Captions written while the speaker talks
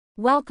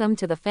Welcome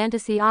to the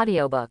fantasy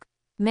audiobook,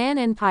 Man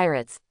and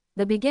Pirates,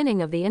 the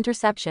beginning of the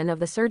interception of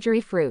the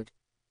surgery fruit.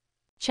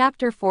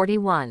 Chapter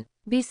 41.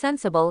 Be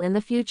sensible in the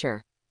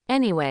future.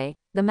 Anyway,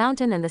 the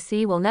mountain and the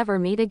sea will never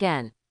meet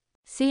again.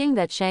 Seeing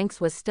that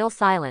Shanks was still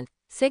silent,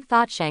 Sig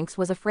thought Shanks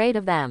was afraid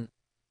of them.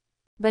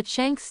 But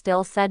Shanks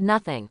still said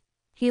nothing.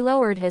 He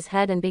lowered his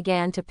head and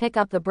began to pick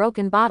up the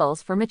broken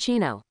bottles for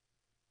Machino.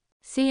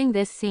 Seeing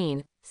this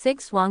scene,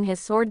 Sig swung his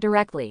sword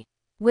directly.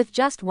 With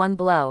just one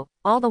blow,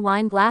 all the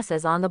wine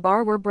glasses on the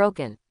bar were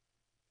broken.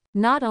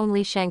 Not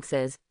only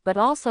Shanks's, but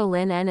also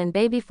Lin and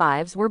Baby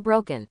Five's were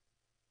broken.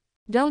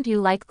 Don't you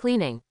like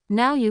cleaning?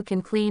 Now you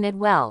can clean it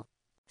well.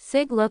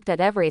 Sig looked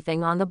at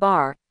everything on the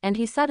bar, and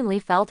he suddenly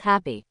felt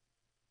happy.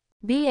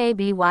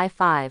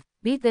 Baby5,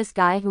 beat this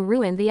guy who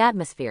ruined the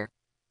atmosphere.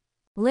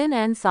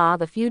 Lin saw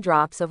the few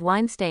drops of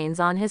wine stains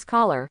on his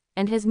collar,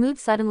 and his mood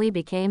suddenly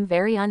became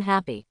very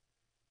unhappy.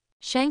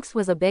 Shanks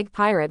was a big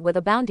pirate with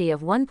a bounty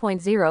of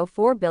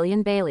 1.04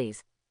 billion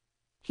Baileys.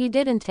 He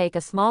didn't take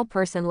a small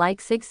person like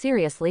Sig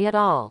seriously at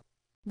all.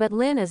 But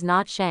Lin is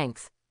not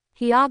Shanks.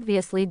 He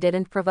obviously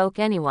didn't provoke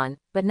anyone,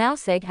 but now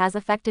Sig has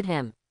affected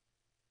him.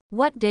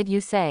 What did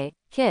you say,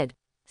 kid?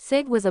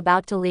 Sig was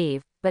about to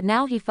leave, but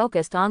now he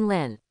focused on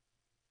Lin.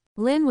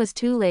 Lin was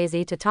too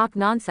lazy to talk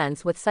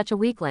nonsense with such a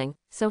weakling,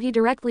 so he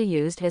directly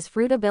used his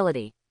fruit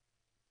ability.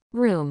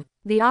 Room.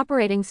 The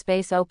operating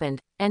space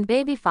opened, and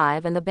Baby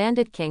Five and the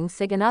Bandit King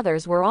Sig and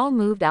others were all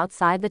moved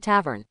outside the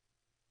tavern.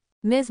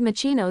 Ms.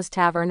 Machino's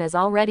tavern is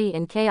already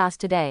in chaos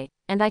today,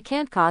 and I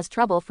can't cause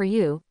trouble for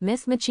you,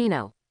 Miss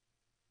Machino.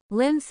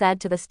 Lin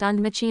said to the stunned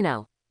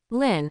Machino.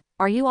 Lin,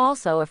 are you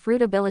also a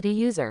fruit ability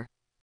user?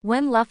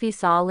 When Luffy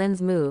saw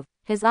Lin's move,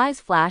 his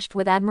eyes flashed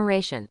with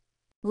admiration.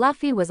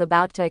 Luffy was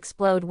about to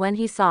explode when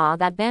he saw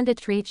that Bandit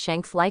treat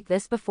Shanks like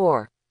this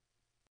before.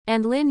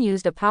 And Lin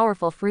used a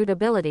powerful fruit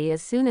ability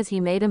as soon as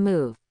he made a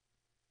move.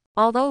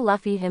 Although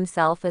Luffy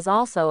himself is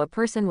also a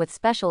person with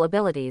special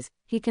abilities,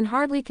 he can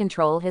hardly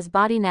control his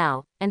body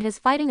now, and his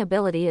fighting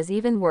ability is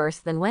even worse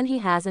than when he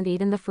hasn't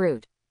eaten the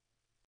fruit.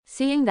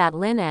 Seeing that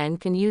Lin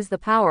can use the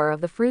power of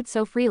the fruit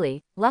so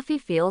freely, Luffy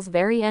feels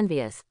very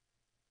envious.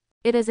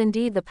 It is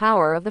indeed the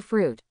power of the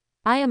fruit.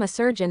 I am a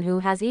surgeon who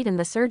has eaten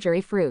the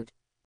surgery fruit.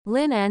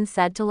 Lin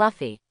said to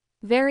Luffy.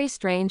 Very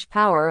strange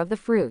power of the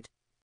fruit.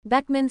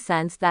 Beckman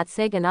sensed that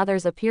Sig and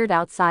others appeared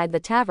outside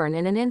the tavern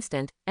in an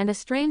instant, and a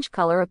strange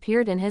color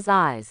appeared in his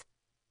eyes.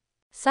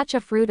 Such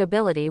a fruit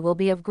ability will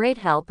be of great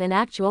help in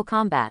actual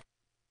combat.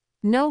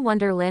 No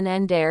wonder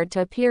Lin dared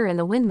to appear in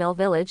the windmill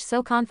village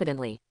so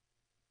confidently.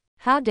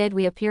 How did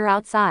we appear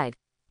outside?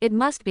 It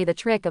must be the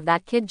trick of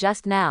that kid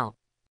just now.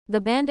 The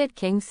Bandit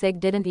King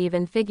Sig didn't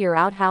even figure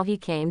out how he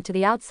came to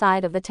the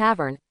outside of the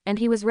tavern, and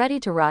he was ready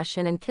to rush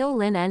in and kill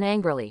Lin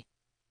angrily.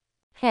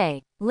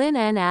 Hey, Lin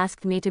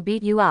asked me to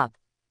beat you up.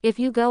 If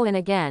you go in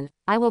again,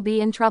 I will be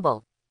in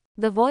trouble.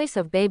 The voice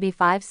of Baby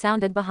Five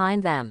sounded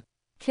behind them.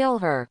 Kill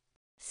her.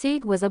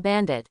 Sig was a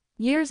bandit.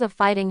 Years of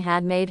fighting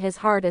had made his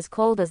heart as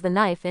cold as the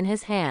knife in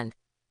his hand.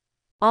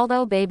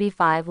 Although Baby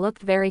Five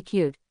looked very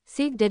cute,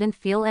 Sig didn't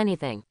feel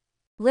anything.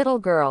 Little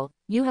girl,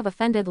 you have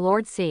offended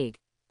Lord Sig.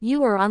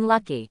 You are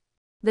unlucky.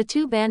 The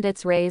two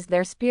bandits raised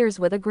their spears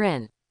with a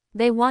grin.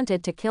 They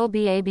wanted to kill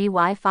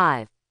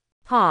Baby5.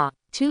 Ha!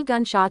 2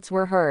 gunshots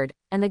were heard,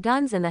 and the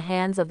guns in the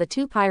hands of the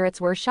 2 pirates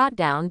were shot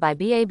down by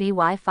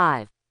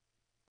Baby5.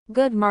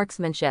 Good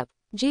marksmanship.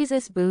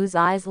 Jesus Boo's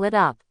eyes lit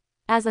up.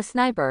 As a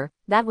sniper,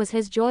 that was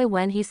his joy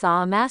when he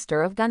saw a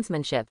master of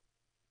gunsmanship.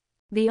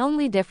 The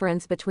only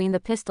difference between the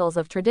pistols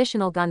of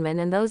traditional gunmen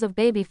and those of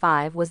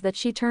Baby5 was that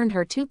she turned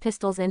her 2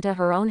 pistols into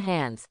her own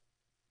hands.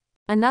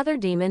 Another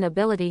demon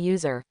ability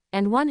user,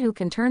 and one who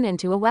can turn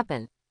into a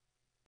weapon.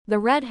 The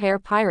red hair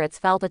pirates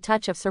felt a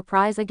touch of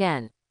surprise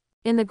again.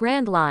 In the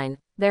Grand Line,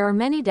 there are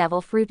many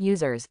devil fruit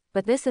users,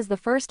 but this is the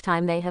first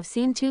time they have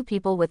seen 2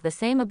 people with the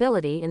same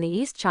ability in the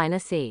East China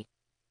Sea.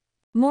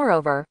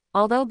 Moreover,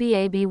 although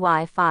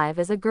Baby5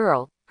 is a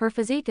girl, her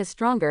physique is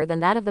stronger than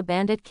that of the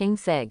Bandit King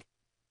Sig.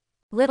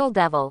 Little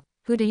devil,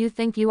 who do you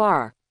think you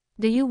are?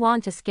 Do you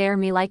want to scare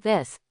me like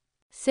this?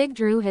 Sig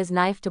drew his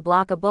knife to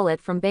block a bullet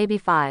from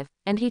Baby5,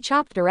 and he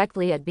chopped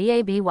directly at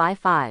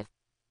Baby5.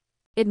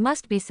 It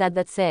must be said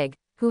that Sig,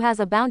 who has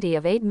a bounty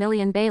of 8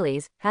 million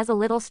Baileys, has a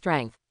little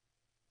strength.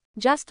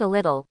 Just a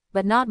little,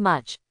 but not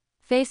much.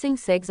 Facing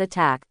Sig's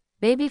attack,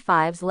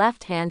 Baby5's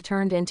left hand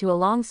turned into a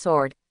long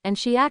sword, and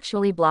she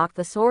actually blocked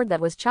the sword that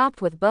was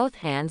chopped with both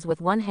hands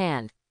with one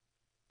hand.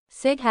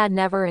 Sig had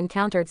never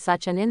encountered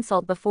such an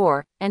insult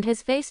before, and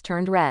his face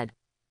turned red.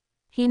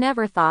 He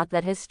never thought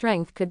that his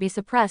strength could be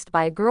suppressed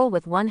by a girl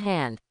with one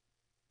hand.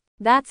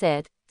 That's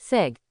it,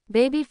 Sig.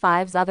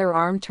 Baby5's other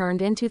arm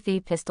turned into the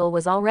pistol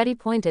was already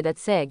pointed at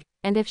Sig,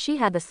 and if she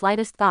had the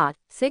slightest thought,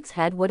 Sig's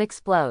head would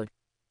explode.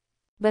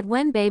 But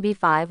when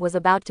Baby5 was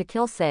about to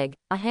kill Sig,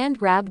 a hand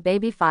grabbed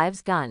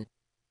Baby5's gun.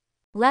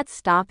 Let's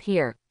stop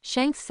here,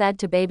 Shanks said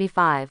to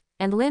Baby5,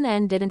 and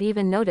Lin didn't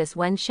even notice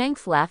when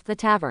Shanks left the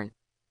tavern.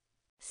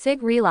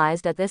 Sig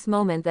realized at this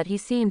moment that he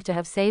seemed to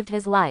have saved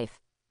his life.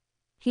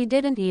 He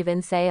didn't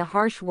even say a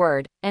harsh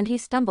word, and he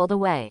stumbled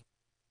away.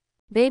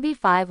 Baby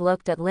 5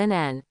 looked at Lin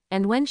En,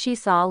 and when she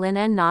saw Lin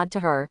En nod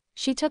to her,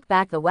 she took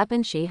back the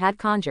weapon she had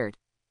conjured.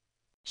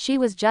 She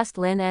was just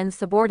Lin En's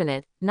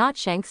subordinate, not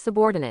Shanks'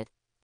 subordinate.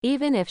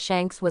 Even if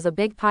Shanks was a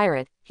big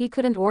pirate, he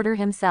couldn't order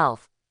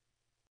himself.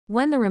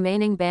 When the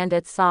remaining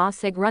bandits saw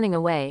Sig running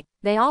away,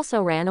 they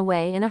also ran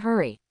away in a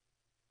hurry.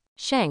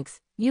 Shanks,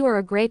 you are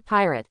a great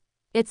pirate.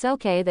 It's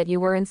okay that you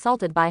were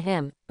insulted by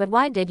him, but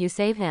why did you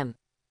save him?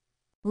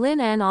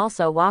 Lin En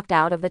also walked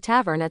out of the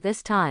tavern at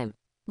this time.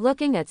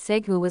 Looking at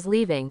Sig who was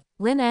leaving,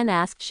 Lin En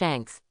asked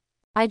Shanks.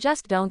 I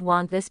just don't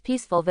want this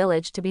peaceful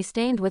village to be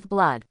stained with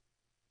blood.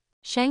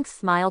 Shanks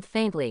smiled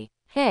faintly.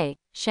 Hey,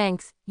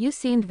 Shanks, you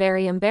seemed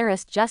very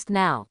embarrassed just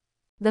now.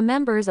 The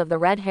members of the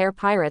Red Hair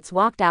Pirates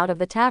walked out of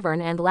the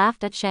tavern and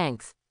laughed at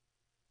Shanks.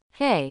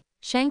 Hey,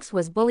 Shanks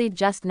was bullied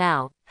just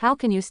now, how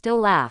can you still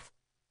laugh?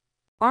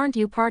 Aren't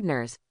you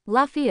partners?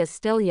 Luffy is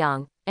still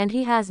young, and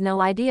he has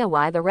no idea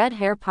why the Red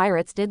Hair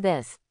Pirates did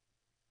this.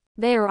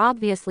 They are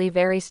obviously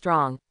very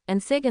strong,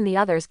 and Sig and the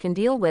others can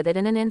deal with it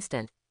in an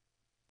instant.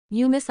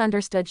 You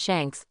misunderstood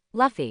Shanks,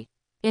 Luffy.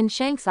 In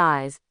Shanks'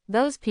 eyes,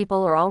 those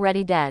people are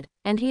already dead,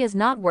 and he is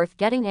not worth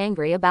getting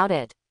angry about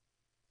it.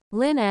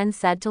 Lin En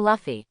said to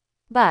Luffy.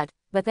 But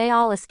they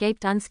all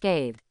escaped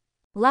unscathed.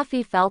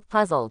 Luffy felt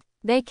puzzled.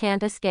 They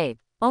can't escape.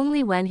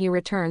 Only when he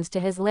returns to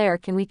his lair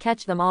can we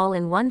catch them all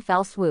in one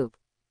fell swoop.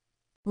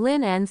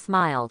 Lin En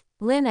smiled.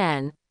 Lin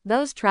En,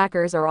 those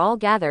trackers are all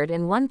gathered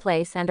in one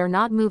place and are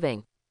not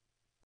moving.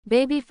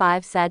 Baby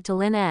 5 said to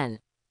Lin En.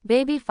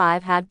 Baby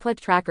 5 had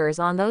put trackers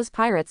on those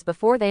pirates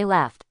before they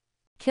left.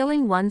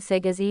 Killing one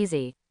Sig is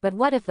easy, but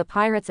what if the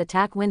pirates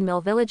attack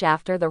Windmill Village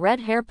after the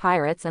Red Hair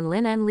Pirates and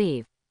Lin En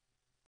leave?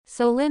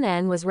 So Lin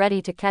En was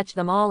ready to catch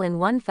them all in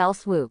one fell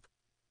swoop.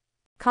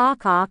 Caw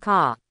caw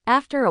caw.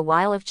 After a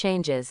while of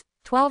changes,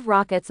 12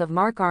 rockets of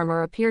mark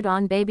armor appeared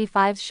on Baby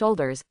 5's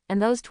shoulders,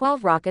 and those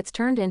 12 rockets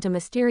turned into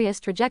mysterious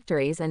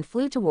trajectories and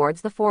flew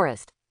towards the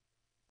forest.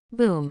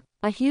 Boom!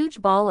 A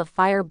huge ball of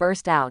fire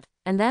burst out,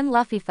 and then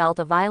Luffy felt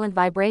a violent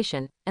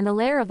vibration, and the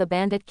lair of the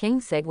bandit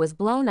King Sig was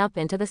blown up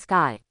into the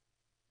sky.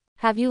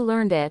 Have you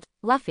learned it,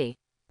 Luffy?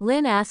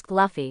 Lin asked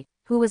Luffy,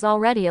 who was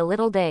already a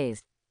little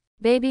dazed.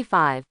 Baby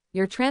 5,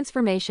 your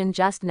transformation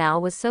just now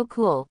was so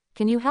cool,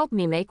 can you help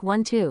me make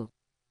one too?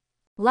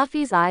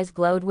 Luffy's eyes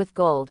glowed with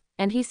gold,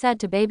 and he said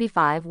to Baby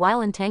 5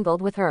 while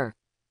entangled with her.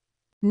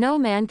 No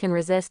man can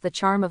resist the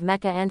charm of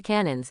mecha and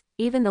cannons,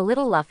 even the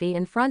little Luffy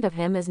in front of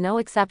him is no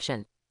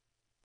exception.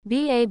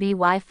 Baby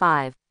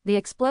 5, the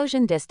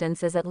explosion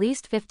distance is at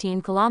least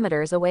 15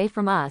 kilometers away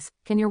from us,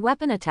 can your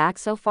weapon attack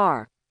so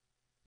far?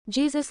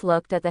 Jesus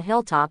looked at the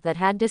hilltop that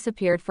had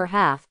disappeared for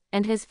half,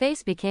 and his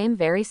face became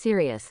very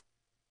serious.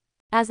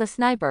 As a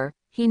sniper,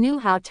 he knew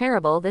how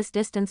terrible this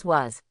distance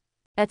was.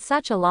 At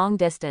such a long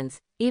distance,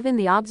 even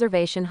the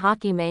observation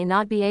haki may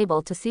not be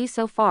able to see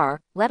so far,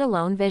 let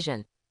alone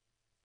vision.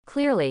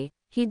 Clearly,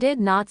 he did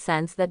not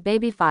sense that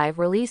Baby 5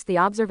 released the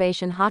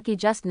observation haki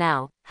just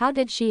now. How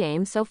did she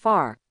aim so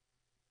far?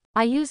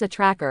 I use a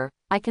tracker,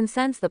 I can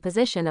sense the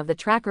position of the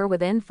tracker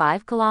within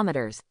 5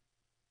 kilometers.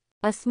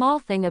 A small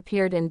thing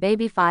appeared in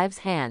Baby 5's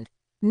hand.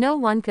 No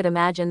one could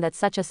imagine that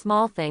such a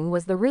small thing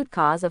was the root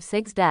cause of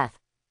Sig's death.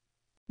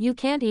 You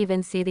can't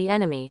even see the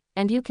enemy,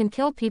 and you can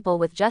kill people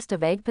with just a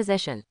vague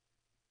position.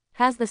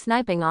 Has the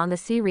sniping on the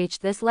sea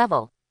reached this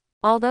level?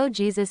 Although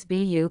Jesus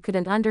Bu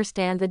couldn't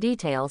understand the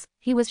details,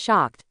 he was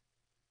shocked.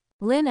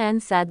 Lin En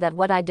said that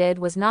what I did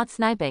was not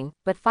sniping,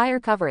 but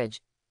fire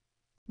coverage.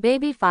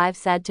 Baby 5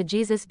 said to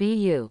Jesus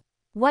Bu,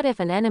 what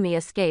if an enemy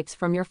escapes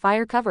from your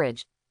fire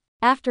coverage?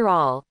 After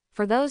all,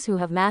 for those who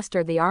have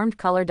mastered the armed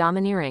color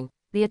domineering,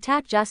 the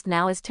attack just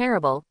now is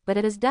terrible, but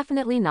it is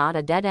definitely not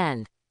a dead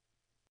end.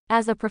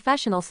 As a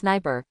professional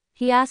sniper,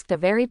 he asked a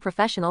very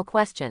professional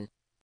question.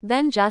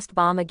 Then just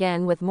bomb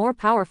again with more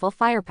powerful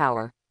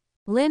firepower.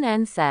 Lin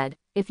En said,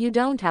 if you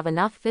don't have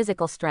enough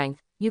physical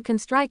strength, you can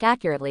strike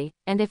accurately,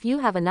 and if you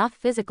have enough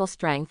physical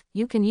strength,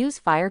 you can use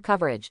fire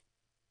coverage.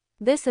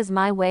 This is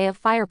my way of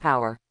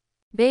firepower.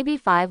 Baby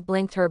 5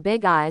 blinked her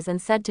big eyes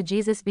and said to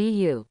Jesus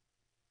Bu.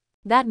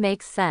 That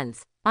makes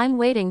sense. I'm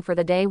waiting for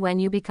the day when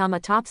you become a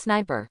top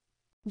sniper.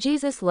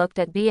 Jesus looked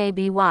at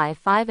Baby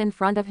 5 in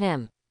front of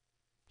him.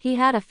 He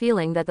had a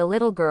feeling that the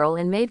little girl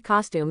in maid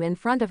costume in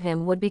front of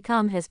him would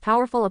become his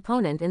powerful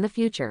opponent in the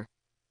future.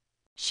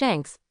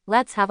 Shanks,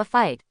 let's have a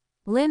fight.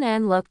 Lin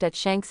En looked at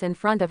Shanks in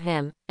front of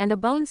him, and a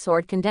bone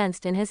sword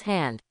condensed in his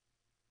hand.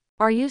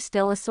 Are you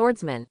still a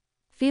swordsman?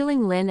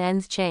 Feeling Lin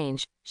En's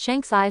change,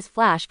 Shanks' eyes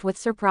flashed with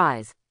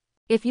surprise.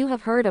 If you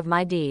have heard of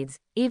my deeds,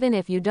 even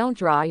if you don't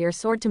draw your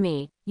sword to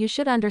me, you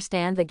should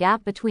understand the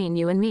gap between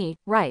you and me,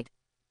 right?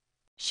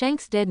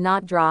 Shanks did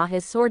not draw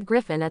his sword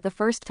Griffin at the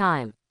first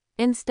time.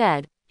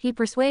 Instead, he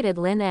persuaded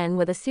Lin En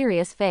with a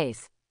serious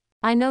face.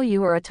 I know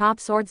you are a top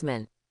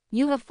swordsman.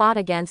 You have fought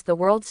against the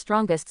world's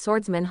strongest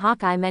swordsman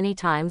Hawkeye many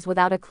times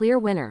without a clear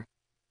winner.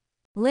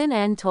 Lin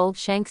En told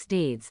Shanks'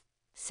 deeds.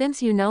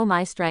 Since you know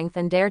my strength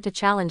and dare to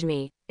challenge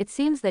me, it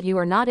seems that you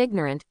are not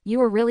ignorant,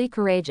 you are really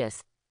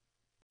courageous.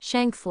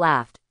 Shanks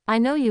laughed. I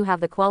know you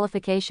have the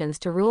qualifications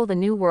to rule the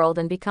new world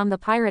and become the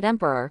pirate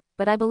emperor,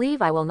 but I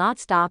believe I will not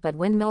stop at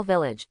Windmill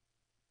Village.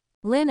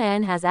 Lin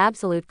En has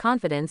absolute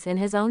confidence in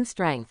his own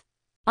strength.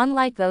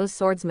 Unlike those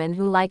swordsmen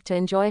who like to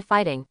enjoy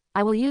fighting,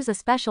 I will use a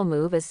special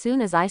move as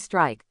soon as I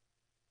strike.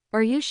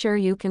 Are you sure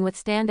you can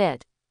withstand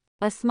it?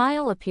 A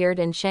smile appeared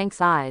in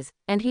Shank's eyes,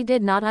 and he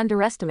did not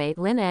underestimate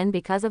Lin En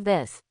because of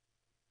this.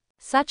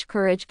 Such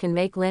courage can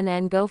make Lin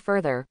En go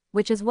further,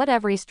 which is what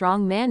every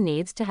strong man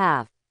needs to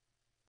have.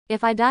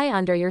 If I die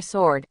under your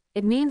sword,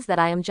 it means that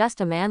I am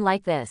just a man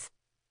like this.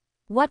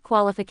 What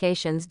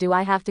qualifications do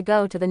I have to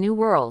go to the new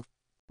world?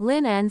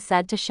 Lin En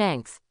said to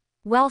Shanks.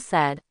 Well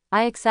said,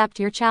 I accept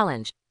your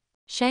challenge.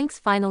 Shanks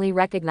finally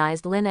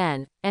recognized Lin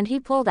En, and he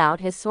pulled out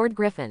his sword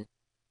Griffin.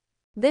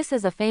 This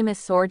is a famous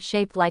sword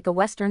shaped like a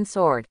Western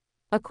sword.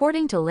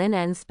 According to Lin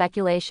En's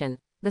speculation,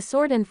 the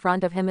sword in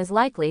front of him is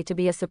likely to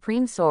be a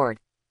supreme sword.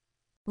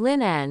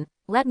 Lin En,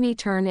 let me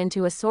turn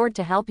into a sword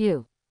to help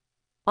you.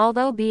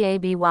 Although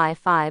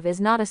Baby5 is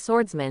not a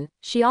swordsman,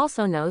 she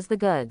also knows the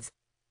goods.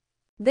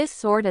 This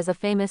sword is a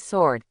famous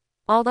sword.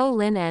 Although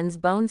Lin En's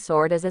bone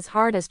sword is as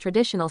hard as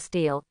traditional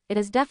steel, it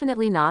is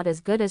definitely not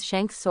as good as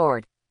Shank's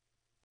sword.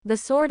 The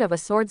sword of a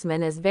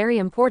swordsman is very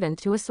important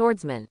to a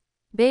swordsman.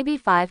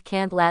 Baby5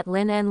 can't let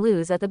Lin En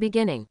lose at the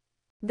beginning.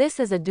 This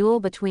is a duel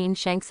between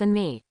Shanks and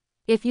me.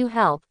 If you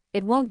help,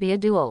 it won't be a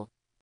duel.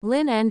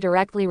 Lin En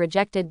directly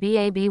rejected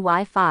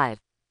Baby5.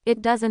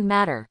 It doesn't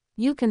matter.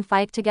 You can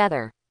fight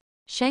together.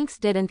 Shanks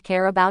didn't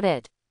care about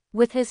it.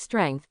 With his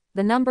strength,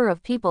 the number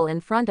of people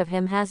in front of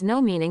him has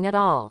no meaning at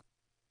all.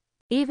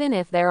 Even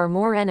if there are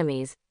more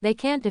enemies, they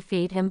can't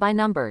defeat him by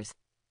numbers.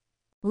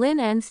 Lin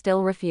En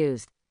still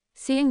refused.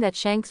 Seeing that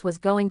Shanks was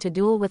going to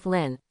duel with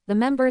Lin, the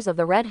members of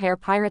the Red Hair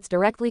Pirates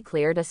directly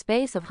cleared a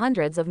space of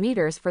hundreds of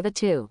meters for the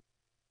two.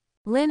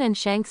 Lin and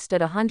Shanks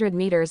stood 100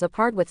 meters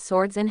apart with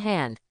swords in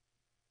hand.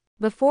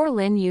 Before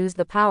Lin used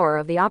the power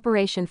of the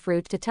Operation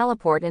Fruit to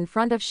teleport in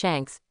front of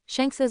Shanks,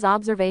 Shanks's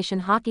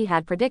observation hockey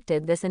had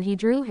predicted this and he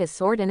drew his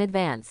sword in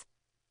advance.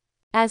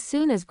 As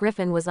soon as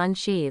Griffin was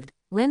unsheathed,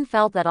 Lin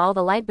felt that all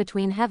the light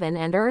between heaven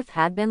and earth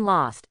had been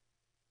lost.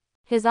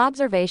 His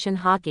observation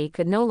hockey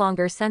could no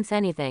longer sense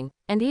anything,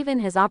 and even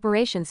his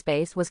operation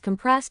space was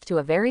compressed to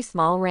a very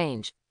small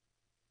range.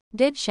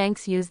 Did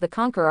Shanks use the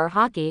Conqueror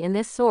hockey in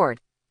this sword?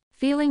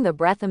 Feeling the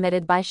breath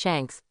emitted by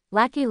Shanks,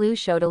 Lackey Lou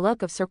showed a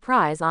look of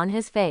surprise on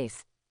his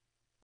face.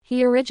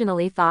 He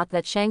originally thought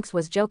that Shanks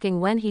was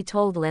joking when he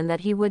told Lin that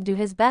he would do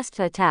his best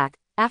to attack.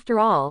 After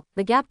all,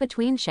 the gap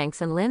between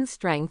Shanks and Lin's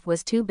strength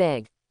was too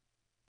big.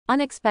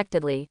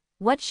 Unexpectedly,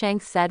 what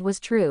Shanks said was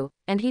true,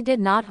 and he did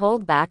not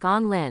hold back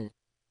on Lin.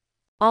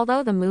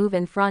 Although the move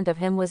in front of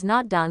him was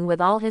not done with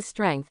all his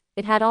strength,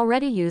 it had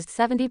already used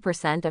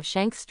 70% of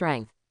Shanks'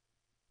 strength.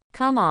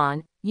 Come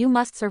on, you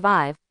must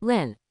survive,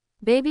 Lin.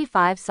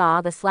 Baby5 saw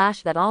the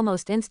slash that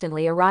almost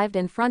instantly arrived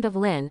in front of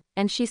Lin,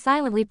 and she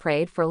silently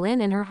prayed for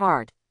Lin in her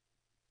heart.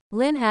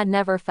 Lin had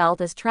never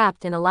felt as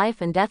trapped in a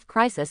life-and-death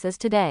crisis as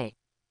today.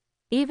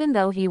 Even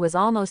though he was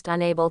almost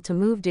unable to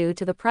move due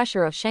to the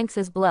pressure of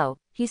Shanks's blow,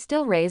 he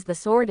still raised the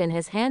sword in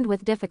his hand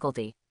with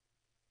difficulty.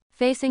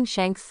 Facing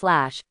Shanks'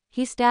 slash,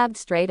 he stabbed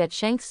straight at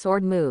Shanks'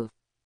 sword move.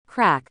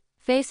 Crack!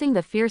 Facing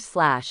the fierce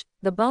slash,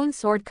 the bone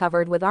sword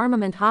covered with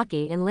armament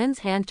hockey in Lin's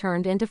hand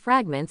turned into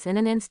fragments in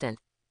an instant.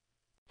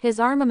 His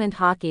armament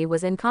hockey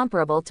was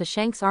incomparable to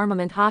Shanks'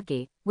 armament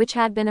hockey, which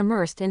had been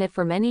immersed in it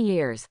for many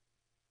years.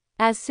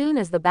 As soon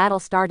as the battle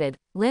started,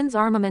 Lin's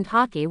armament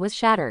hockey was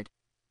shattered.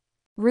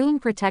 Room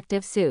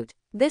Protective Suit.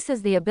 This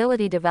is the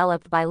ability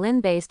developed by Lin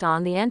based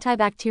on the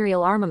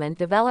antibacterial armament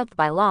developed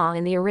by Law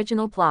in the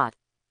original plot.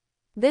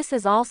 This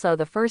is also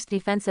the first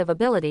defensive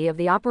ability of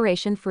the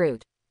Operation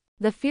Fruit.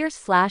 The fierce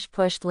slash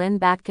pushed Lin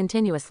back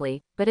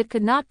continuously, but it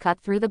could not cut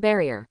through the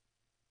barrier.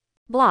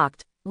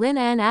 Blocked. Lin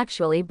En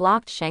actually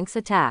blocked Shanks'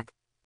 attack.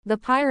 The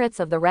pirates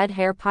of the Red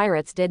Hair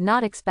Pirates did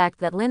not expect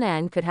that Lin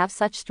En could have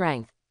such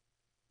strength.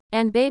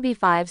 And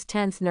Baby5's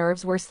tense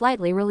nerves were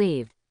slightly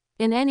relieved.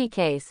 In any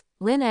case,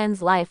 Lin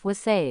En's life was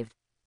saved.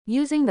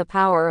 Using the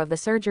power of the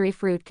surgery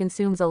fruit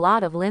consumes a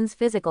lot of Lin's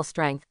physical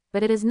strength,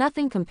 but it is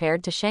nothing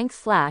compared to Shanks'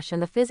 slash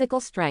and the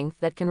physical strength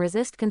that can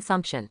resist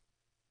consumption.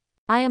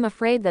 I am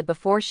afraid that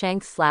before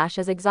Shanks' slash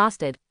is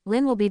exhausted,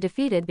 Lin will be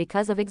defeated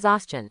because of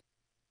exhaustion.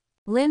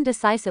 Lin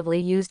decisively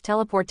used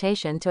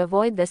teleportation to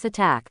avoid this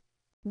attack.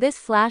 This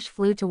slash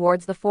flew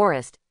towards the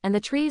forest, and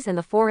the trees in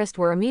the forest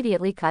were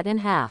immediately cut in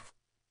half.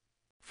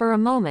 For a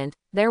moment,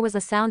 there was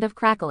a sound of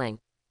crackling.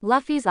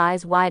 Luffy's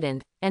eyes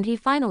widened, and he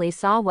finally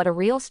saw what a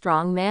real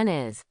strong man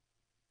is.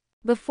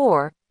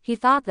 Before, he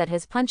thought that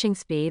his punching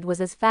speed was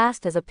as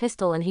fast as a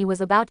pistol and he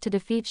was about to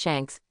defeat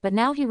Shanks, but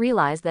now he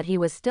realized that he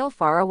was still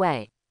far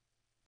away.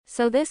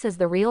 So this is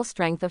the real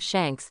strength of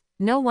Shanks,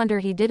 no wonder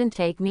he didn't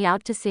take me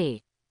out to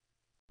sea.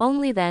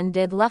 Only then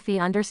did Luffy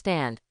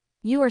understand.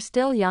 You are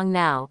still young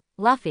now,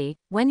 Luffy,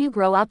 when you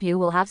grow up you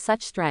will have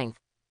such strength.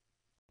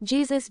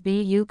 Jesus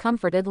be you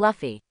comforted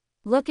Luffy.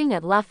 Looking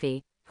at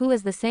Luffy, who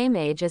is the same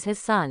age as his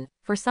son,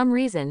 for some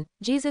reason,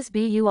 Jesus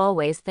be you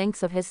always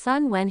thinks of his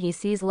son when he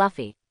sees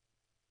Luffy.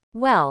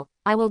 Well,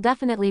 I will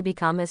definitely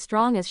become as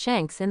strong as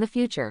Shanks in the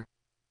future.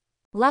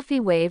 Luffy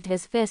waved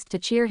his fist to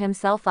cheer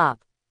himself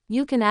up.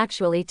 You can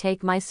actually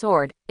take my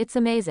sword, it's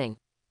amazing.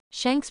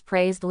 Shanks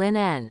praised Lin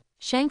En.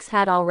 Shanks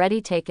had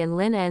already taken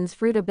Lin En's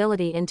fruit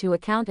ability into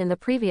account in the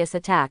previous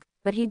attack,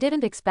 but he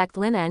didn't expect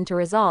Lin En to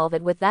resolve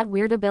it with that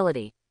weird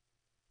ability.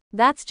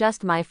 That's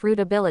just my fruit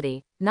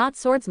ability, not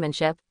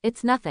swordsmanship,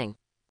 it's nothing.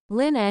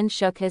 Lin En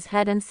shook his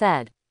head and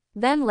said.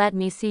 Then let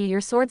me see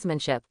your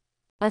swordsmanship.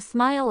 A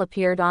smile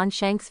appeared on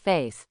Shanks'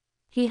 face.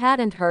 He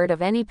hadn't heard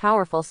of any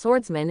powerful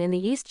swordsman in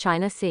the East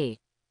China Sea.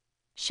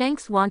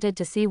 Shanks wanted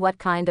to see what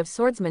kind of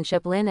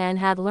swordsmanship Lin En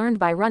had learned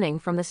by running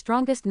from the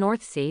strongest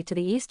North Sea to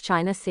the East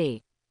China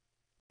Sea.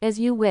 As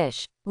you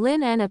wish.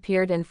 Lin En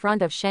appeared in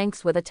front of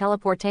Shanks with a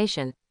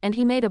teleportation, and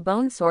he made a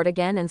bone sword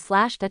again and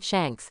slashed at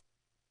Shanks.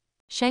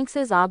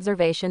 Shanks's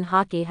observation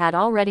haki had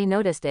already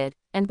noticed it,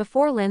 and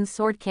before Lin's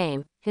sword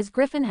came, his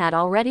griffin had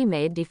already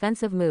made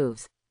defensive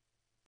moves.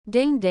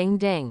 Ding ding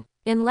ding.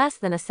 In less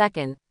than a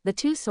second, the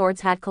two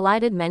swords had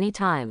collided many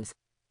times.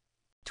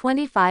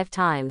 25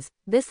 times,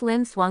 this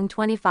Lin swung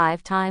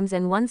 25 times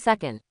in 1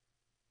 second.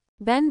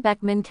 Ben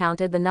Beckman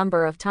counted the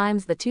number of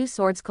times the two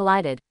swords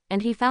collided,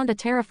 and he found a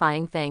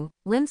terrifying thing.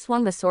 Lin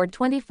swung the sword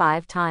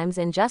 25 times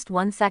in just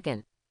 1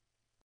 second.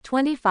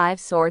 25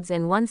 swords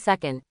in 1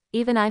 second,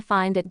 even I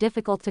find it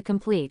difficult to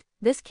complete,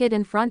 this kid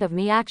in front of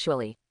me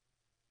actually.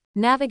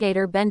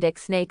 Navigator Bendick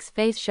Snake's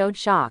face showed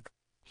shock.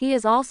 He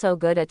is also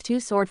good at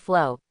two-sword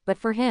flow, but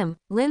for him,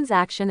 Lin's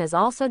action is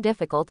also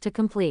difficult to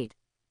complete.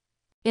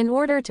 In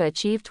order to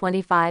achieve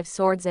 25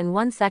 swords in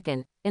 1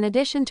 second, in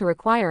addition to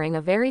requiring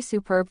a very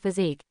superb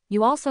physique,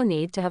 you also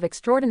need to have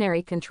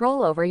extraordinary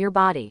control over your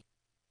body.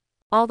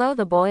 Although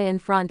the boy in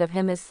front of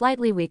him is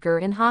slightly weaker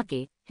in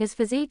haki, his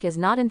physique is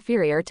not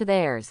inferior to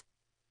theirs.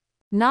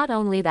 Not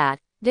only that,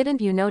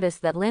 didn't you notice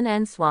that Lin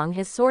En swung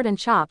his sword and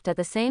chopped at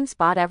the same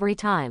spot every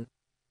time?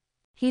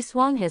 He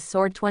swung his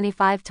sword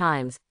 25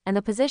 times, and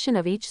the position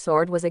of each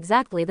sword was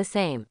exactly the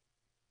same.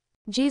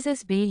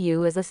 Jesus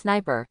Bu is a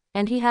sniper,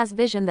 and he has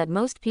vision that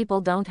most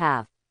people don't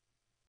have.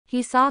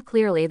 He saw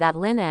clearly that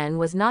Lin En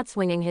was not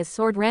swinging his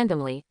sword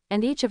randomly,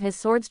 and each of his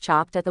swords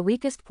chopped at the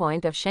weakest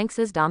point of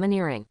Shanks's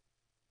domineering.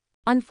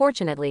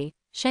 Unfortunately,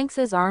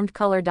 Shanks's armed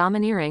color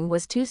domineering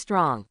was too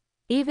strong.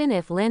 Even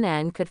if Lin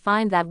En could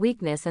find that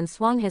weakness and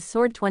swung his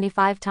sword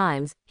 25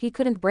 times, he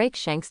couldn't break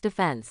Shanks'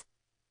 defense.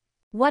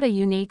 What a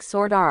unique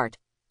sword art.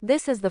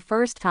 This is the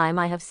first time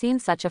I have seen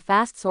such a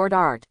fast sword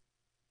art.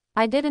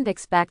 I didn't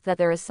expect that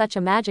there is such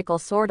a magical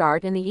sword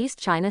art in the East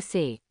China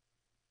Sea.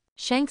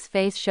 Shanks'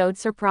 face showed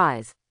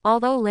surprise.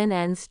 Although Lin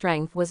En's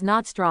strength was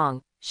not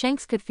strong,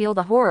 Shanks could feel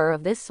the horror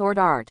of this sword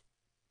art.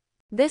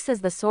 This is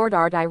the sword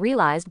art I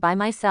realized by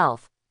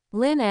myself.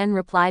 Lin En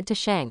replied to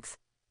Shanks.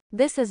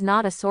 This is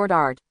not a sword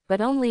art, but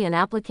only an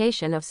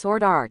application of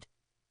sword art.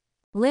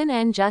 Lin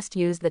En just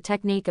used the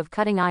technique of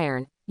cutting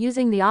iron,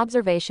 using the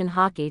observation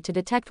haki to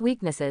detect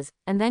weaknesses,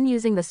 and then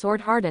using the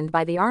sword hardened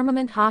by the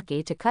armament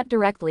haki to cut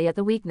directly at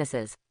the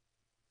weaknesses.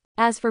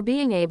 As for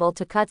being able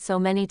to cut so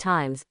many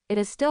times, it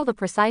is still the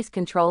precise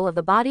control of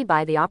the body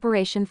by the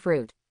operation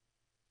fruit.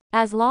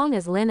 As long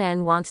as Lin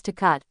En wants to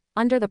cut,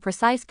 under the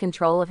precise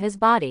control of his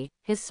body,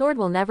 his sword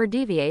will never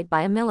deviate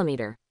by a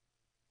millimeter.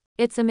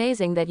 It's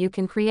amazing that you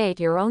can create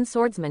your own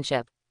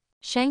swordsmanship.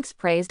 Shanks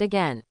praised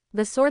again.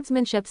 The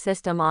swordsmanship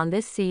system on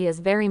this sea is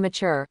very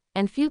mature,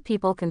 and few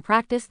people can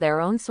practice their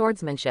own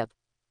swordsmanship.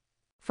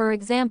 For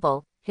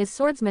example, his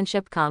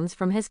swordsmanship comes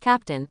from his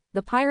captain,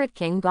 the Pirate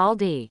King Gall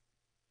D.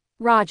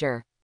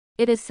 Roger.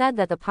 It is said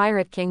that the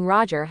Pirate King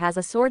Roger has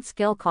a sword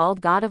skill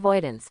called God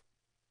Avoidance.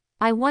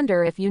 I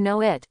wonder if you know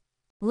it.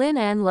 Lin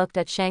En looked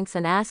at Shanks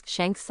and asked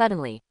Shanks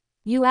suddenly.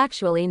 You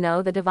actually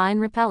know the Divine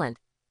Repellent?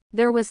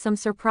 There was some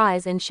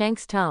surprise in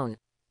Shanks' tone.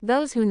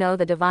 Those who know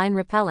the Divine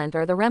Repellent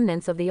are the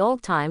remnants of the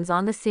old times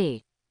on the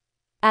sea.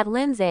 At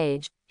Lin's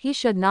age, he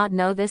should not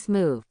know this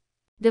move.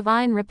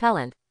 Divine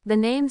Repellent. The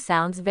name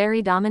sounds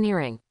very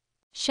domineering.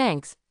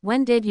 Shanks,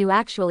 when did you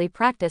actually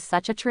practice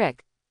such a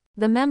trick?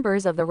 The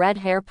members of the Red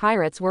Hair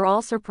Pirates were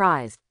all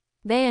surprised.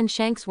 They and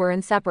Shanks were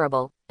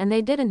inseparable, and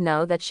they didn't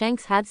know that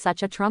Shanks had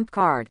such a trump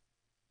card.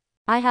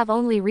 I have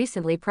only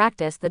recently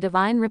practiced the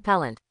Divine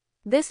Repellent.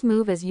 This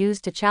move is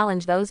used to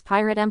challenge those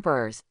pirate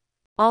emperors.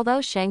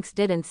 Although Shanks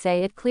didn't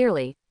say it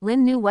clearly,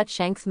 Lin knew what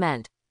Shanks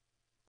meant.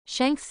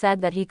 Shanks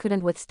said that he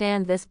couldn't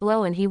withstand this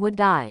blow and he would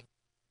die.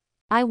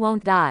 I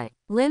won't die.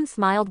 Lin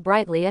smiled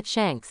brightly at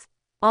Shanks.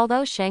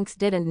 Although Shanks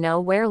didn't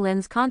know where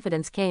Lin's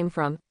confidence came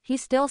from, he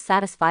still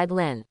satisfied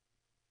Lin.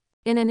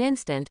 In an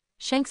instant,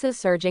 Shanks's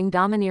surging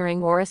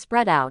domineering aura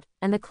spread out,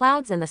 and the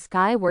clouds in the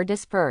sky were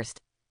dispersed.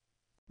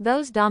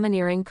 Those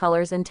domineering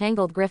colors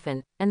entangled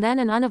Griffin, and then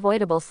an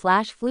unavoidable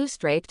slash flew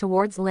straight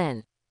towards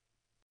Lin.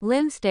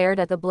 Lin stared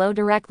at the blow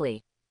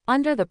directly.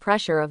 Under the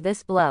pressure of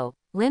this blow,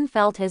 Lin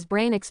felt his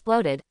brain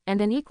exploded, and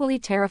an equally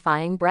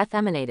terrifying breath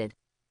emanated.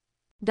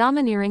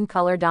 Domineering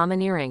color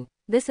domineering.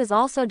 This is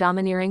also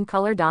domineering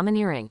color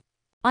domineering.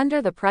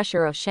 Under the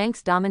pressure of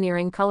Shanks'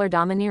 domineering color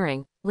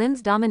domineering,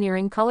 Lin's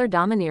domineering color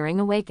domineering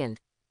awakened.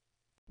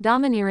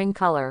 Domineering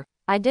color.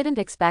 I didn't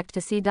expect to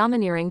see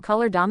domineering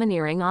color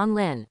domineering on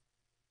Lin.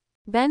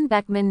 Ben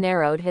Beckman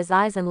narrowed his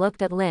eyes and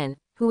looked at Lin,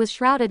 who was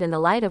shrouded in the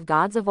light of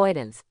God's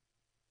avoidance.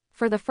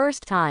 For the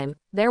first time,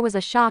 there was a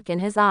shock in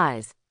his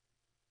eyes.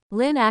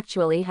 Lin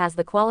actually has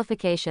the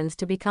qualifications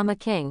to become a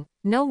king,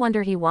 no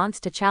wonder he wants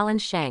to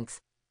challenge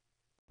Shanks.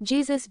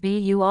 Jesus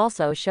Bu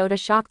also showed a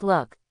shocked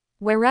look.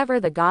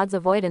 Wherever the god's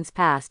avoidance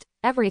passed,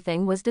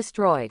 everything was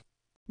destroyed.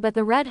 But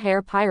the red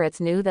hair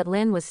pirates knew that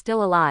Lin was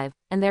still alive,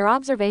 and their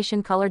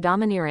observation color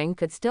domineering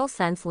could still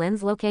sense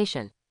Lin's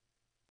location.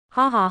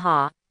 Ha ha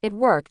ha, it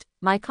worked,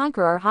 my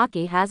conqueror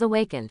Haki has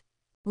awakened.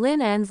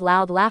 Lin En's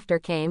loud laughter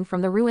came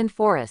from the ruined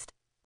forest.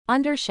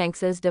 Under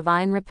Shanks's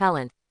divine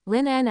repellent,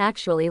 Lin En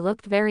actually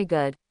looked very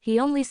good, he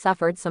only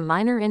suffered some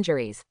minor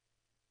injuries.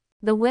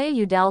 The way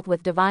you dealt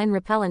with divine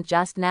repellent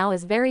just now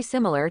is very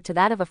similar to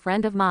that of a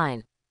friend of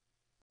mine.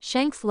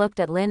 Shanks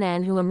looked at Lin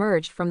En, who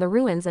emerged from the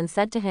ruins, and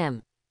said to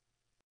him.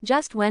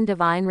 Just when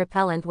divine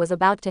repellent was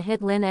about to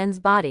hit Lin En's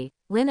body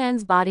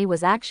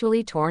was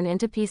actually torn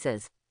into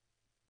pieces.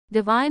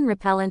 Divine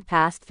repellent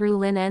passed through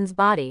Lin En's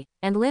body,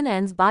 and Lin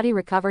En's body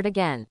recovered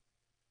again.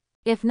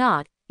 If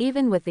not,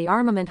 even with the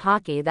armament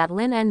Haki that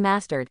Lin En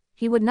mastered,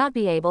 he would not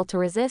be able to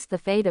resist the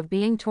fate of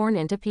being torn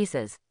into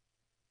pieces.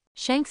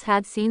 Shanks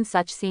had seen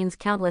such scenes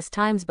countless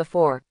times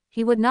before,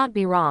 he would not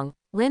be wrong,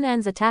 Lin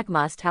En's attack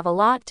must have a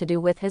lot to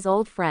do with his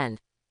old friend.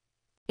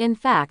 In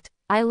fact,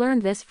 I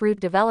learned this fruit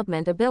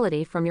development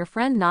ability from your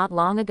friend not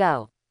long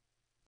ago.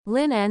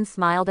 Lin En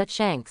smiled at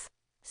Shanks.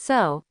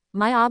 So,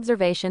 my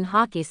observation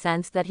Haki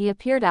sensed that he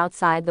appeared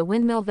outside the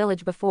windmill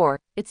village before,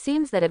 it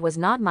seems that it was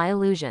not my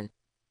illusion.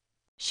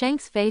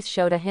 Shanks' face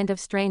showed a hint of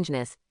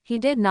strangeness, he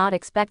did not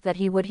expect that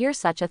he would hear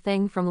such a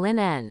thing from Lin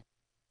En.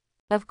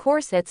 Of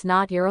course it's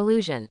not your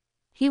illusion.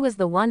 He was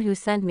the one who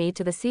sent me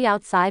to the sea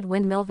outside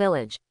Windmill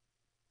Village.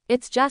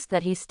 It's just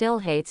that he still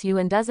hates you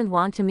and doesn't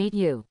want to meet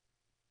you.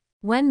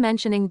 When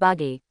mentioning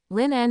Buggy,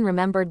 Lin En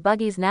remembered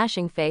Buggy's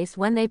gnashing face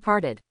when they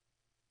parted.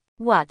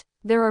 What,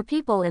 there are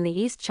people in the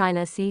East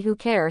China Sea who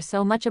care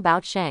so much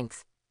about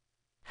Shanks?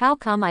 How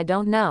come I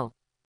don't know?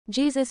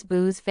 Jesus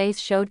Bu's face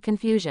showed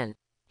confusion.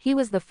 He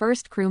was the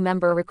first crew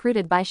member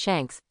recruited by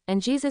Shanks,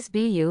 and Jesus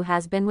Bu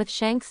has been with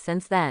Shanks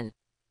since then.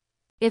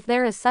 If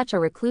there is such a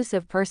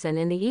reclusive person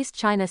in the East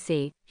China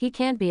Sea, he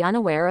can't be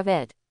unaware of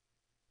it.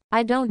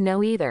 I don't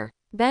know either.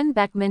 Ben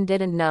Beckman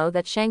didn't know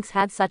that Shanks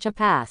had such a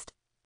past.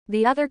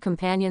 The other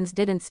companions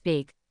didn't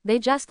speak, they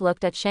just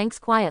looked at Shanks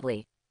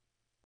quietly.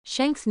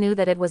 Shanks knew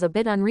that it was a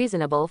bit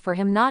unreasonable for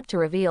him not to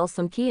reveal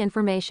some key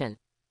information.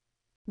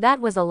 That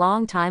was a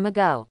long time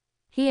ago.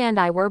 He and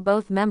I were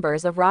both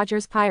members of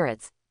Roger's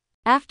Pirates.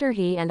 After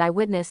he and I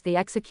witnessed the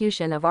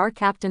execution of our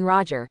Captain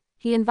Roger,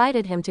 he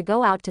invited him to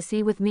go out to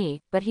sea with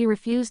me, but he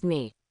refused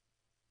me.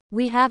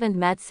 We haven't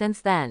met since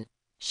then.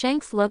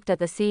 Shanks looked at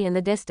the sea in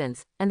the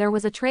distance, and there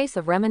was a trace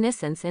of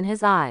reminiscence in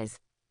his eyes.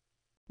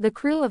 The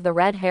crew of the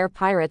Red Hair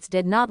Pirates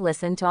did not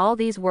listen to all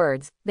these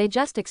words, they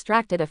just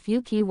extracted a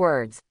few key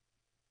words.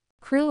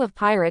 Crew of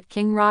Pirate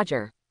King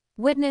Roger.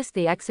 Witnessed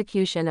the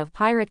execution of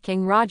Pirate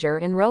King Roger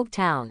in Rogue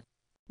Town.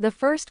 The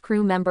first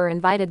crew member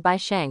invited by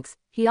Shanks,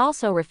 he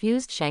also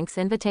refused Shanks'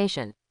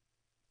 invitation.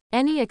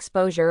 Any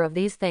exposure of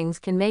these things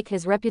can make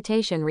his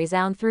reputation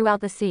resound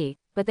throughout the sea,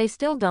 but they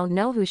still don't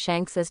know who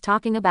Shanks is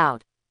talking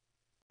about.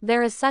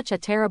 There is such a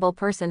terrible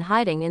person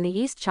hiding in the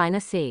East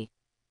China Sea.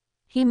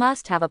 He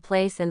must have a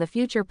place in the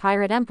future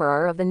pirate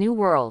emperor of the New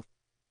World.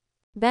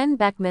 Ben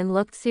Beckman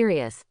looked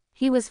serious.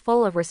 He was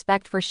full of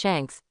respect for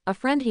Shanks, a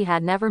friend he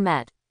had never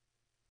met.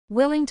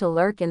 Willing to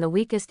lurk in the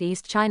weakest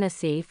East China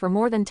Sea for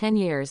more than 10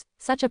 years,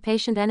 such a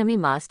patient enemy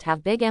must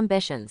have big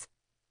ambitions.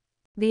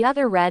 The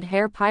other Red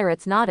Hair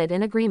Pirates nodded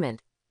in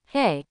agreement.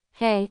 Hey,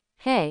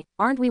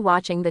 aren't we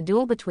watching the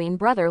duel between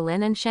Brother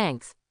Lin and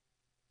Shanks?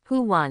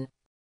 Who won?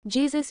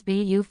 Jesus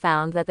Bu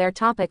found that their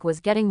topic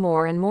was getting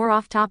more and more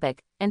off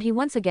topic, and he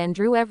once again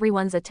drew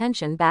everyone's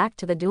attention back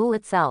to the duel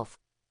itself.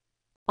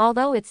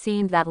 Although it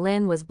seemed that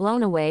Lin was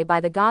blown away by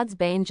the God's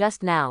Bane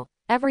just now,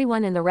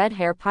 everyone in the Red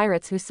Hair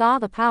Pirates who saw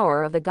the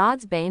power of the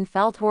God's Bane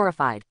felt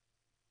horrified.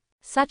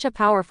 Such a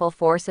powerful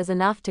force is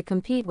enough to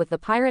compete with the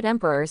pirate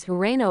emperors who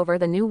reign over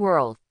the New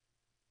World.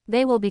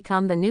 They will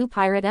become the new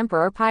pirate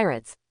emperor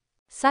pirates.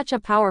 Such a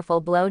powerful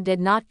blow did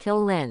not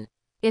kill Lin.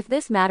 If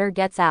this matter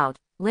gets out,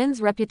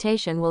 Lin's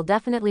reputation will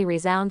definitely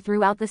resound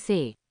throughout the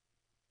sea.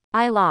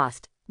 I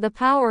lost. The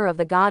power of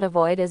the God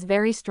Avoid is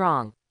very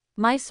strong.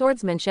 My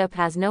swordsmanship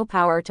has no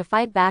power to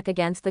fight back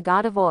against the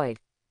God Avoid.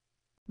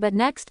 But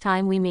next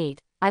time we meet,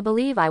 I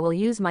believe I will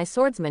use my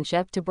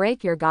swordsmanship to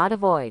break your God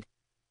Avoid.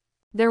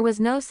 There was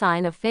no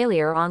sign of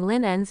failure on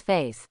Lin En's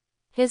face.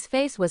 His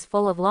face was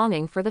full of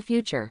longing for the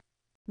future.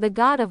 The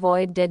God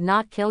Avoid did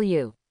not kill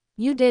you.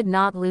 You did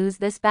not lose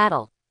this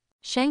battle.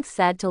 Shanks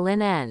said to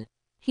Lin En.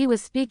 He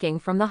was speaking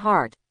from the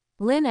heart.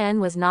 Lin En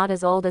was not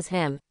as old as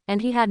him,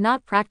 and he had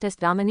not practiced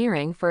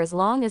domineering for as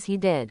long as he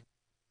did.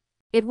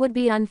 It would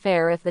be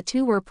unfair if the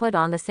two were put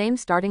on the same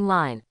starting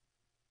line.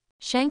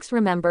 Shanks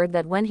remembered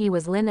that when he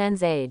was Lin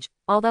En's age,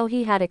 although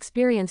he had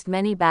experienced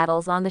many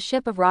battles on the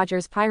ship of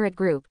Roger's pirate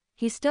group,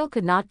 he still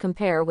could not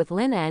compare with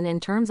Lin En in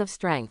terms of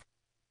strength.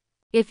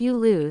 If you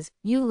lose,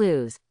 you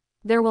lose.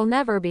 There will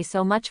never be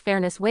so much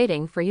fairness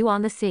waiting for you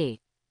on the sea.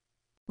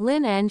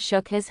 Lin En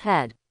shook his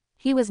head.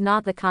 He was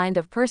not the kind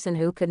of person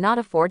who could not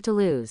afford to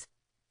lose.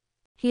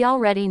 He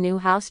already knew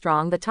how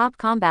strong the top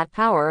combat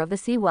power of the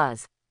sea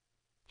was.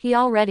 He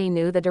already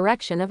knew the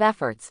direction of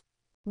efforts.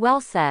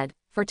 Well said,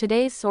 for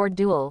today's sword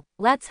duel,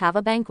 let's have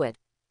a banquet.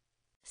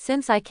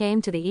 Since I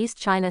came to the East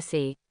China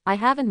Sea, I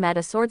haven't met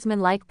a swordsman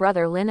like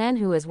brother Lin En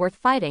who is worth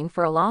fighting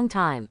for a long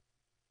time.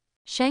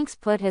 Shanks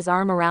put his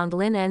arm around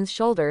Lin En's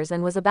shoulders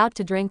and was about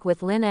to drink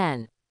with Lin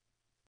En.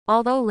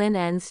 Although Lin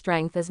En's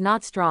strength is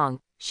not strong,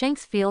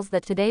 Shanks feels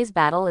that today's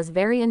battle is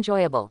very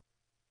enjoyable.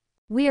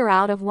 We are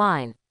out of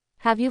wine.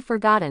 Have you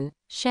forgotten,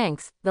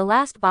 Shanks, the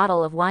last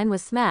bottle of wine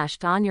was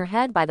smashed on your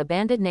head by the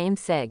bandit named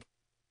Sig.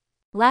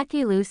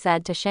 Lackey Lu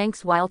said to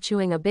Shanks while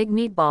chewing a big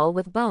meatball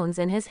with bones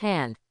in his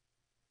hand.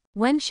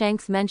 When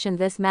Shanks mentioned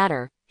this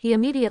matter, he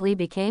immediately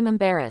became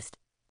embarrassed.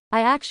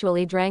 I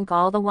actually drank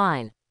all the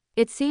wine.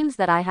 It seems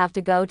that I have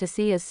to go to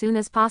sea as soon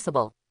as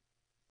possible.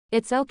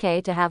 It's okay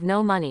to have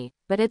no money,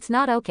 but it's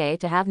not okay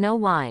to have no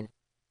wine.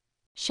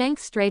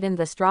 Shanks straightened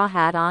the straw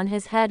hat on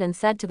his head and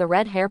said to the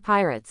red hair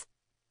pirates.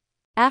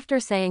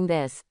 After saying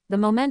this, the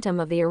momentum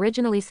of the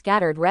originally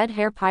scattered red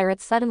hair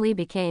pirates suddenly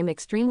became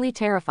extremely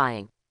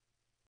terrifying.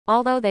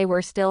 Although they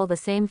were still the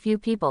same few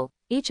people,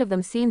 each of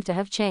them seemed to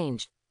have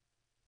changed.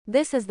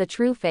 This is the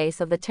true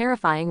face of the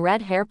terrifying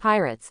red hair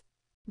pirates.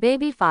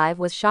 Baby 5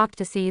 was shocked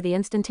to see the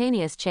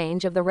instantaneous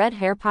change of the red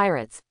hair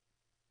pirates.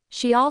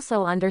 She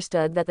also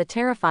understood that the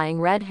terrifying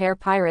red hair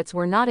pirates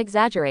were not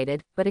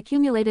exaggerated, but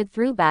accumulated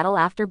through battle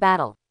after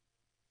battle.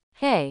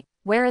 Hey,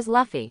 where is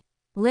Luffy?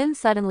 Lin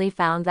suddenly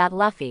found that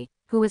Luffy,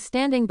 who was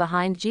standing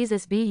behind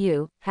Jesus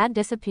Bu, had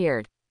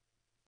disappeared.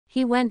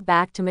 He went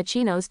back to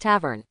Machino's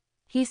tavern.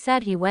 He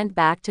said he went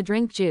back to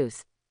drink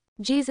juice.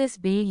 Jesus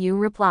Bu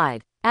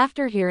replied.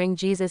 After hearing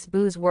Jesus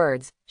Bu's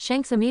words,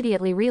 Shanks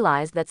immediately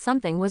realized that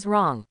something was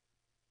wrong.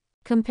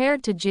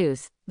 Compared to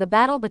juice, the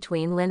battle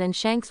between Lin and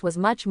Shanks was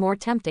much more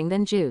tempting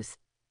than juice.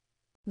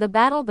 The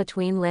battle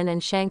between Lin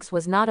and Shanks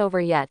was not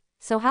over yet,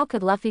 so how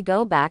could Luffy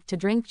go back to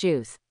drink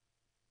juice?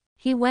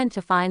 He went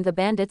to find the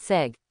bandit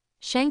Sig.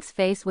 Shanks'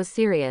 face was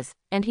serious,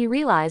 and he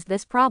realized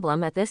this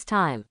problem at this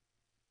time.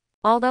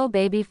 Although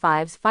Baby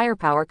 5's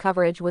firepower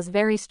coverage was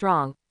very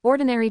strong,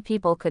 ordinary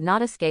people could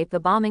not escape the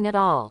bombing at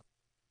all.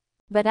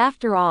 But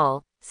after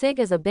all, Sig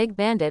is a big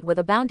bandit with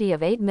a bounty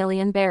of 8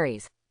 million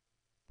berries.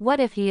 What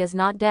if he is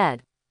not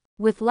dead?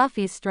 With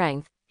Luffy's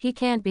strength, he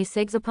can't be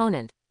Sig's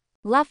opponent.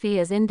 Luffy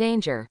is in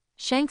danger,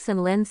 Shanks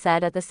and Lin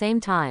said at the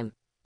same time.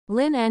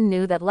 Lin En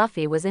knew that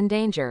Luffy was in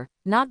danger,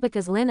 not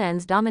because Lin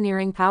En's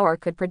domineering power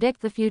could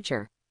predict the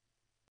future.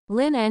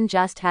 Lin En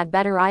just had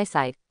better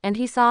eyesight, and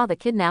he saw the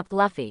kidnapped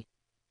Luffy.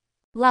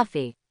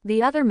 Luffy.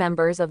 The other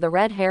members of the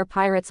Red Hair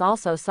Pirates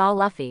also saw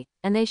Luffy,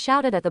 and they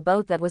shouted at the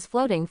boat that was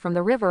floating from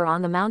the river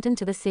on the mountain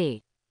to the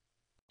sea.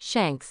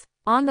 Shanks.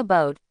 On the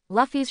boat,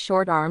 Luffy's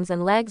short arms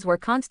and legs were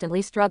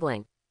constantly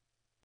struggling.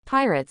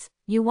 Pirates,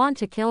 you want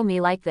to kill me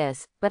like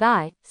this, but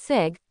I,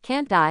 Sig,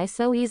 can't die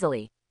so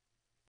easily.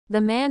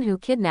 The man who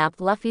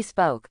kidnapped Luffy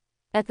spoke.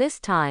 At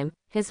this time,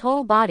 his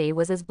whole body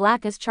was as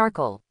black as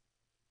charcoal.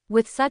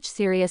 With such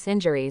serious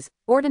injuries,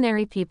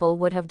 ordinary people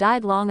would have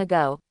died long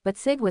ago, but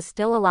Sig was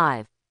still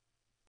alive.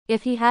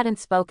 If he hadn't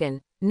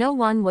spoken, no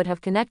one would have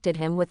connected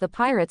him with the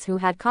pirates who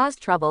had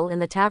caused trouble in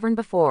the tavern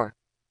before.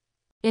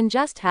 In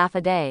just half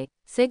a day,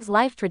 Sig's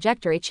life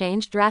trajectory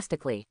changed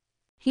drastically.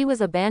 He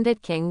was a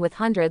bandit king with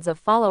hundreds of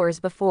followers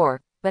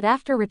before, but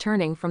after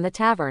returning from the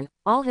tavern,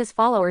 all his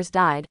followers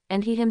died,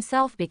 and he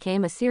himself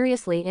became a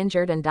seriously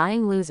injured and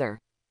dying loser.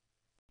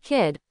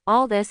 Kid,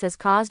 all this is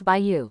caused by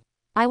you.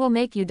 I will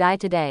make you die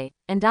today,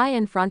 and die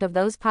in front of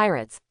those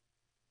pirates.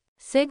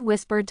 Sig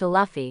whispered to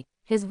Luffy.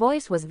 His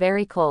voice was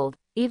very cold.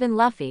 Even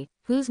Luffy,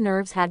 whose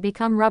nerves had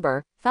become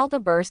rubber, felt a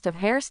burst of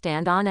hair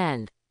stand on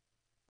end.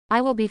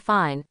 I will be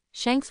fine,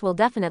 Shanks will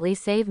definitely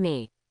save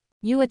me.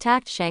 You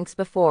attacked Shanks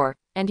before,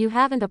 and you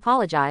haven't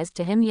apologized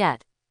to him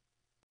yet.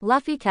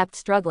 Luffy kept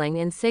struggling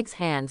in Sig's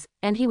hands,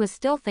 and he was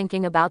still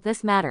thinking about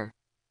this matter.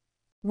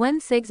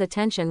 When Sig's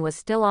attention was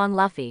still on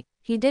Luffy,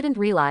 he didn't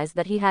realize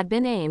that he had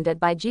been aimed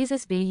at by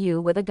Jesus Bu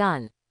with a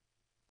gun.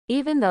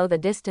 Even though the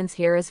distance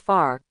here is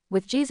far,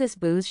 with Jesus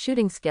Bu's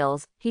shooting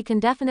skills, he can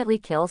definitely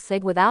kill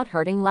Sig without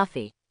hurting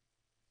Luffy.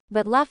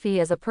 But Luffy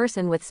is a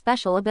person with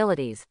special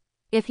abilities.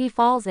 If he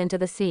falls into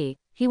the sea,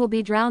 he will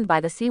be drowned by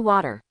the sea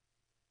water.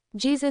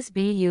 Jesus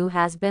Bu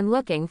has been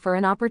looking for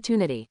an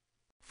opportunity.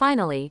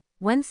 Finally,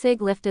 when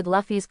Sig lifted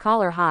Luffy's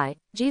collar high,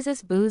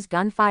 Jesus Bu's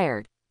gun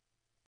fired.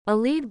 A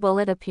lead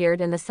bullet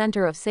appeared in the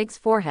center of Sig's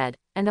forehead,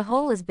 and a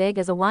hole as big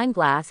as a wine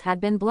glass had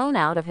been blown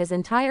out of his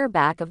entire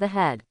back of the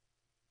head.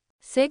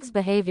 Sig's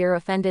behavior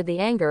offended the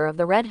anger of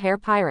the Red Hair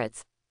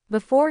Pirates.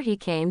 Before he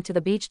came to the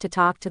beach to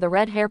talk to the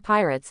Red Hair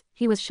Pirates,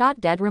 he was shot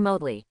dead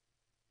remotely.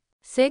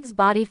 Sig's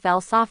body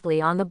fell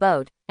softly on the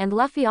boat, and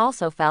Luffy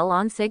also fell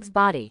on Sig's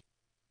body.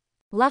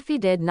 Luffy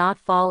did not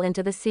fall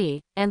into the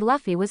sea, and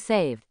Luffy was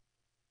saved.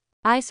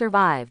 I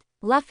survived.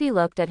 Luffy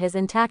looked at his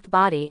intact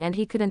body and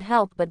he couldn't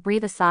help but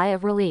breathe a sigh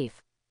of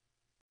relief.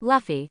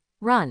 Luffy,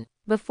 run.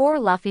 Before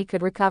Luffy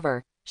could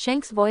recover,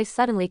 Shanks' voice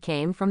suddenly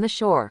came from the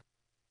shore.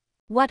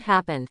 What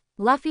happened?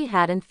 Luffy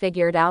hadn't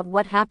figured out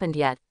what happened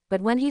yet,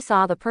 but when he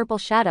saw the purple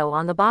shadow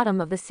on the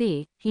bottom of the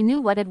sea, he knew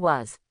what it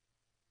was.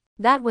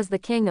 That was the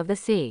king of the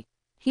sea.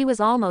 He was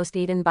almost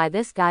eaten by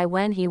this guy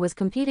when he was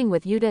competing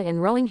with Yuta in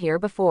rowing here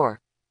before.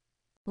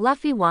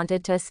 Luffy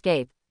wanted to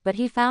escape, but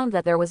he found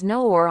that there was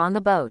no oar on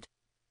the boat.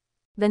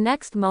 The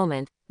next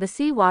moment, the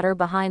seawater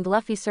behind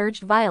Luffy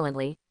surged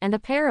violently, and a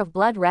pair of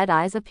blood-red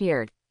eyes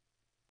appeared.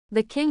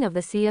 The king of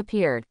the sea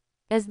appeared.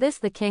 Is this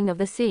the king of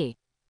the sea?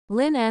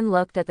 Lin En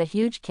looked at the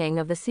huge king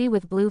of the sea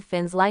with blue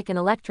fins like an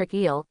electric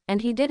eel,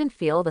 and he didn't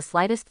feel the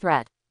slightest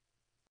threat.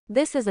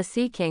 This is a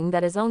sea king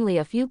that is only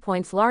a few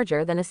points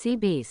larger than a sea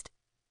beast.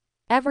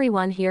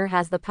 Everyone here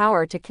has the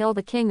power to kill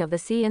the king of the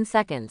sea in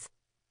seconds.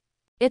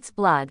 It's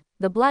blood.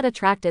 The blood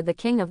attracted the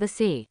king of the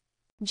sea.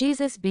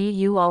 Jesus B,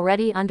 you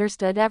already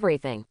understood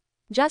everything.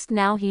 Just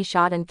now he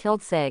shot and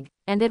killed Sig,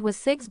 and it was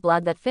Sig's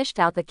blood that fished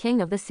out the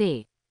king of the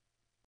sea.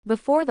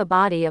 Before the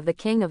body of the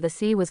king of the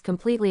sea was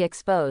completely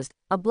exposed,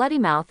 a bloody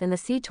mouth in the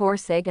sea tore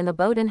Sig and the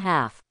boat in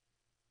half.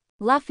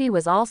 Luffy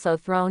was also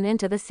thrown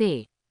into the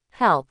sea.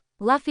 Help!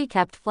 Luffy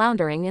kept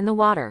floundering in the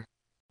water.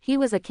 He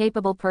was a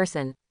capable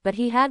person, but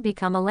he had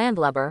become a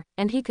landlubber,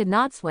 and he could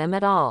not swim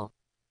at all.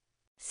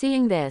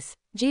 Seeing this,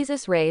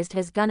 Jesus raised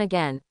his gun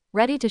again,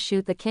 ready to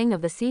shoot the king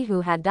of the sea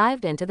who had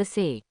dived into the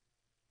sea.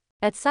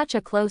 At such a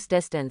close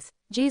distance,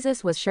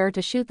 Jesus was sure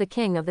to shoot the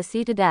king of the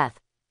sea to death.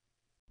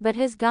 But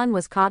his gun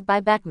was caught by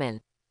Beckman.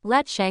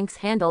 Let Shanks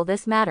handle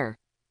this matter.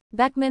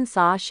 Beckman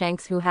saw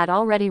Shanks who had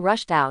already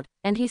rushed out,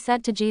 and he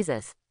said to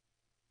Jesus.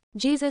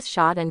 Jesus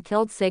shot and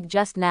killed Sig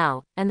just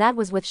now, and that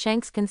was with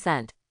Shanks'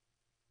 consent.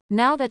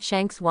 Now that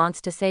Shanks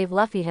wants to save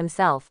Luffy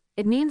himself,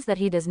 it means that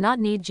he does not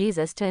need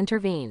Jesus to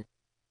intervene.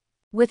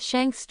 With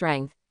Shanks'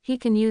 strength, he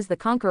can use the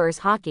Conqueror's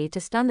Haki to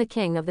stun the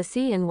king of the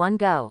sea in one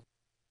go.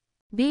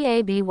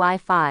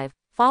 BABY5,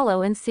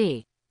 follow and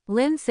see.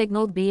 Lin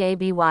signaled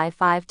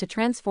BABY5 to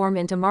transform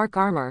into Mark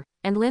armor,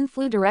 and Lin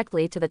flew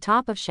directly to the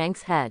top of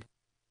Shanks' head.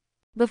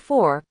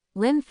 Before,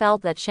 Lin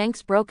felt that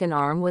Shanks' broken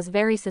arm was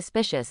very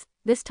suspicious.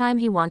 This time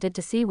he wanted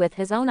to see with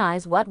his own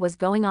eyes what was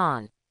going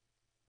on.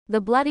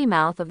 The bloody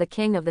mouth of the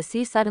king of the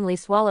sea suddenly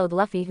swallowed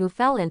Luffy, who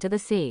fell into the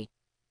sea.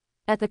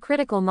 At the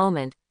critical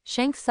moment,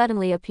 Shanks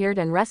suddenly appeared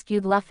and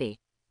rescued Luffy.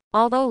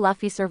 Although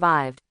Luffy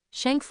survived,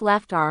 Shanks'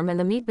 left arm and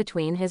the meat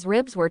between his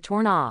ribs were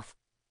torn off.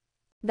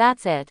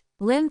 That's it.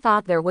 Lin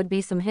thought there would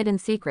be some hidden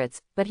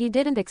secrets, but he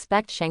didn't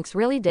expect Shanks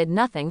really did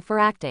nothing for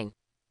acting.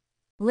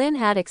 Lin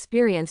had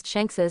experienced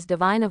Shanks's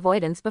divine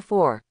avoidance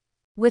before.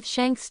 With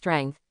Shanks'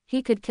 strength,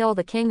 he could kill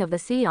the king of the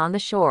sea on the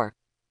shore.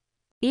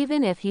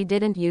 Even if he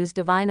didn't use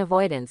divine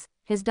avoidance,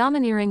 his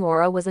domineering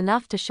aura was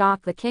enough to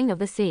shock the king of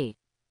the sea.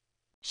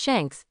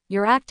 Shanks,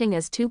 your acting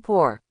is too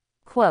poor.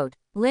 Quote,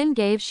 Lin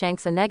gave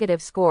Shanks a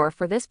negative score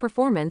for this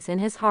performance in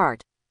his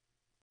heart.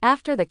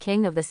 After the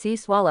king of the sea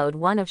swallowed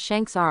one of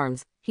Shanks'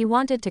 arms, he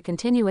wanted to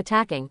continue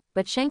attacking,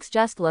 but Shanks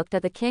just looked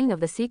at the king of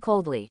the sea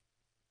coldly.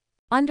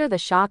 Under the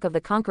shock of the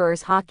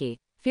Conqueror's Haki,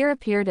 fear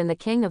appeared in the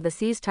king of the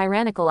sea's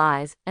tyrannical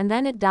eyes, and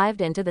then it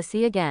dived into the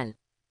sea again.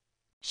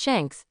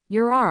 Shanks,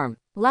 your arm.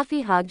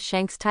 Luffy hugged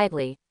Shanks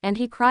tightly, and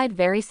he cried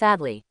very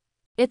sadly.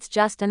 It's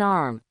just an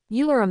arm.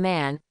 You are a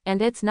man,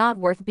 and it's not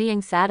worth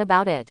being sad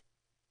about it.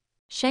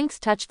 Shanks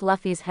touched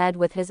Luffy's head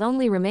with his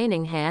only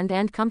remaining hand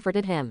and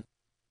comforted him.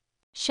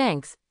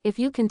 Shanks, if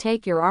you can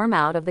take your arm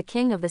out of the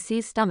king of the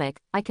sea's stomach,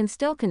 I can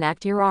still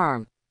connect your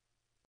arm.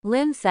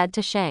 Lin said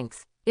to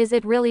Shanks. Is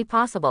it really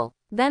possible?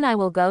 Then I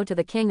will go to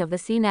the king of the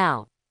sea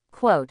now.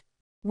 Quote,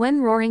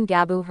 when Roaring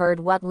Gabu heard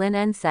what Lin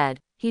En said,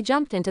 he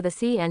jumped into the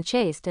sea and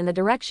chased in the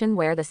direction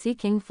where the Sea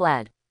King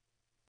fled.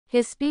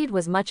 His speed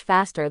was much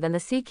faster than the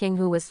Sea King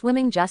who was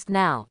swimming just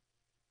now.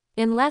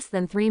 In less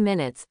than 3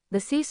 minutes, the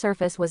sea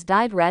surface was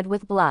dyed red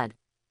with blood.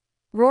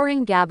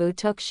 Roaring Gabu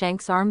took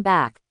Shanks' arm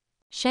back.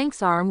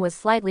 Shanks' arm was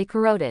slightly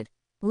corroded.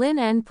 Lin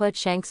En put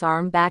Shanks'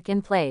 arm back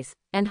in place,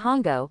 and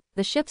Hongo,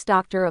 the ship's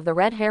doctor of the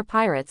Red Hair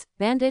Pirates,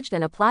 bandaged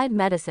and applied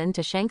medicine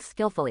to Shanks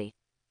skillfully.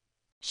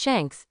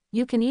 Shanks,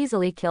 you can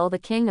easily kill the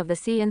king of the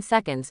sea in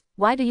seconds,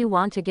 why do you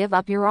want to give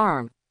up your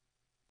arm?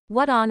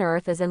 What on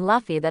earth is in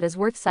Luffy that is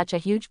worth such a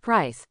huge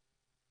price?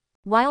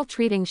 While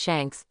treating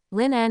Shanks,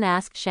 Lin En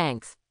asked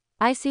Shanks.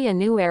 I see a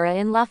new era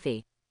in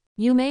Luffy.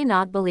 You may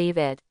not believe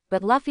it,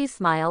 but Luffy's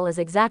smile is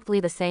exactly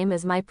the same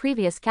as my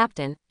previous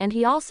captain, and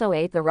he also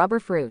ate the rubber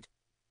fruit.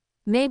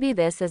 Maybe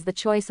this is the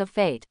choice of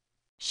fate.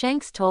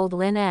 Shanks told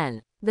Lin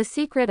En. The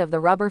secret of the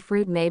rubber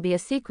fruit may be a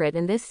secret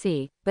in this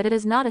sea, but it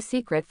is not a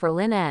secret for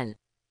Lin En.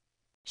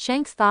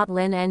 Shanks thought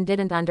Lin En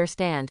didn't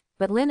understand,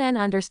 but Lin En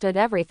understood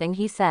everything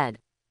he said.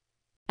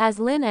 As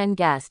Lin En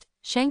guessed,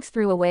 Shanks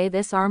threw away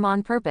this arm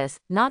on purpose,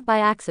 not by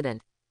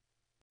accident.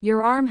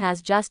 Your arm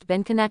has just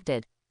been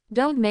connected.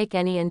 Don't make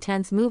any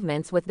intense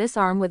movements with this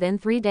arm within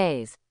 3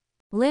 days.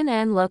 Lin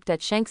En looked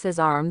at Shanks's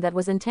arm that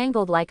was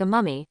entangled like a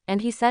mummy,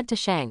 and he said to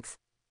Shanks.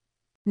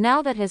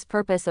 Now that his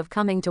purpose of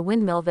coming to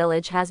Windmill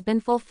Village has been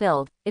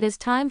fulfilled, it is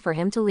time for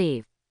him to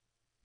leave.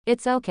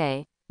 It's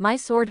okay, my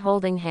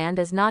sword-holding hand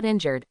is not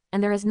injured,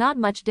 and there is not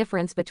much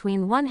difference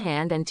between one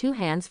hand and two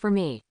hands for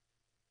me.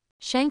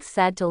 Shanks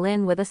said to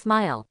Lin with a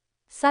smile.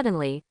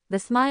 Suddenly, the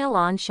smile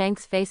on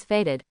Shanks' face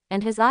faded,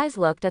 and his eyes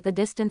looked at the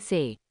distant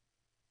sea.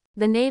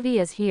 The Navy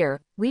is here,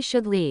 we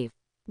should leave.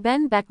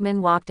 Ben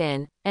Beckman walked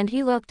in, and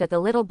he looked at the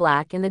little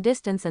black in the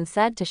distance and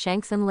said to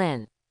Shanks and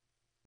Lin.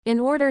 In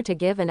order to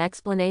give an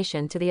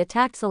explanation to the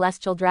attacked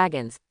celestial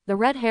dragons, the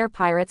Red Hair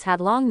pirates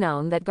had long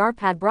known that Garp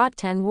had brought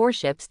 10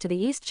 warships to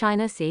the East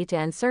China Sea to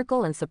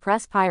encircle and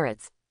suppress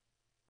pirates.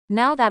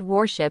 Now that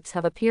warships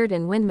have appeared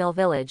in Windmill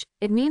Village,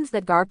 it means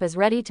that Garp is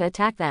ready to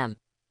attack them.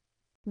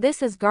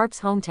 This is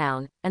Garp's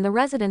hometown, and the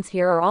residents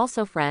here are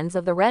also friends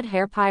of the Red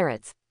Hair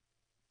pirates.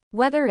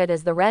 Whether it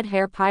is the Red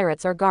Hair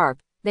pirates or Garp,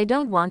 they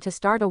don't want to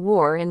start a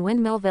war in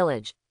Windmill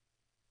Village.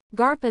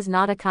 Garp is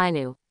not a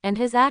Kainu, and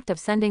his act of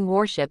sending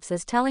warships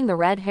is telling the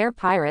Red Hair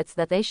pirates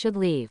that they should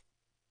leave.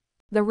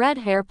 The Red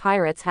Hair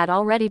pirates had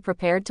already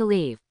prepared to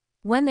leave.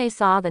 When they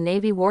saw the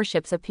Navy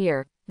warships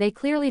appear, they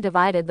clearly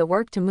divided the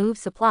work to move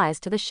supplies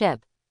to the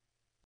ship.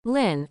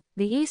 Lin,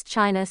 the East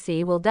China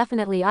Sea will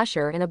definitely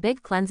usher in a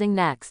big cleansing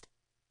next.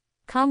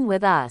 Come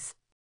with us.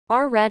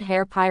 Our Red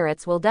Hair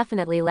pirates will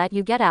definitely let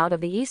you get out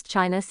of the East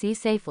China Sea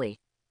safely.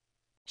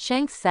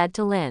 Shanks said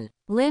to Lin.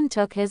 Lin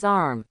took his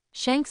arm.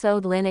 Shanks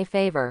owed Lin a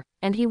favor,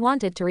 and he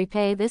wanted to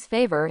repay this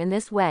favor in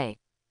this way.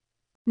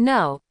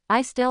 No,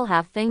 I still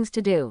have things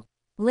to do.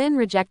 Lin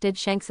rejected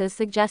Shanks's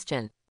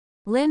suggestion.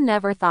 Lin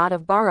never thought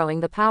of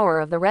borrowing the power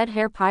of the Red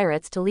Hair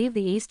pirates to leave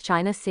the East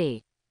China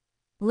Sea.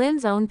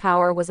 Lin's own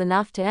power was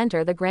enough to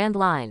enter the Grand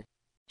Line.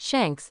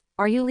 Shanks,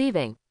 are you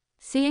leaving?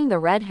 Seeing the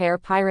Red Hair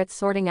pirates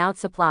sorting out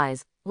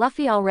supplies,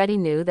 Luffy already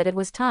knew that it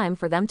was time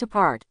for them to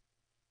part.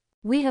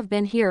 We have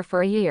been here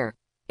for a year.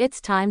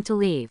 It's time to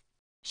leave.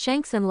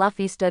 Shanks and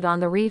Luffy stood on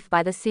the reef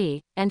by the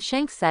sea, and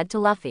Shanks said to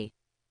Luffy.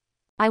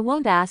 I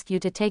won't ask you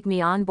to take me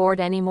on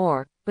board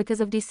anymore, because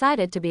I've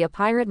decided to be a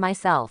pirate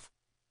myself.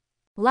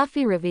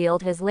 Luffy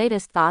revealed his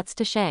latest thoughts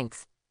to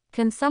Shanks.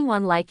 Can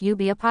someone like you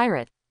be a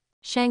pirate?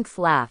 Shanks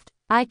laughed.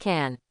 I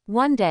can.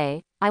 One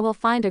day, I will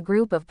find a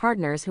group of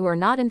partners who are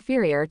not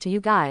inferior to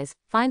you guys,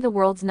 find the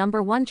world's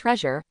 #1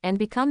 treasure, and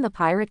become the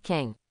Pirate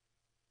King.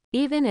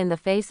 Even in the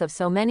face of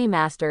so many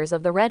masters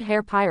of the Red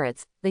Hair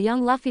pirates, the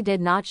young Luffy did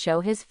not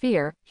show his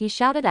fear, he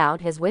shouted out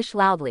his wish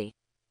loudly.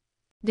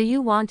 Do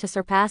you want to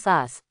surpass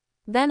us?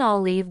 Then I'll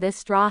leave this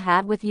straw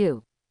hat with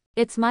you.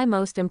 It's my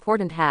most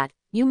important hat,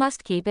 you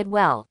must keep it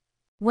well.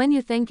 When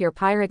you think your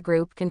pirate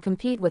group can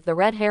compete with the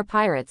Red Hair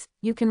pirates,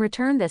 you can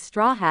return this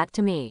straw hat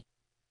to me.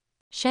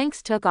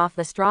 Shanks took off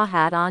the straw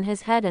hat on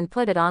his head and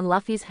put it on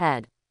Luffy's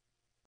head.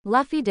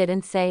 Luffy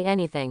didn't say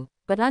anything,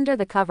 but under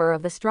the cover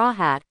of the straw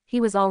hat,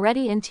 he was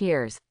already in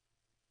tears.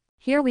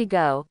 Here we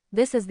go,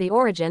 this is the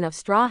origin of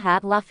Straw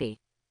Hat Luffy.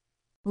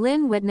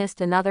 Lin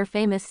witnessed another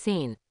famous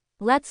scene.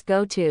 Let's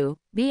go to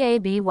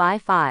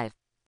BABY5.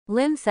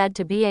 Lin said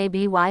to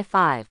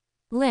BABY5.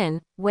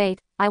 Lin,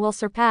 wait, I will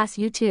surpass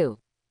you too.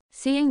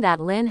 Seeing that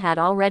Lin had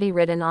already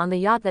ridden on the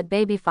yacht that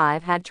Baby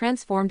 5 had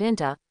transformed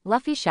into,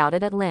 Luffy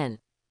shouted at Lin.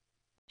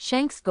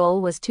 Shanks'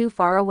 goal was too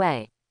far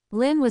away.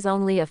 Lin was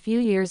only a few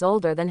years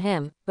older than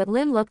him, but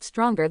Lin looked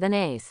stronger than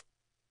Ace.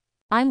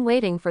 I'm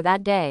waiting for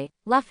that day,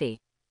 Luffy.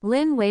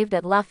 Lin waved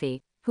at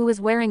Luffy, who was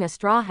wearing a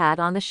straw hat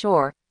on the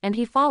shore, and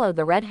he followed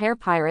the Red Hair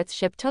pirates'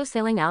 ship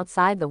tow-sailing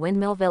outside the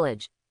Windmill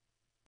Village.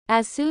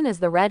 As soon as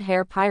the Red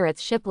Hair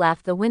pirates' ship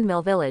left the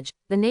Windmill Village,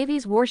 the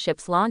Navy's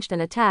warships launched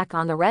an attack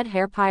on the Red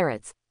Hair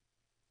pirates.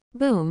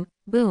 Boom,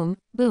 boom,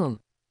 boom.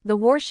 The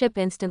warship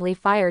instantly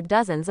fired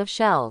dozens of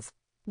shells.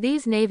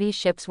 These Navy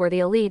ships were the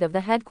elite of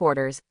the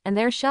headquarters, and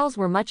their shells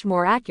were much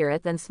more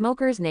accurate than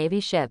Smoker's Navy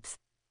ships.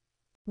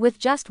 With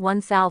just one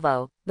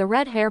salvo, the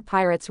Red Hair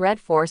pirates' red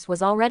force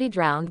was already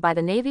drowned by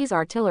the Navy's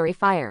artillery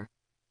fire.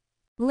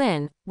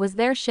 Lin, was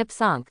their ship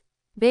sunk?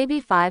 Baby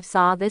 5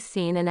 saw this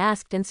scene and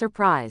asked in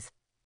surprise.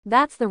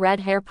 That's the Red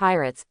Hair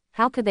pirates,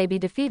 how could they be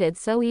defeated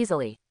so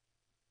easily?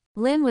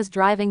 Lin was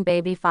driving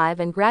Baby 5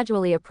 and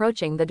gradually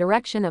approaching the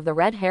direction of the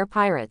Red Hair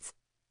pirates.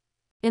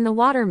 In the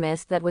water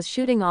mist that was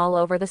shooting all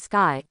over the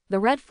sky, the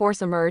red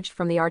force emerged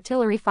from the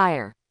artillery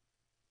fire.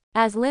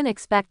 As Lin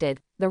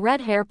expected, the Red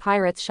Hair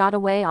pirates shot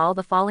away all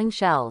the falling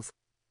shells.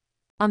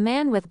 A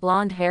man with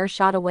blonde hair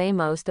shot away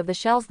most of the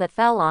shells that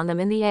fell on them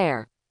in the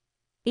air.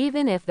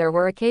 Even if there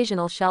were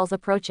occasional shells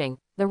approaching,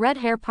 the Red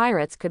Hair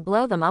pirates could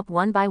blow them up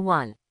one by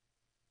one.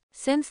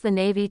 Since the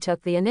Navy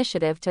took the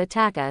initiative to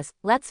attack us,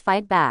 let's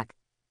fight back.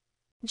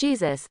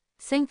 Jesus,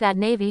 sink that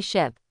Navy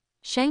ship.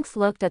 Shanks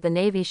looked at the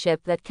Navy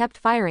ship that kept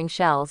firing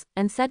shells,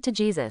 and said to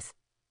Jesus.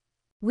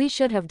 We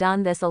should have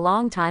done this a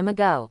long time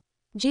ago.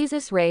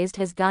 Jesus raised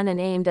his gun and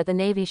aimed at the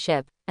Navy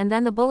ship, and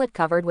then the bullet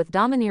covered with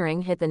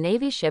domineering hit the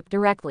Navy ship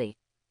directly.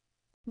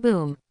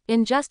 Boom.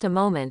 In just a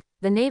moment,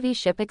 the Navy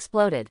ship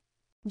exploded.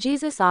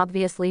 Jesus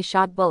obviously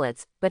shot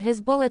bullets, but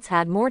his bullets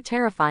had more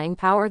terrifying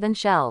power than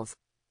shells.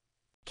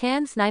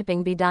 Can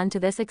sniping be done to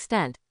this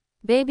extent?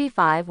 Baby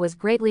 5 was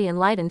greatly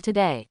enlightened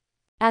today.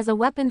 As a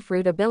weapon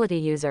fruit ability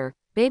user,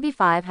 Baby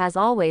 5 has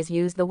always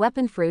used the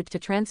weapon fruit to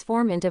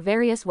transform into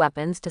various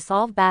weapons to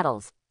solve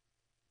battles.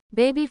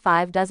 Baby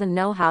 5 doesn't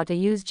know how to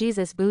use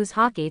Jesus Boo's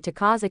hockey to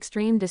cause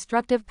extreme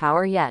destructive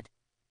power yet.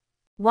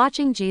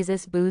 Watching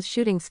Jesus Boo's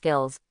shooting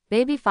skills,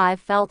 Baby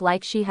 5 felt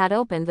like she had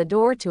opened the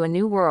door to a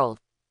new world.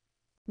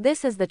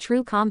 This is the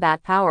true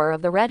combat power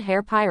of the Red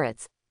Hair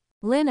Pirates,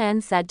 Lin En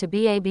said to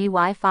Baby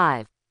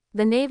 5.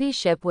 The Navy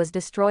ship was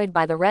destroyed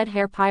by the Red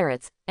Hair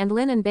Pirates, and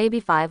Lin and Baby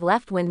 5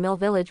 left Windmill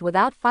Village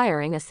without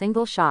firing a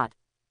single shot.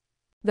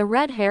 The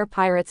Red Hair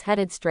Pirates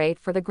headed straight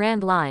for the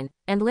Grand Line,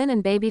 and Lin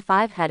and Baby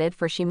 5 headed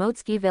for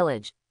Shimotsky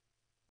Village.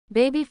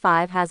 Baby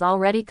 5 has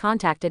already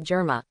contacted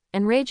Germa,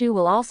 and Reiju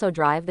will also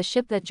drive the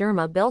ship that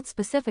Germa built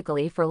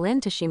specifically for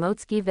Lin to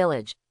Shimotsky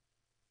Village.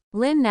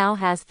 Lin now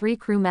has 3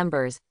 crew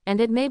members,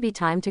 and it may be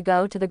time to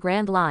go to the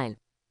Grand Line.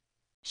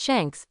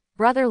 Shanks,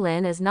 brother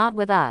Lin is not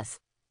with us.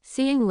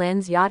 Seeing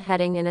Lin's yacht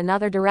heading in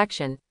another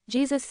direction,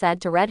 Jesus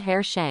said to Red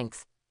Hair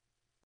Shanks.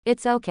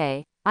 It's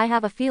okay, I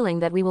have a feeling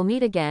that we will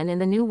meet again in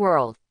the new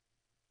world.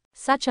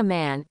 Such a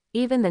man,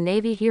 even the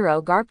Navy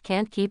hero Garp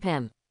can't keep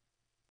him.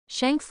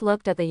 Shanks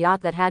looked at the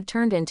yacht that had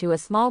turned into a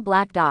small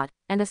black dot,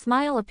 and a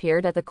smile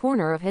appeared at the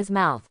corner of his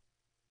mouth.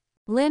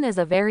 Lin is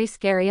a very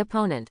scary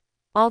opponent.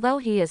 Although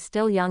he is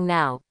still young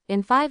now,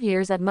 in 5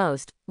 years at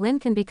most, Lin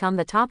can become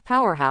the top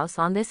powerhouse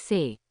on this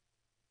sea.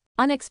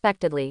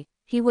 Unexpectedly,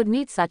 he would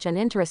meet such an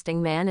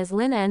interesting man as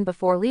Lin En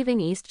before leaving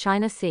East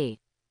China Sea.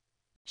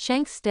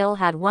 Shanks still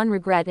had one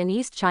regret in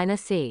East China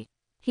Sea.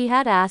 He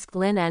had asked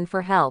Lin En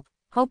for help,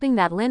 hoping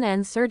that Lin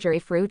En's surgery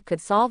fruit could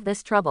solve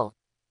this trouble.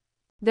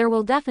 There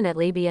will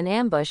definitely be an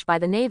ambush by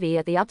the Navy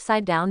at the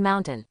Upside Down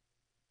Mountain.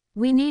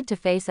 We need to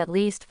face at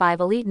least 5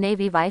 elite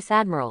Navy Vice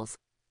Admirals.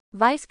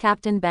 Vice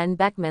Captain Ben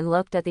Beckman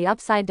looked at the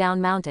Upside Down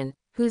Mountain,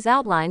 whose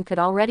outline could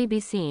already be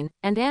seen,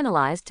 and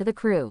analyzed to the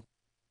crew.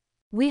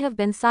 We have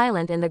been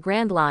silent in the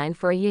Grand Line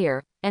for a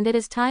year, and it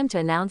is time to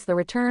announce the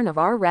return of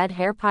our Red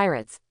Hair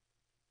Pirates.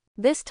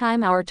 This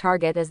time our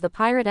target is the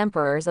Pirate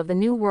Emperors of the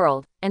New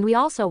World, and we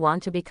also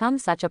want to become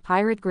such a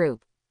pirate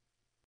group.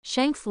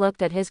 Shanks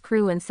looked at his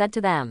crew and said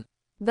to them,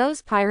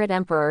 those Pirate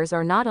Emperors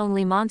are not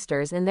only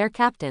monsters in their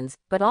captains,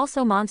 but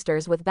also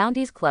monsters with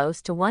bounties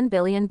close to 1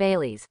 billion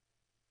Baileys.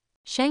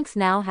 Shanks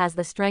now has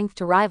the strength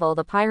to rival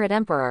the Pirate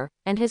Emperor,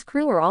 and his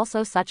crew are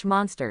also such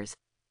monsters.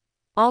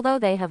 Although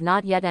they have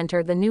not yet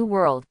entered the New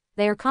World,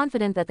 they are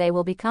confident that they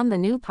will become the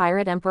new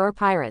Pirate Emperor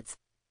pirates.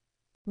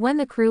 When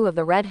the crew of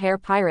the Red Hair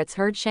Pirates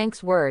heard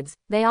Shanks' words,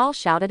 they all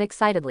shouted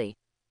excitedly.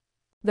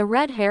 The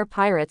Red Hair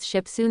Pirates'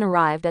 ship soon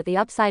arrived at the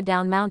Upside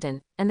Down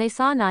Mountain, and they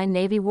saw 9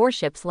 Navy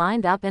warships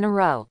lined up in a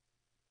row.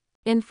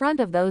 In front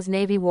of those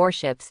Navy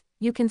warships,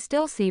 you can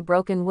still see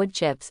broken wood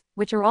chips,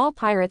 which are all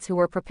pirates who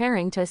were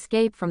preparing to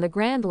escape from the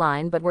Grand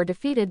Line but were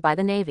defeated by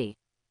the Navy.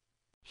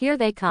 Here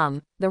they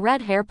come, the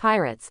Red Hair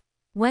Pirates.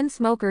 When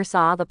Smoker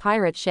saw the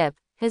pirate ship,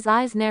 his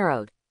eyes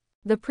narrowed.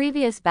 The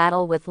previous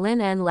battle with Lin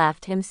En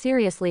left him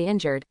seriously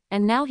injured,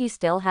 and now he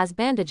still has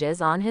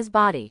bandages on his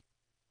body.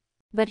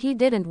 But he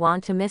didn't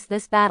want to miss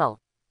this battle.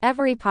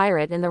 Every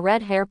pirate in the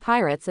Red Hair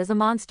Pirates is a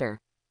monster.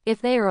 If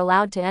they are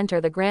allowed to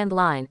enter the Grand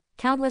Line,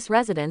 countless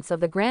residents of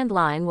the Grand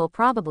Line will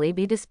probably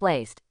be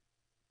displaced.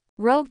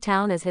 Rogue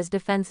Town is his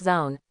defense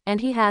zone, and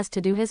he has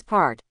to do his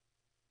part.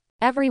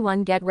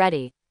 Everyone get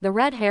ready, the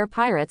Red Hair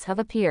Pirates have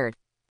appeared.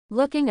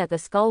 Looking at the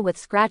skull with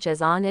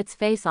scratches on its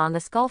face on the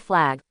skull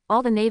flag,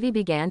 all the Navy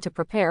began to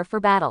prepare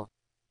for battle.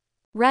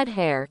 Red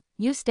Hair,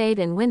 you stayed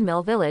in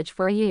Windmill Village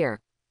for a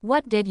year.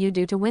 What did you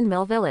do to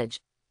Windmill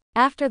Village?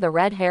 After the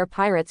Red Hair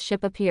Pirates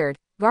ship appeared,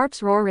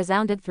 Garp's roar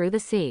resounded through the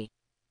sea.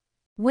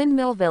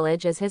 Windmill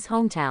Village is his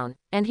hometown,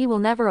 and he will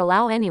never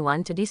allow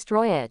anyone to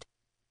destroy it.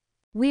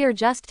 We are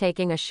just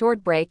taking a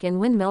short break in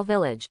Windmill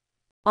Village.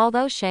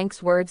 Although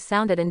Shanks' words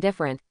sounded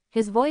indifferent,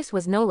 his voice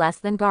was no less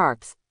than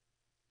Garp's.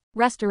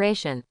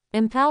 Restoration.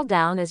 Impel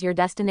Down is your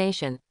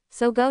destination,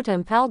 so go to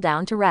Impel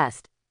Down to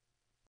rest.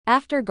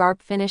 After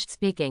Garp finished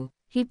speaking,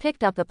 he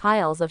picked up the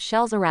piles of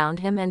shells around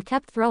him and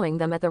kept throwing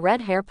them at the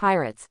Red Hair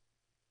Pirates.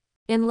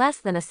 In less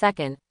than a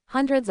second,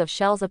 hundreds of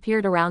shells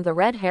appeared around the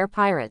Red Hair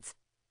Pirates.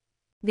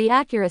 The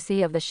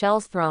accuracy of the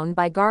shells thrown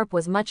by Garp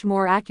was much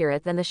more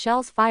accurate than the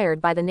shells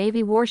fired by the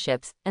Navy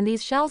warships, and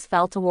these shells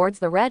fell towards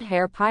the Red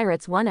Hair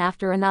Pirates one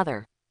after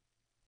another.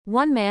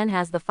 One man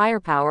has the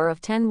firepower of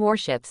 10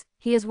 warships,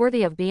 he is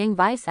worthy of being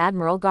Vice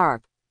Admiral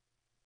Garp.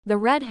 The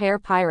Red Hair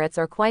Pirates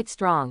are quite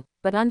strong,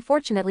 but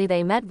unfortunately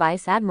they met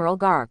Vice Admiral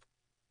Garp.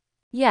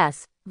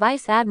 Yes,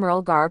 Vice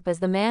Admiral Garp is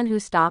the man who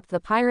stopped the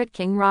Pirate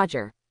King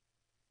Roger.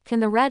 Can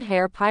the Red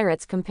Hair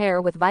Pirates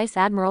compare with Vice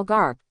Admiral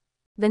Garp?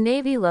 The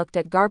Navy looked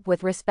at Garp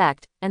with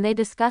respect, and they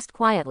discussed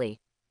quietly.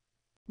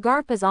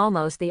 Garp is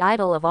almost the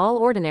idol of all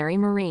ordinary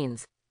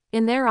Marines.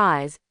 In their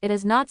eyes, it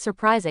is not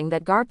surprising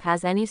that Garp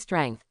has any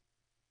strength.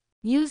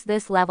 Use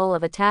this level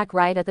of attack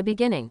right at the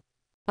beginning.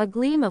 A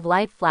gleam of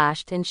light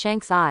flashed in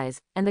Shanks' eyes,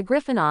 and the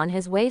griffin on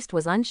his waist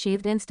was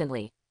unsheathed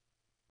instantly.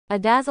 A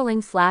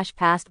dazzling flash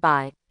passed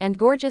by, and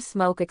gorgeous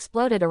smoke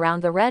exploded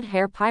around the Red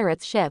Hair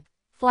Pirate's ship,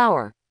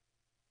 Flower.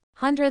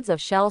 Hundreds of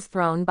shells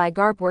thrown by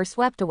Garp were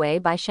swept away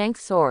by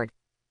Shanks' sword.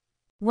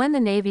 When the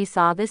Navy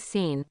saw this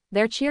scene,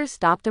 their cheers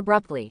stopped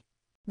abruptly.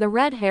 The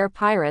Red Hair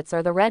Pirates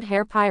are the Red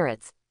Hair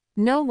Pirates.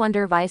 No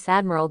wonder Vice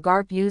Admiral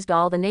Garp used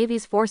all the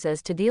Navy's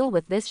forces to deal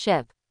with this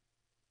ship.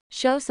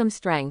 Show some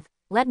strength,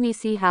 let me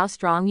see how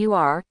strong you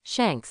are,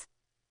 Shanks.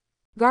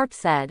 Garp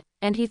said,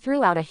 and he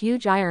threw out a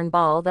huge iron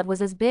ball that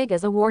was as big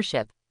as a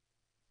warship.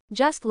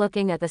 Just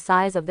looking at the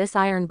size of this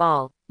iron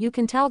ball, you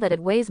can tell that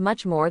it weighs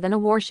much more than a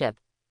warship.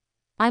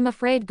 I'm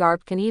afraid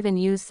Garp can even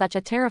use such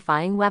a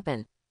terrifying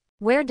weapon.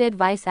 Where did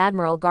Vice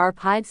Admiral Garp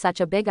hide such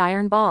a big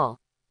iron ball?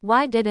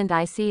 Why didn't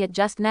I see it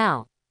just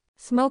now?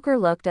 Smoker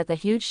looked at the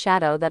huge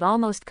shadow that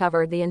almost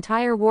covered the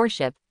entire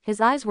warship,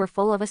 his eyes were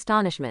full of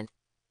astonishment.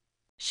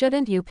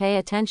 Shouldn't you pay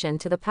attention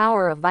to the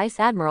power of Vice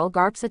Admiral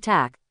Garp's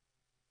attack?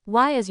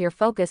 Why is your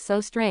focus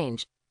so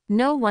strange?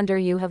 No wonder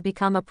you have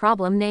become a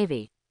problem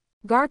Navy.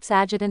 Garp's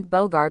adjutant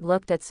Bogart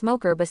looked at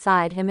Smoker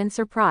beside him in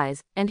surprise,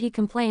 and he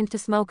complained to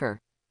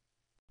Smoker.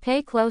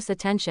 Pay close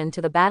attention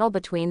to the battle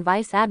between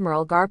Vice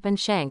Admiral Garp and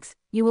Shanks,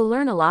 you will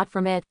learn a lot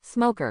from it,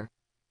 Smoker.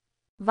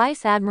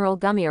 Vice Admiral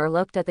Gummier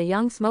looked at the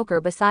young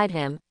Smoker beside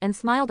him, and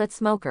smiled at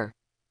Smoker.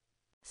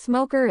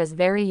 Smoker is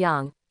very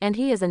young, and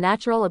he is a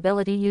natural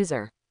ability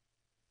user.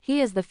 He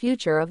is the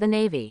future of the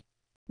Navy.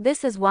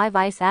 This is why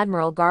Vice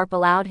Admiral Garp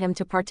allowed him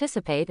to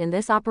participate in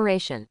this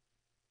operation.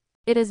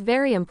 It is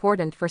very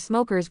important for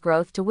Smoker's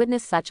growth to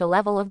witness such a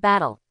level of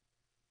battle.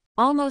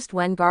 Almost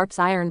when Garp's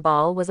iron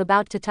ball was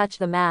about to touch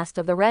the mast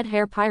of the Red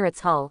Hair Pirate's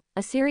hull,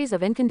 a series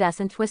of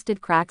incandescent twisted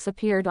cracks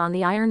appeared on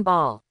the iron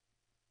ball.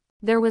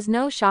 There was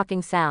no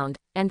shocking sound,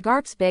 and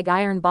Garp's big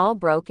iron ball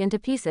broke into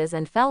pieces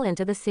and fell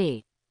into the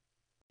sea.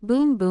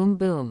 Boom boom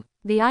boom.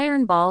 The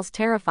iron ball's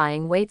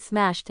terrifying weight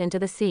smashed into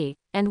the sea,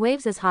 and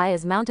waves as high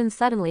as mountains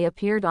suddenly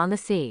appeared on the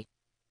sea.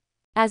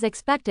 As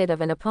expected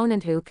of an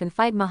opponent who can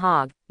fight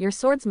Mahog, your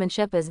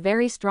swordsmanship is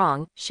very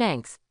strong,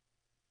 Shanks.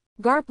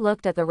 Garp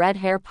looked at the Red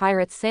Hair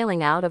Pirates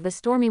sailing out of the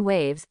stormy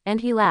waves,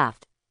 and he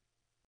laughed.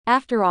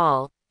 After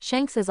all,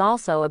 Shanks is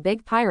also a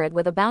big pirate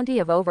with a bounty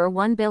of over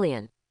 1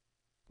 billion.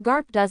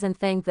 Garp doesn't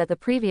think that the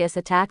previous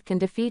attack can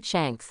defeat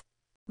Shanks.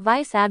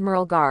 Vice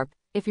Admiral Garp,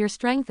 if your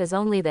strength is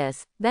only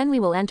this, then we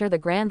will enter the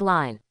Grand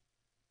Line.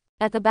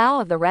 At the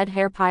bow of the Red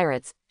Hair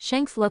Pirates,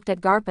 Shanks looked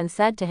at Garp and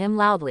said to him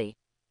loudly.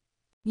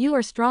 You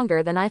are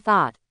stronger than I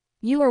thought.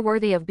 You are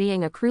worthy of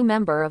being a crew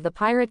member of the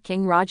Pirate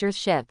King Roger's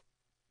ship.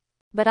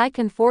 But I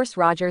can force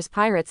Roger's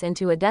pirates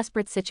into a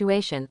desperate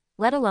situation,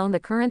 let alone the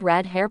current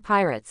Red Hair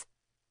Pirates.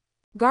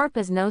 Garp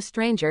is no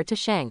stranger to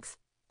Shanks.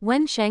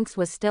 When Shanks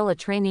was still a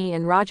trainee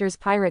in Roger's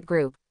pirate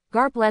group,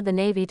 Garp led the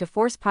Navy to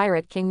force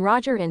Pirate King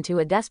Roger into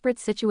a desperate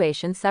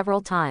situation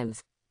several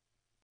times.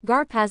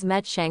 Garp has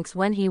met Shanks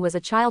when he was a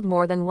child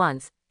more than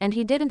once, and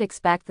he didn't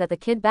expect that the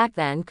kid back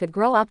then could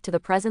grow up to the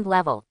present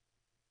level.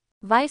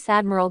 Vice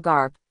Admiral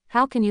Garp,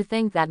 how can you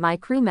think that my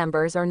crew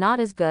members are not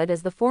as good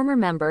as the former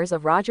members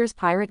of Roger's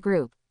pirate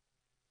group?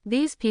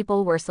 These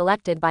people were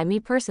selected by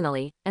me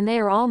personally, and they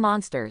are all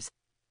monsters.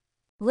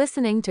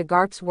 Listening to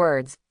Garp's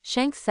words,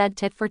 Shanks said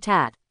tit for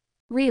tat.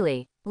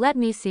 Really, let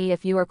me see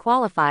if you are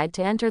qualified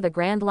to enter the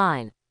Grand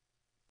Line.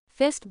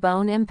 Fist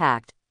bone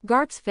impact.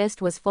 Garp's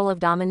fist was full of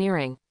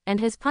domineering,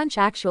 and his punch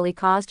actually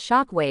caused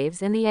shock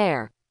waves in the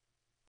air.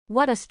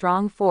 What a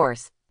strong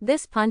force.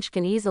 This punch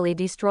can easily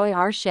destroy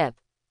our ship.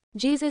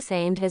 Jesus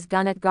aimed his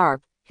gun at Garp,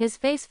 his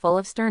face full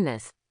of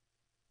sternness.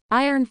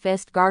 Iron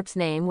Fist. Garp's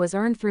name was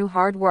earned through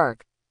hard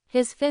work.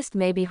 His fist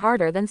may be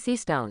harder than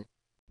seastone.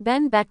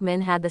 Ben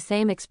Beckman had the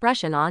same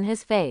expression on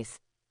his face.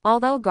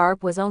 Although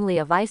Garp was only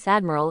a vice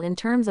admiral in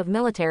terms of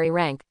military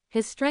rank,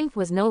 his strength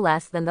was no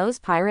less than those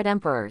pirate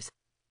emperors.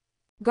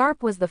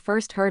 Garp was the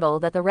first hurdle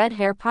that the Red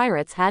Hair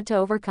Pirates had to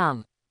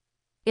overcome.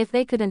 If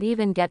they couldn't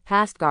even get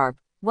past Garp,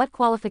 what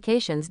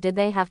qualifications did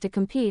they have to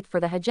compete for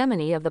the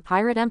hegemony of the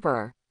pirate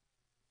emperor?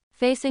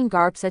 Facing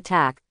Garp's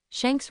attack,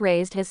 Shanks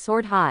raised his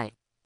sword high.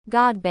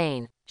 God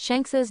Bane.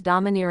 Shanks's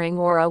domineering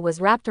aura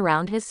was wrapped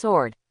around his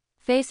sword.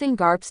 Facing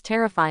Garp's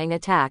terrifying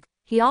attack,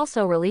 he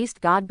also released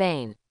God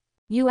Bane.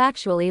 You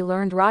actually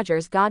learned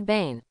Roger's God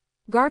Bane.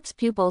 Garp's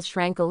pupils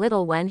shrank a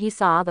little when he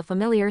saw the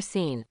familiar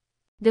scene.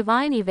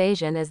 Divine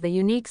Evasion is the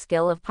unique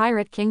skill of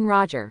Pirate King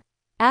Roger.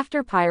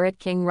 After Pirate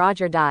King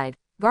Roger died,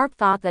 Garp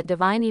thought that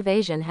Divine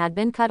Evasion had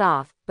been cut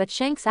off, but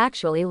Shanks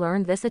actually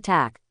learned this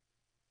attack.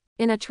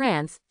 In a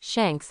trance,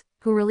 Shanks,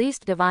 who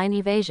released Divine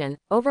Evasion,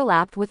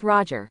 overlapped with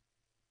Roger.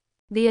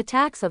 The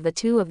attacks of the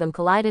two of them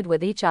collided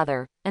with each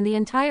other, and the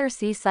entire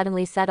sea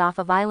suddenly set off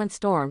a violent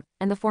storm,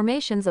 and the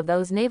formations of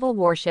those naval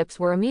warships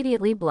were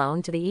immediately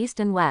blown to the east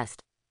and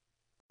west.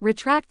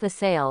 Retract the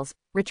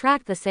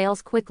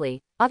sails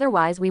quickly,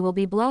 otherwise we will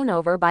be blown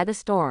over by the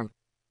storm.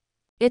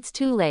 It's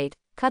too late,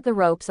 cut the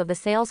ropes of the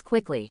sails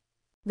quickly.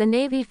 The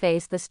Navy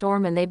faced the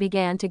storm and they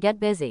began to get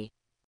busy.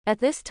 At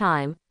this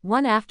time,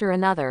 one after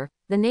another,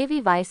 the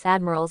Navy vice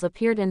admirals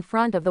appeared in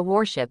front of the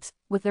warships,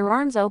 with their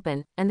arms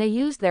open, and they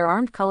used their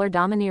armed color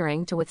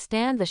domineering to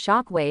withstand the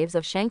shock waves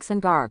of Shanks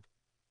and Garp.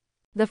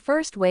 The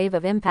first wave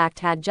of impact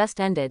had just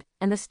ended,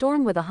 and the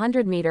storm with a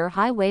 100-meter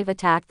high wave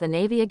attacked the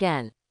Navy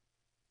again.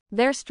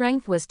 Their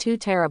strength was too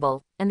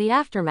terrible, and the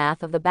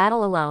aftermath of the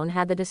battle alone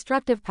had the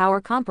destructive power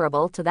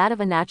comparable to that of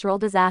a natural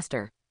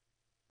disaster.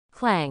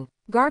 Clang!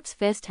 Garp's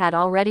fist had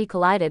already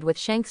collided with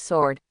Shanks'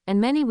 sword, and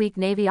many weak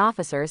Navy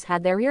officers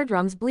had their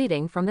eardrums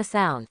bleeding from the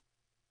sound.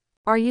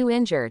 Are you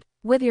injured?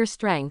 With your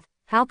strength,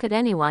 how could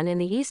anyone in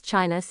the East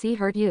China Sea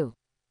hurt you?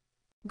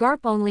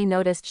 Garp only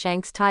noticed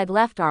Shanks' tied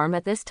left arm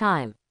at this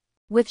time.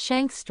 With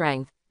Shanks'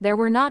 strength, there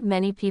were not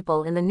many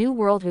people in the New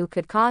World who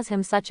could cause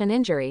him such an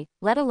injury,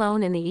 let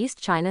alone in the East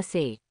China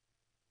Sea.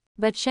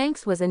 But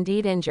Shanks was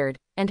indeed injured,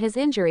 and his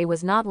injury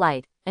was not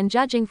light, and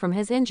judging from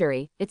his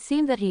injury, it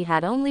seemed that he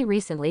had only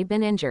recently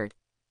been injured.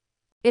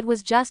 It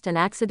was just an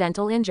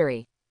accidental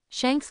injury.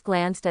 Shanks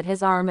glanced at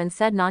his arm and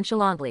said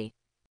nonchalantly,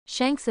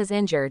 "Shanks is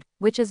injured,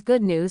 which is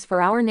good news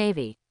for our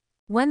Navy."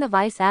 When the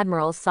vice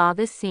admirals saw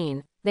this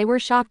scene, they were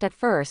shocked at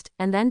first,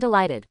 and then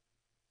delighted.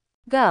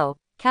 "Go,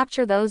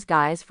 capture those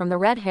guys from the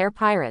Red Hair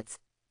Pirates."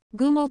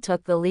 Gummel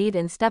took the lead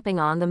in stepping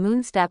on the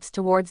moon steps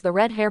towards the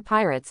Red Hair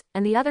Pirates,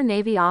 and the other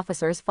Navy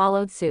officers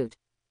followed suit.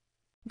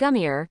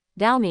 Gummier,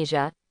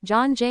 Dalmesia,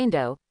 John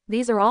Janedoe,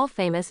 these are all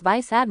famous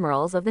vice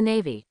admirals of the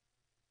Navy.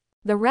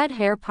 The Red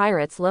Hair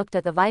Pirates looked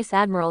at the vice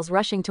admirals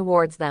rushing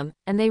towards them,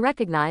 and they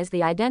recognized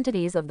the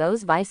identities of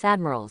those vice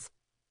admirals.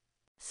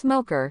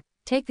 "Smoker,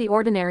 take the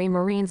ordinary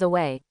Marines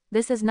away,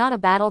 this is not a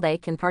battle they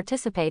can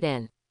participate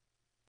in."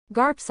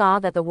 Garp saw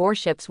that the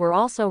warships were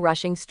also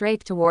rushing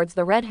straight towards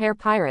the Red Hair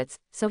Pirates,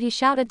 so he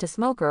shouted to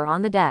Smoker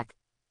on the deck.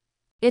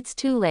 "It's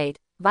too late,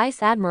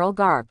 Vice Admiral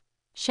Garp."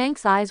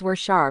 Shanks' eyes were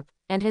sharp,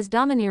 and his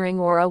domineering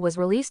aura was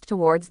released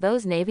towards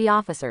those Navy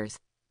officers.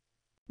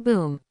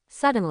 Boom!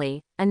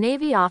 Suddenly, a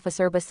Navy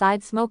officer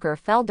beside Smoker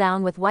fell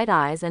down with white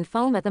eyes and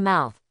foam at the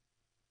mouth.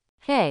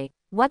 "Hey,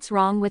 what's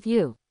wrong with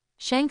you?"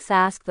 Shanks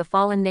asked the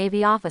fallen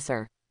Navy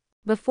officer.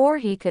 Before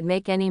he could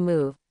make any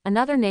move,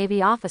 another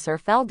Navy officer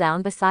fell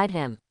down beside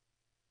him.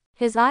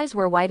 His eyes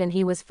were white and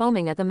he was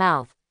foaming at the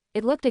mouth.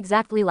 It looked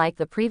exactly like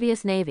the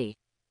previous Navy.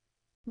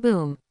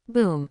 Boom,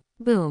 boom,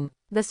 boom.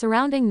 The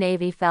surrounding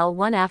Navy fell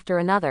one after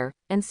another,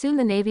 and soon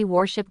the Navy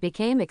warship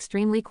became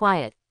extremely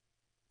quiet.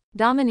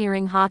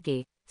 Domineering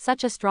hockey.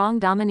 Such a strong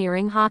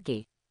domineering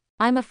hockey.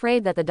 I'm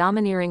afraid that the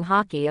domineering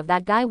hockey of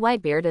that guy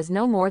Whitebeard is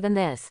no more than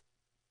this.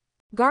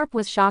 Garp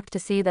was shocked to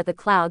see that the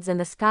clouds in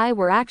the sky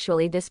were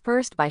actually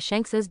dispersed by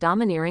Shanks's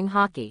domineering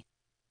hockey.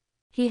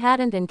 He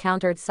hadn't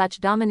encountered such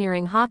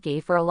domineering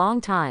hockey for a long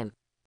time.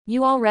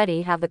 You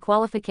already have the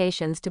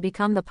qualifications to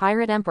become the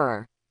Pirate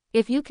Emperor.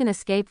 If you can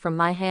escape from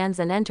my hands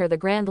and enter the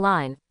Grand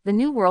Line, the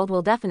New World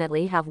will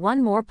definitely have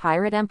one more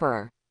Pirate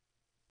Emperor.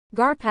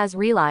 Garp has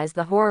realized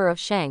the horror of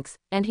Shanks,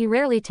 and he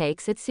rarely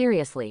takes it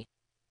seriously.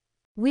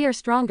 We are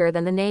stronger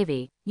than the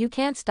Navy, you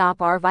can't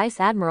stop our Vice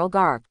Admiral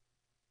Garp.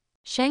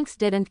 Shanks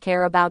didn't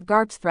care about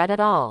Garp's threat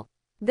at all.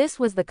 This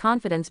was the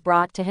confidence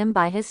brought to him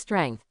by his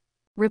strength.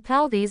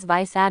 Repel these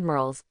Vice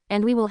Admirals,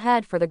 and we will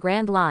head for the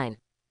Grand Line.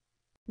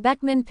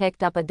 Beckman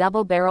picked up a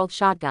double-barreled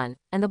shotgun,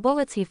 and the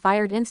bullets he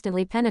fired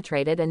instantly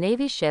penetrated a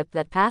Navy ship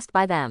that passed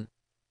by them.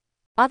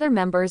 Other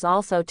members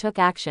also took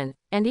action,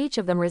 and each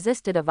of them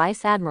resisted a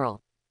Vice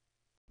Admiral.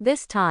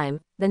 This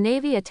time, the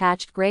Navy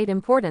attached great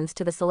importance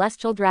to the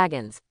Celestial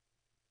Dragons.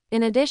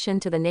 In addition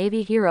to the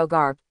Navy hero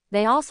Garp,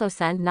 they also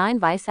sent 9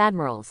 Vice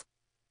Admirals.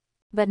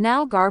 But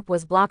now Garp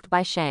was blocked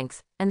by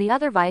Shanks, and the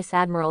other Vice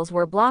Admirals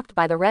were blocked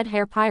by the Red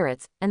Hair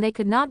Pirates, and they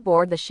could not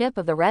board the ship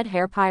of the Red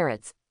Hair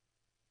Pirates.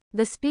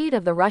 The speed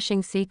of the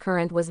rushing sea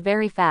current was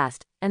very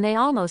fast, and they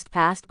almost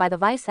passed by the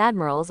Vice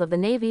Admirals of the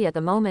Navy at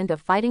the moment of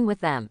fighting with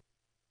them.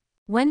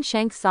 When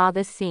Shanks saw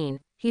this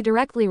scene, he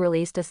directly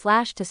released a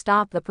slash to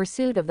stop the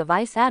pursuit of the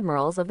Vice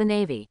Admirals of the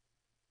Navy.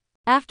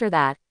 After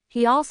that,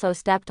 he also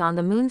stepped on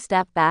the moon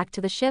step back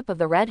to the ship of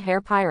the Red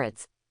Hair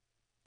Pirates.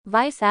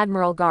 "Vice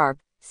Admiral Garp,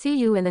 see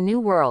you in the New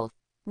World."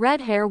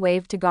 Red Hair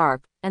waved to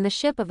Garp, and the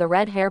ship of the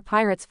Red Hair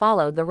Pirates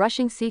followed the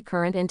rushing sea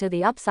current into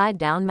the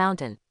upside-down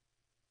mountain.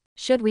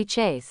 "Should we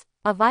chase?"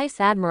 a Vice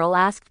Admiral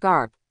asked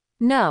Garp.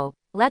 "No,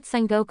 let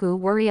Sengoku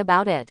worry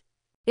about it.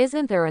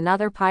 Isn't there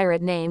another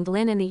pirate named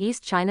Lin in the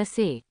East China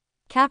Sea?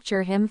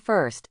 Capture him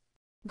first,"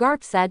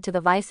 Garp said to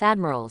the Vice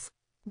Admirals.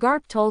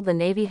 Garp told the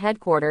Navy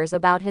headquarters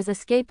about his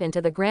escape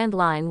into the Grand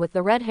Line with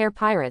the Red Hair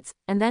Pirates,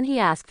 and then he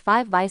asked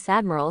 5 Vice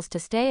Admirals to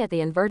stay at the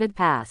Inverted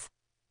Pass.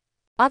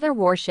 Other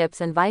warships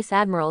and Vice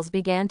Admirals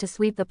began to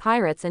sweep the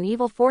pirates and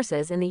evil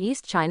forces in the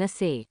East China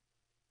Sea.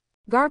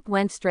 Garp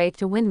went straight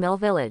to Windmill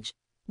Village.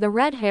 The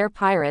Red Hair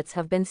Pirates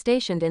have been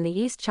stationed in the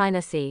East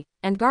China Sea,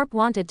 and Garp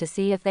wanted to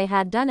see if they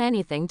had done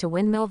anything to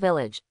Windmill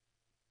Village.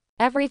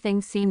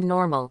 Everything seemed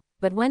normal,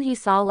 but when he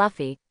saw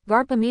Luffy,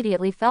 Garp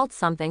immediately felt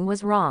something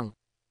was wrong.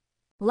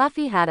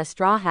 Luffy had a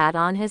straw hat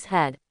on his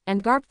head,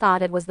 and Garp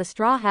thought it was the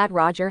straw hat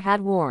Roger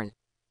had worn.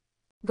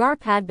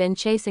 Garp had been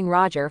chasing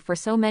Roger for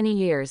so many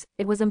years,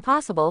 it was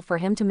impossible for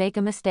him to make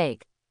a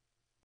mistake.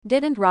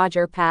 Didn't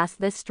Roger pass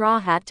this straw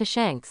hat to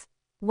Shanks?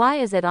 Why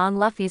is it on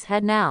Luffy's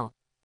head now?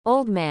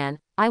 Old man,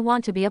 I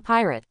want to be a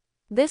pirate.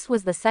 This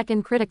was the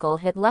second critical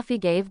hit Luffy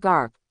gave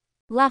Garp.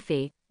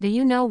 Luffy, do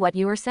you know what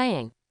you are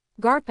saying?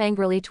 Garp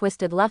angrily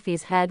twisted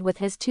Luffy's head with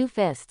his 2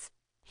 fists.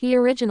 He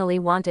originally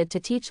wanted to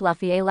teach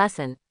Luffy a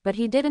lesson, but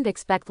he didn't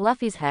expect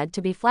Luffy's head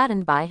to be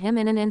flattened by him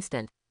in an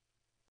instant.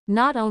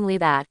 Not only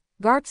that,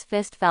 Garp's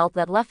fist felt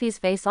that Luffy's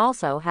face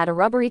also had a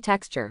rubbery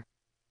texture.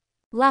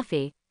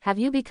 Luffy, have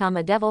you become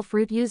a devil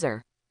fruit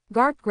user?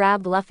 Garp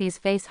grabbed Luffy's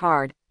face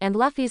hard, and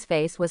Luffy's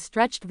face was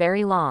stretched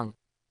very long.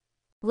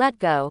 Let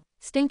go,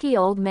 stinky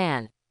old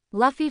man.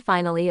 Luffy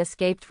finally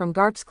escaped from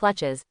Garp's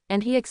clutches,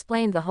 and he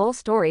explained the whole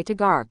story to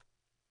Garp.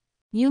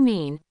 You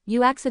mean,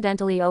 you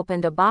accidentally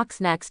opened a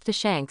box next to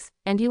Shanks,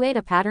 and you ate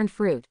a patterned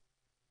fruit?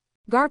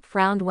 Garp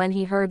frowned when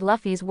he heard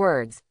Luffy's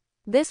words.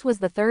 This was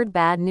the third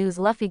bad news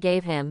Luffy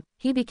gave him.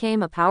 He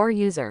became a power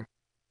user.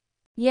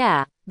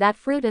 Yeah, that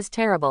fruit is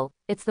terrible,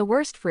 it's the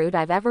worst fruit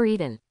I've ever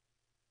eaten.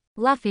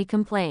 Luffy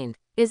complained.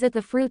 Is it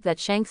the fruit that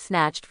Shanks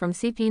snatched from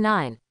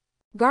CP9?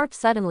 Garp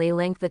suddenly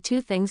linked the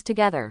two things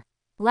together.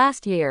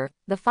 Last year,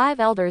 the 5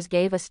 elders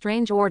gave a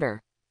strange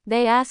order.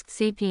 They asked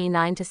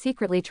CP9 to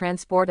secretly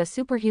transport a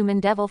superhuman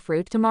devil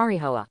fruit to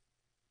Marihoa.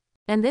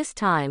 And this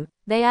time,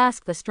 they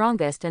asked the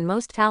strongest and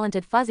most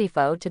talented Fuzzy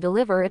Foe to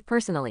deliver it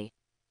personally.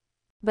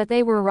 But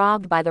they were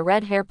robbed by the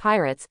Red Hair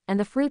Pirates, and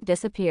the fruit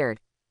disappeared.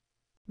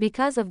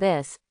 Because of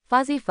this,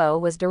 Fuzzy Foe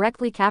was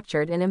directly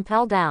captured and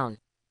impelled down.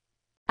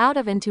 Out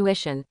of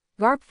intuition,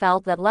 Garp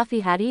felt that Luffy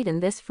had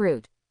eaten this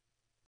fruit.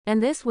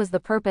 And this was the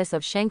purpose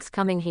of Shanks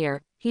coming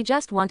here, he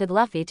just wanted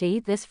Luffy to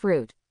eat this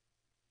fruit.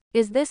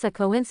 Is this a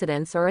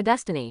coincidence or a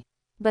destiny?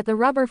 But the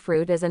rubber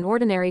fruit is an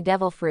ordinary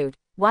devil fruit,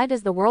 why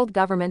does the world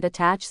government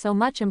attach so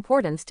much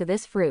importance to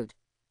this fruit?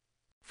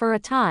 For a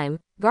time,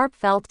 Garp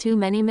felt too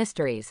many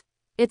mysteries.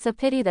 It's a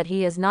pity that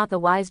he is not the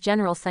wise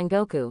General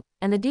Sengoku,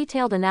 and the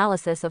detailed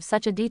analysis of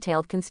such a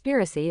detailed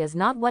conspiracy is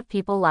not what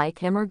people like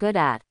him are good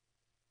at.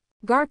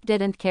 Garp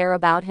didn't care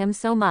about him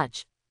so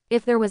much.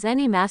 If there was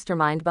any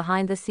mastermind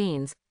behind the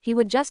scenes, he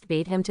would just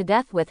beat him to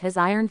death with his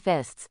iron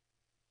fists.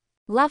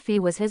 Luffy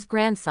was his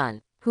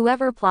grandson.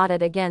 Whoever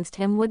plotted against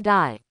him would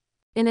die.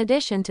 In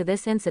addition to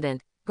this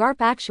incident,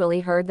 Garp actually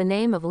heard the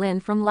name of Lin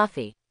from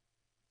Luffy.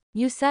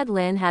 You said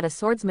Lin had a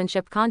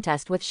swordsmanship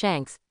contest with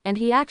Shanks, and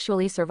he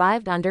actually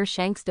survived under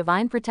Shanks'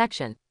 divine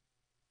protection.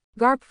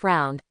 Garp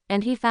frowned,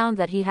 and he found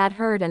that he had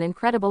heard an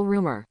incredible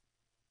rumor.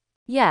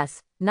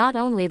 Yes, not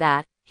only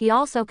that, he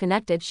also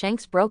connected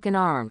Shanks' broken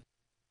arm.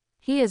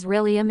 He is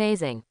really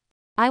amazing.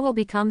 I will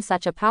become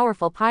such a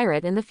powerful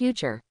pirate in the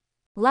future.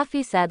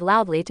 Luffy said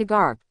loudly to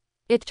Garp.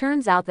 It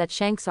turns out that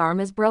Shanks' arm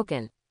is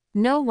broken.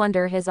 No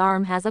wonder his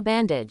arm has a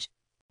bandage.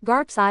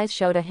 Garp's eyes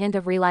showed a hint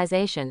of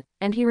realization,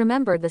 and he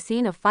remembered the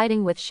scene of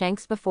fighting with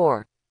Shanks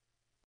before.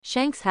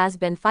 Shanks has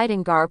been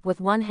fighting Garp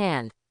with one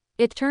hand.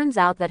 It turns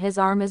out that his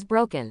arm is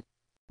broken.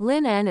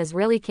 Lin En is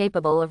really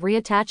capable of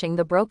reattaching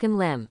the broken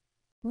limb.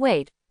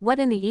 Wait, what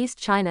in the East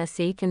China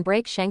Sea can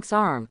break Shanks'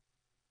 arm?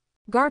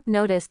 Garp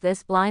noticed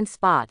this blind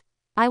spot.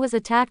 I was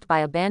attacked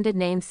by a bandit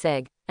named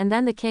Sig, and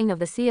then the King of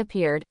the Sea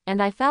appeared,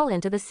 and I fell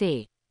into the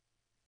sea.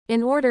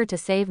 In order to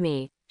save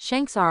me,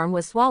 Shanks' arm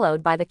was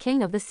swallowed by the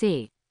King of the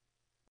Sea.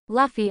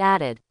 Luffy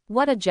added,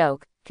 what a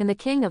joke, can the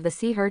King of the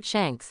Sea hurt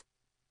Shanks?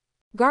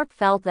 Garp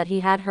felt that he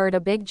had heard a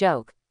big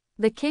joke.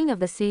 The King of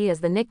the Sea is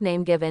the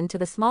nickname given to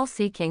the small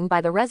sea king by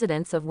the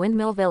residents of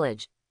Windmill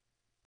Village.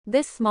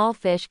 This small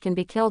fish can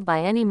be killed by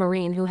any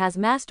marine who has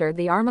mastered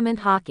the armament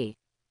hockey.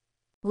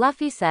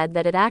 Luffy said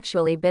that it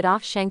actually bit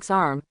off Shanks'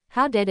 arm.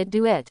 How did it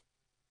do it?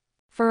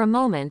 For a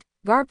moment,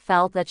 Garp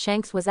felt that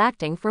Shanks was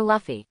acting for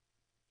Luffy.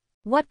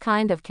 What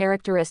kind of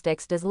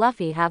characteristics does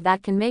Luffy have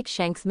that can make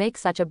Shanks make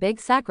such a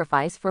big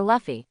sacrifice for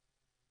Luffy?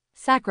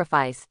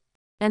 Sacrifice.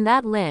 And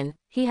that Lin,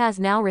 he has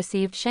now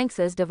received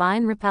Shanks's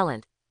divine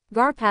repellent.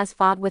 Garp has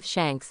fought with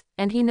Shanks,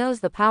 and he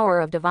knows the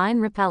power of divine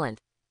repellent.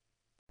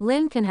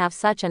 Lin can have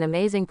such an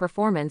amazing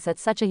performance at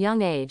such a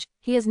young age,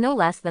 he is no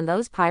less than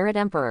those pirate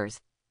emperors.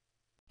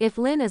 If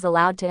Lin is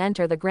allowed to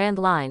enter the Grand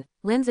Line,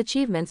 Lin's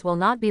achievements will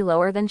not be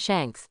lower than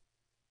Shanks.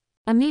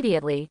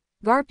 Immediately,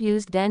 Garp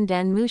used Den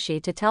Den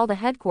Mushi to tell the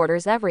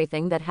headquarters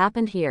everything that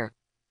happened here.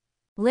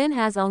 Lin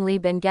has only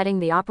been getting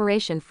the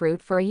operation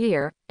fruit for a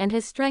year, and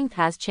his strength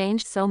has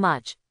changed so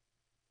much.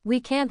 We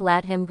can't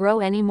let him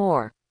grow any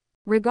more.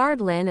 Regard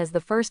Lin as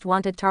the first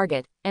wanted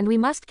target, and we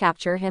must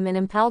capture him and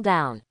impel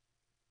down.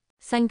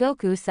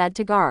 Sengoku said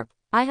to Garp,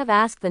 I have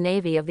asked the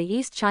Navy of the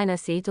East China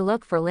Sea to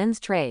look for Lin's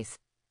trace.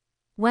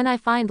 When I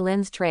find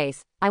Lin's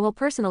trace, I will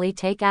personally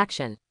take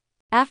action.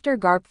 After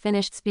Garp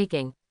finished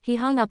speaking, he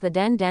hung up the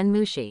Den Den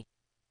Mushi.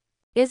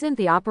 Isn't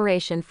the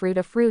operation fruit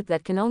a fruit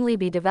that can only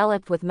be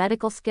developed with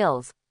medical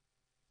skills?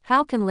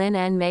 How can Lin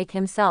En make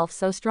himself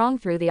so strong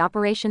through the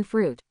operation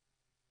fruit?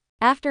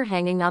 After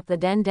hanging up the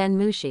Den Den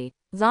Mushi,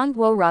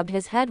 Zongguo rubbed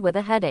his head with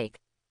a headache.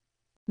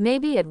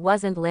 Maybe it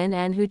wasn't Lin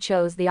En who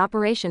chose the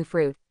operation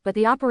fruit, but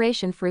the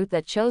operation fruit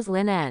that chose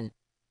Lin En.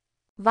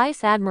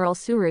 Vice Admiral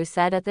Suru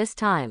said at this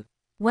time.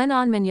 When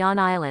on Mignon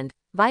Island,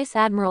 Vice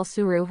Admiral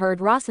Suru heard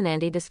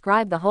Rocinante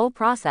describe the whole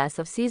process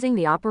of seizing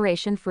the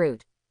operation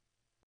fruit.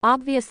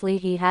 Obviously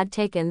he had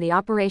taken the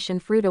operation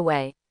fruit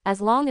away.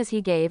 As long as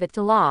he gave it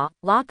to Law,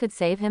 Law could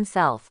save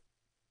himself.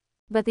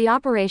 But the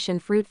operation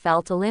fruit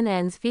fell to Lin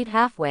En's feet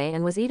halfway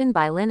and was eaten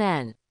by Lin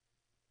En.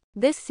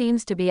 This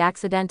seems to be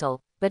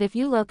accidental, but if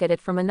you look at it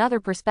from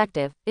another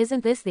perspective,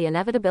 isn't this the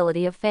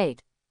inevitability of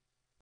fate?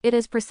 It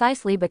is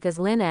precisely because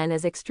Lin En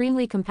is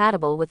extremely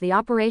compatible with the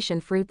Operation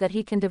Fruit that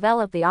he can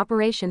develop the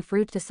Operation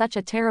Fruit to such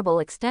a terrible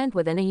extent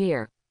within a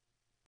year.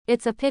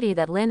 It's a pity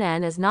that Lin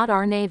En is not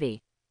our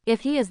Navy.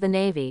 If he is the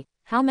Navy,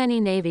 how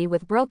many Navy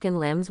with broken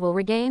limbs will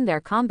regain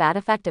their combat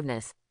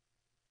effectiveness?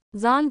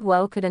 Zhang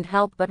Guo couldn't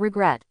help but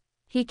regret.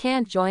 He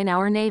can't join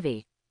our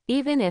Navy.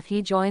 Even if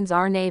he joins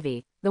our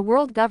Navy, the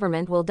world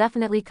government will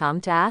definitely come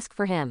to ask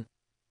for him.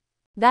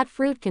 That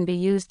fruit can be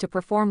used to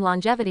perform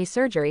longevity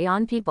surgery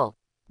on people.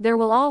 There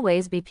will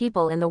always be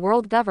people in the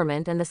world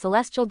government and the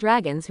celestial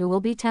dragons who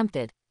will be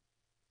tempted.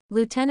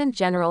 Lieutenant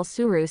General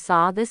Suru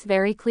saw this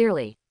very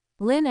clearly.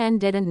 Lin En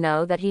didn't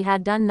know that he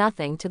had done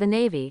nothing to the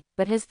Navy,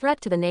 but his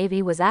threat to the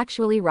Navy was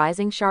actually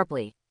rising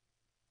sharply.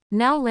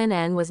 Now Lin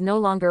En was no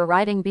longer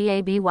riding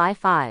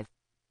BABY-5.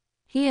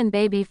 He and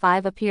Baby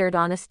 5 appeared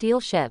on a steel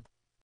ship.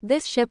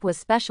 This ship was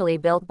specially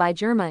built by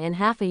Germa in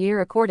half a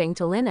year according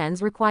to Lin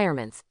En's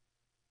requirements.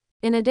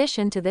 In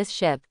addition to this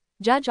ship,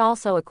 Judge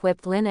also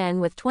equipped Lin En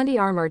with 20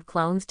 armored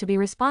clones to be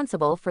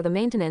responsible for the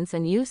maintenance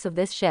and use of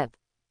this ship.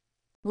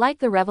 Like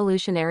the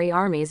Revolutionary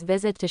Army's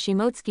visit to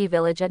Shimotsky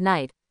village at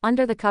night,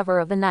 under the cover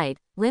of the night,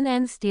 Lin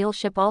En's steel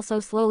ship also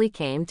slowly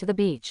came to the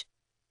beach.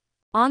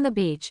 On the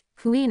beach,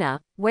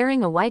 Kuina,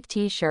 wearing a white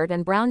t-shirt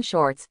and brown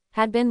shorts,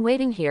 had been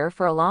waiting here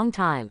for a long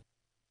time.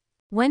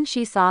 When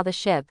she saw the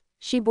ship,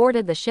 she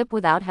boarded the ship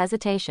without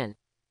hesitation.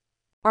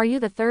 "Are you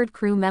the third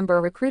crew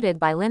member recruited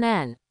by Lin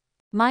En?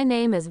 My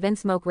name is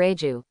Vinsmoke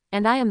Reiju,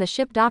 and I am the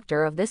ship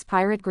doctor of this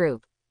pirate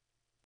group."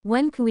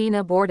 When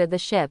Kuina boarded the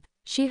ship,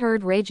 she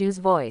heard Reiju's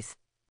voice.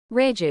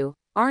 "Reiju,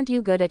 aren't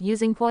you good at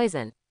using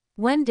poison?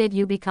 When did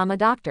you become a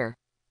doctor?"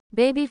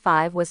 Baby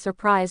 5 was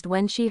surprised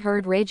when she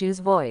heard Reiju's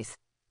voice.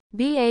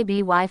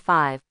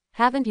 "BABY-5,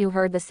 haven't you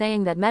heard the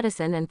saying that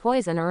medicine and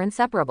poison are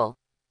inseparable?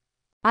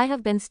 I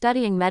have been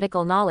studying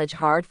medical knowledge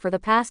hard for the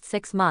past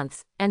 6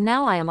 months, and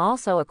now I am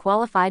also a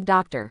qualified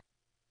doctor."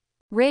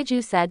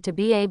 Reiju said to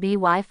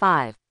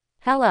BABY-5.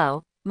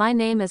 "Hello, my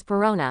name is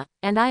Perona,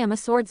 and I am a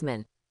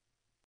swordsman."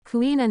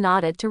 Kuina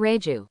nodded to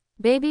Reiju.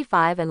 Baby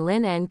 5 and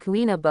Lin En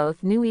Kuina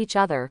both knew each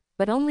other,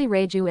 but only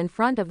Reiju in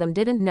front of them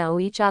didn't know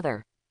each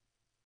other.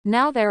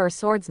 Now there are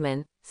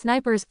swordsmen,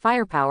 snipers,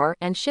 firepower,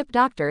 and ship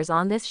doctors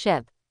on this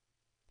ship.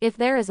 If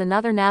there is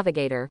another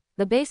navigator,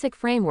 the basic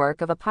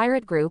framework of a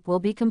pirate group will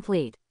be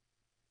complete.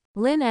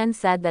 Lin En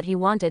said that he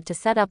wanted to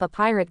set up a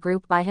pirate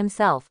group by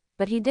himself,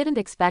 but he didn't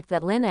expect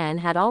that Lin En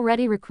had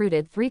already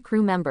recruited 3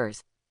 crew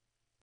members.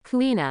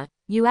 "Kuina,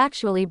 you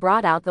actually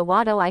brought out the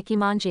Wado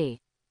Ikimonji."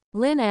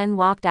 Lin En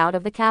walked out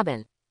of the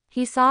cabin.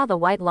 He saw the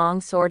white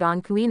long sword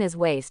on Kuina's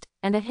waist,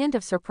 and a hint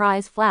of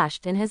surprise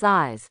flashed in his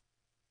eyes.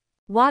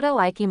 "Wado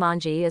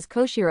Ikimonji is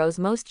Koshiro's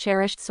most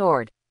cherished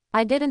sword.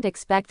 I didn't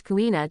expect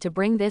Kuina to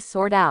bring this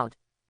sword out.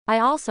 I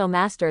also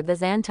mastered the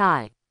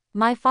Zantai.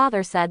 My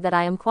father said that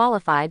I am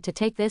qualified to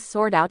take this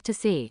sword out to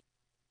sea.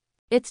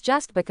 It's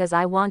just because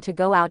I want to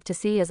go out to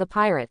sea as a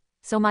pirate,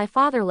 so my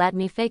father let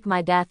me fake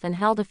my death and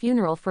held a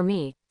funeral for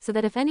me, so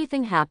that if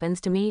anything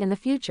happens to me in the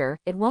future,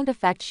 it won't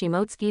affect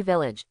Shimotsky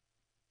village."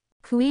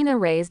 Kuina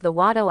raised the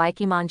Wado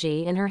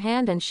Ikimonji in her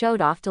hand and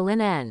showed off to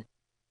Lin En.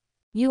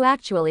 "You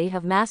actually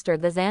have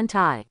mastered the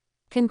Zantai.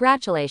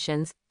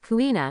 Congratulations,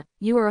 Kuina,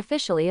 you are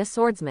officially a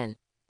swordsman."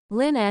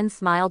 Lin En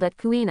smiled at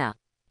Kuina.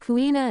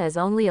 Kuina is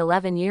only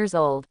 11 years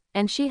old,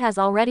 and she has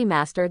already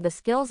mastered the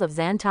skills of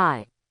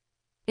Zantai.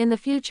 In the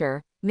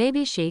future,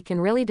 maybe she can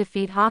really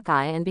defeat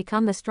Hawkeye and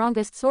become the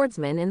strongest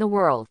swordsman in the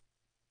world.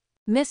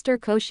 Mr.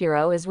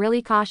 Koshiro is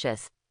really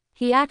cautious.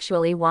 He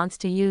actually wants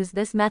to use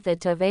this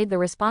method to evade the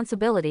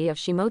responsibility of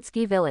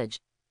Shimotsky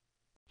village.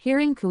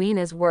 Hearing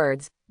Kuina's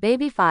words,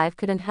 Baby 5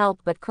 couldn't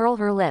help but curl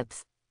her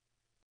lips.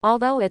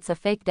 "Although it's a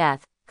fake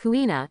death,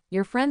 Kuina,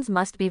 your friends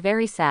must be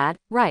very sad,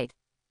 right?"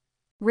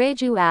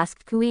 Reiju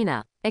asked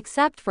Kuina.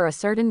 "Except for a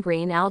certain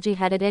green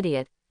algae-headed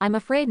idiot, I'm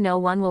afraid no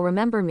one will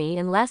remember me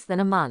in less than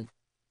a month."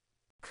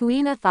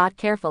 Kuina thought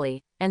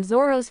carefully, and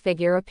Zoro's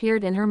figure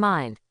appeared in her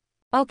mind.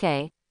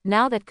 "Okay,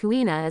 now that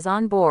Kuina is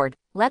on board,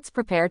 let's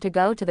prepare to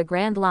go to the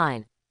Grand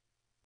Line,"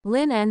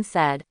 Lin En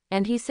said,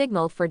 and he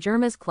signaled for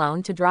Germa's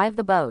clone to drive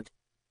the boat.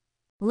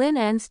 Lin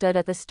En stood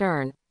at the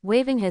stern,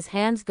 waving his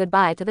hands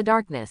goodbye to the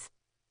darkness.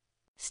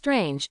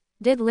 "Strange,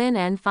 did Lin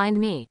En find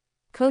me?"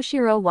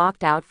 Koshiro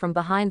walked out from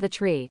behind the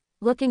tree,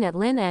 looking at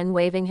Lin En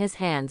waving his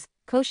hands.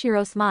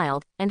 Koshiro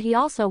smiled, and he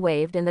also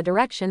waved in the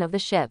direction of the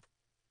ship.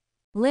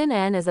 Lin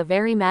En is a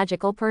very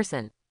magical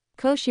person.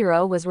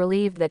 Koshiro was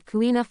relieved that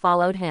Kuina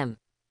followed him.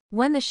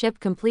 When the ship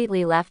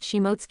completely left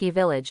Shimotsky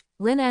village,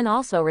 Lin En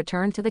also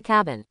returned to the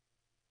cabin.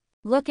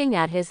 Looking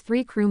at his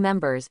 3 crew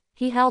members,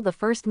 he held the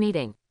first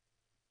meeting.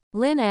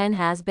 Lin En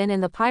has been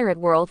in the pirate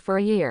world for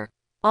a year.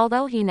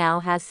 Although he now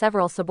has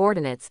several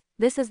subordinates,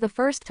 this is the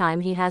first time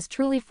he has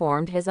truly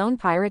formed his own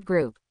pirate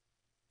group.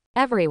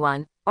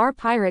 "Everyone, our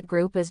pirate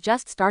group is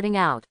just starting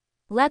out.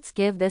 Let's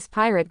give this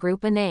pirate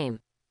group a name."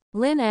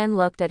 Lin En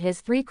looked at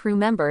his 3 crew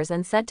members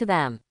and said to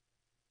them.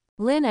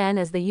 Lin En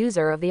is the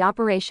user of the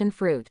Operation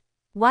Fruit.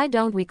 Why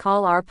don't we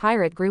call our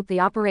pirate group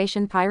the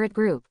Operation Pirate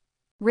Group?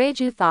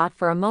 Reiju thought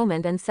for a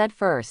moment and said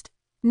first.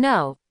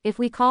 No, if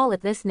we call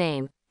it this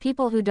name,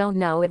 people who don't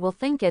know it will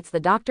think it's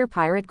the Dr.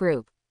 Pirate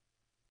Group.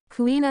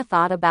 Kuina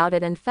thought about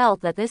it and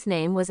felt that this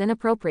name was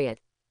inappropriate.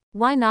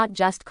 Why not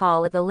just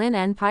call it the Lin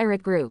En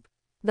Pirate Group?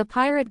 The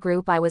pirate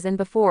group I was in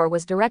before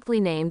was directly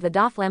named the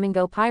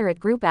Doflamingo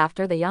Pirate Group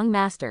after the young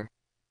master.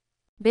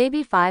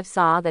 Baby 5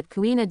 saw that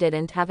Kuina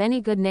didn't have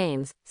any good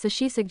names, so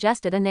she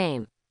suggested a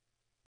name.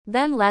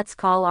 Then let's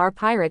call our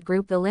pirate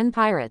group the Lin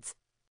Pirates.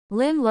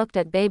 Lin looked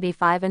at Baby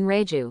 5 and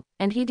Reiju,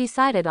 and he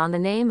decided on the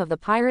name of the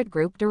pirate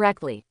group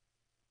directly.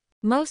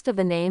 Most of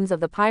the names of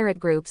the pirate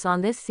groups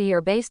on this sea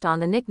are based on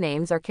the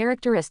nicknames or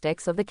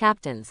characteristics of the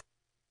captains.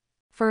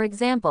 For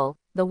example,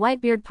 the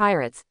Whitebeard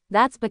Pirates,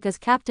 that's because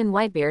Captain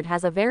Whitebeard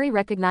has a very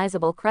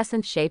recognizable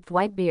crescent-shaped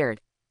white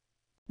beard.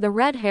 The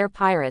Red Hair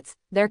Pirates,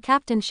 their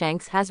Captain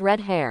Shanks has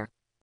red hair.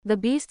 The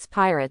Beasts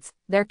Pirates,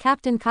 their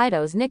Captain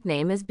Kaido's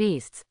nickname is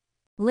Beasts.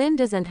 Lin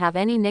doesn't have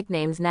any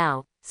nicknames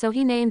now, so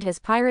he named his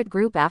pirate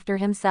group after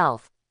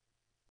himself.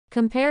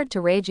 Compared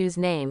to Reiju's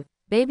name,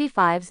 Baby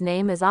 5's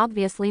name is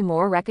obviously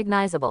more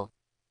recognizable.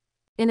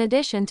 In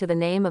addition to the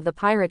name of the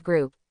pirate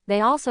group,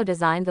 they also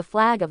designed the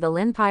flag of the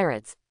Lin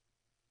Pirates.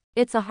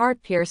 It's a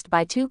heart pierced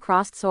by two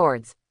crossed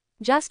swords.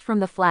 Just from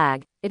the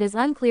flag, it is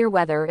unclear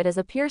whether it is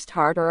a pierced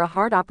heart or a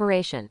heart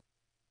operation.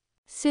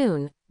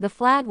 Soon, the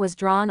flag was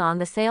drawn on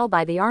the sail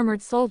by the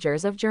armored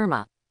soldiers of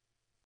Germa.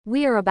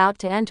 We are about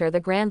to enter the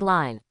Grand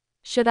Line.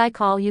 Should I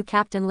call you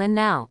Captain Lin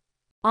now?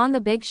 On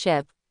the big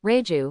ship,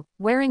 Reiju,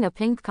 wearing a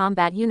pink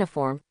combat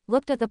uniform,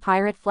 looked at the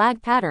pirate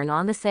flag pattern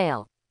on the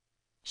sail.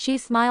 She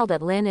smiled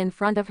at Lin in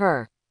front of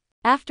her.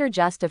 After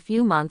just a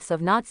few months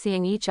of not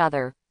seeing each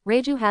other,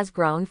 Reiju has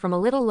grown from a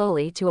little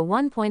loli to a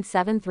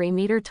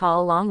 1.73-meter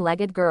tall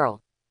long-legged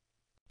girl.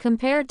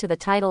 Compared to the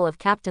title of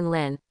Captain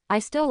Lin, I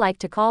still like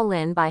to call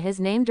Lin by his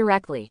name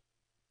directly.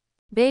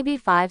 Baby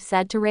 5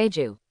 said to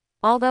Reiju.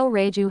 Although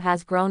Reiju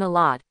has grown a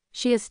lot,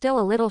 she is still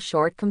a little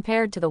short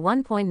compared to the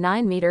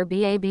 1.9-meter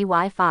Baby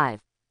 5.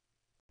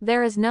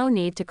 There is no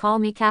need to call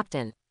me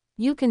Captain.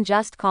 You can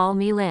just call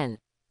me Lin.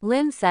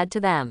 Lin said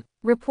to them.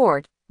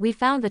 Report, we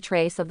found the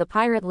trace of the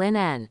pirate Lin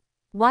En.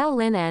 While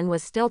Lin En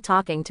was still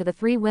talking to the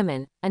three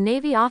women, a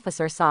Navy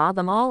officer saw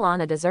them all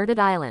on a deserted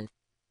island.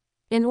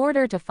 In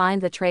order to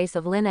find the trace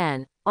of Lin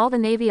En, all the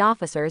Navy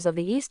officers of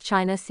the East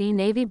China Sea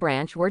Navy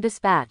branch were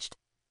dispatched.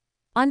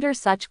 Under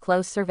such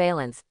close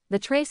surveillance, the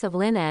trace of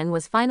Lin En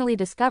was finally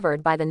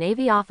discovered by the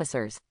Navy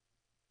officers.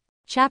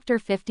 Chapter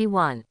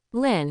 51.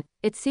 Lin,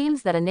 it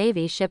seems that a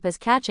Navy ship is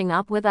catching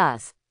up with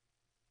us.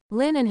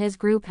 Lin and his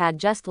group had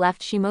just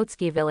left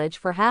Shimotsuki village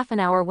for half an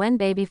hour when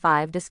Baby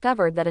 5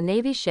 discovered that a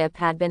Navy ship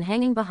had been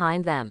hanging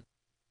behind them.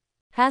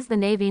 Has the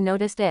Navy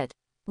noticed it?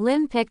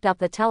 Lin picked up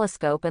the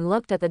telescope and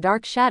looked at the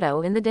dark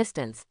shadow in the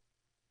distance.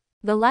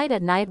 The light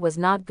at night was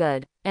not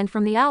good, and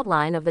from the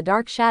outline of the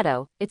dark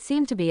shadow, it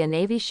seemed to be a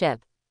Navy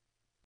ship.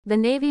 The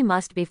Navy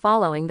must be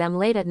following them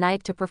late at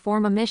night to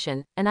perform a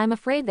mission, and I'm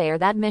afraid they are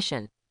that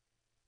mission.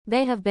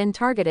 They have been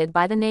targeted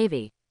by the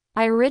Navy.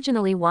 I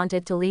originally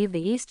wanted to leave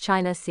the East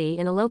China Sea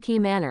in a low-key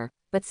manner,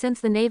 but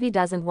since the Navy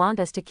doesn't want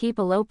us to keep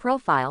a low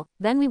profile,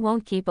 then we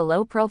won't keep a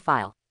low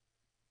profile.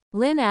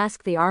 Lin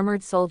asked the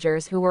armored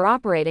soldiers who were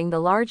operating the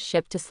large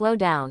ship to slow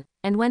down,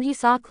 and when he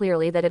saw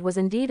clearly that it was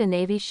indeed a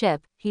Navy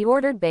ship, he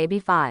ordered Baby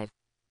 5.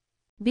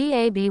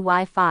 Baby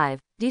 5,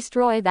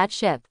 destroy that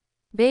ship.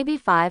 Baby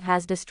 5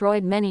 has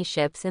destroyed many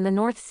ships in the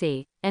North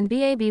Sea, and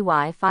Baby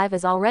 5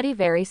 is already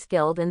very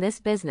skilled in this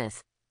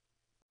business.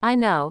 I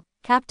know,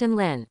 Captain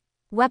Lin.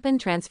 Weapon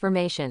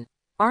transformation.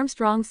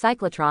 Armstrong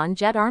cyclotron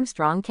jet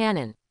Armstrong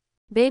cannon.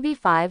 Baby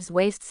 5's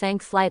waist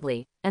sank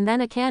slightly, and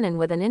then a cannon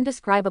with an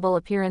indescribable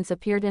appearance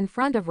appeared in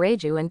front of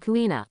Reiju and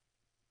Kuina.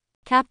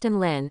 Captain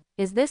Lin,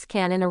 is this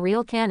cannon a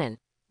real cannon?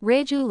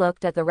 Reiju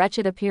looked at the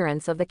wretched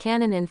appearance of the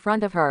cannon in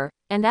front of her,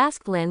 and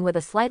asked Lin with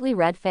a slightly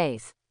red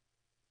face.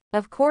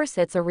 Of course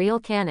it's a real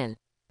cannon.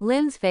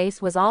 Lin's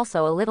face was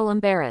also a little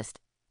embarrassed.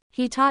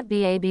 He taught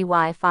Baby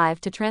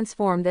 5 to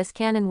transform this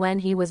cannon when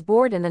he was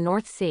bored in the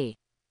North Sea.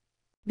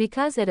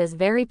 Because it is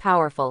very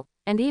powerful,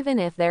 and even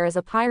if there is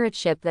a pirate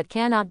ship that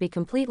cannot be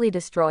completely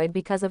destroyed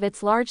because of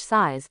its large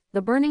size,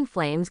 the burning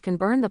flames can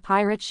burn the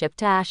pirate ship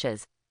to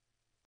ashes.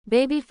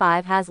 Baby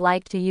 5 has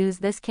liked to use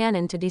this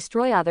cannon to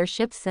destroy other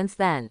ships since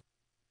then.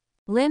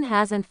 Lin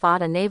hasn't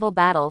fought a naval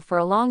battle for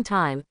a long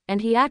time,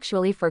 and he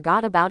actually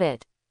forgot about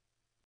it.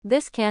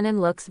 This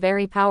cannon looks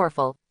very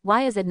powerful,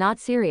 why is it not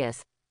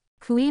serious?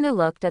 Kuina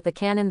looked at the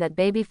cannon that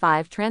Baby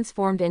 5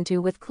 transformed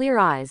into with clear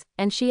eyes,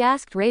 and she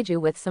asked Reiju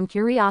with some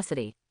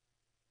curiosity.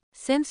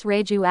 Since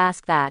Reiju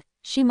asked that,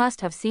 she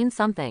must have seen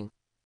something.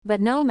 But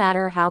no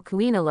matter how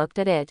Kuina looked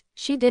at it,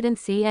 she didn't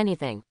see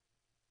anything.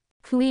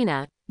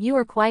 Kuina, you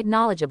are quite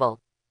knowledgeable.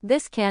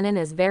 This cannon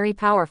is very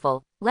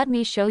powerful, let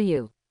me show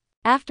you.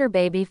 After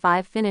Baby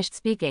 5 finished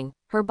speaking,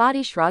 her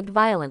body shrugged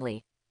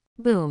violently.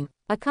 Boom,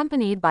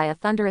 accompanied by a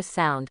thunderous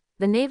sound,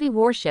 the Navy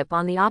warship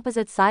on the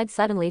opposite side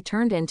suddenly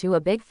turned into a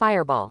big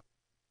fireball.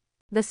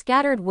 The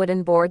scattered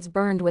wooden boards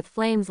burned with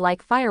flames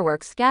like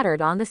fireworks scattered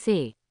on the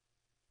sea.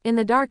 In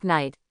the dark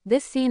night,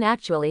 this scene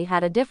actually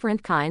had a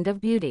different kind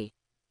of beauty.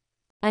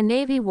 A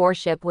Navy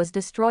warship was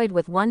destroyed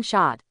with one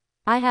shot.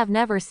 I have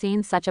never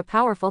seen such a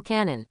powerful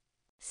cannon.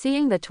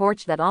 Seeing the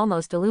torch that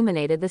almost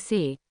illuminated the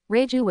sea,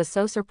 Reiju was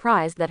so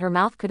surprised that her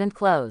mouth couldn't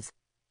close.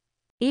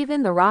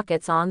 Even the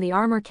rockets on the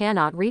armor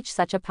cannot reach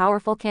such a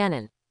powerful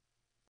cannon.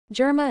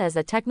 Germa is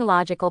a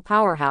technological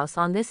powerhouse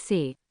on this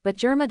sea, but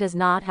Germa does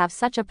not have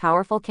such a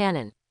powerful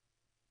cannon.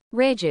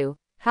 Reiju,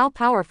 how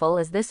powerful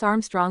is this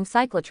Armstrong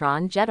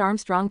cyclotron jet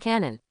Armstrong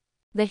cannon?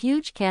 The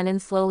huge cannon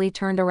slowly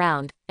turned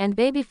around, and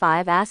Baby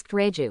 5 asked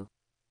Reiju.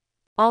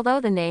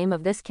 Although the name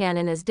of this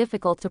cannon is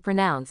difficult to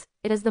pronounce,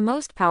 it is the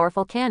most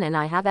powerful cannon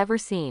I have ever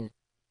seen.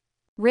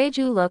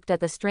 Reiju looked at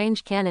the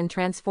strange cannon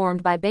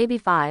transformed by Baby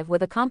 5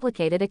 with a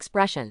complicated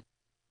expression.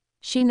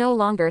 She no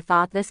longer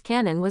thought this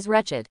cannon was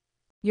wretched.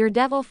 Your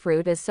devil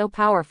fruit is so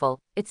powerful,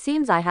 it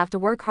seems I have to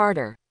work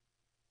harder.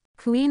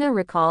 Kuina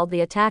recalled the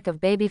attack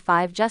of Baby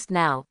 5 just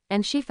now,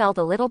 and she felt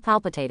a little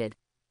palpitated.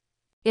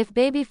 If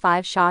Baby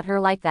 5 shot her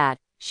like that,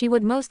 she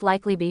would most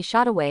likely be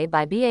shot away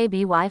by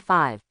Baby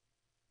 5.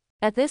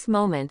 At this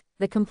moment,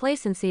 the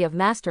complacency of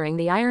mastering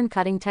the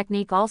iron-cutting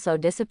technique also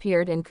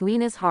disappeared in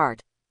Kuina's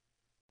heart.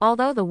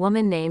 Although the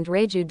woman named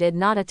Reiju did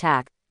not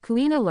attack,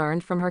 Kuina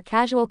learned from her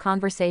casual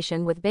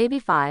conversation with Baby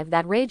 5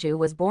 that Reiju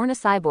was born a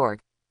cyborg.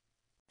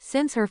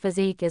 Since her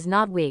physique is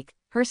not weak,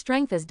 her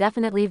strength is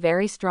definitely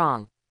very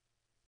strong.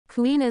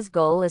 Kuina's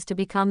goal is to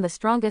become the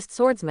strongest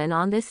swordsman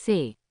on this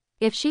sea.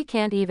 If she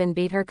can't even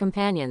beat her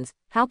companions,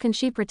 how can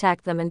she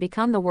protect them and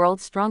become the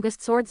world's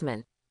strongest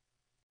swordsman?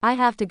 I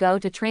have to go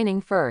to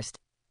training first.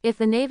 If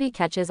the Navy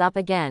catches up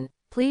again,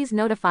 please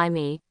notify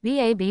me,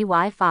 Baby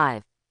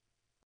 5.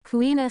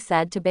 Kuina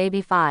said to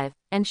Baby 5,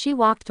 and she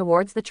walked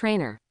towards the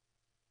trainer.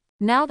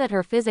 Now that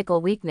her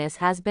physical weakness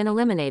has been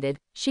eliminated,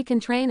 she can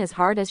train as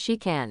hard as she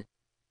can.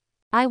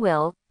 I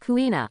will,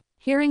 Kuina.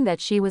 Hearing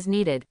that she was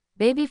needed,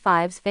 Baby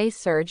 5's face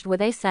surged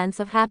with a sense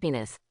of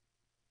happiness.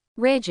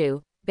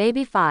 Reiju,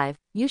 Baby 5,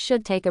 you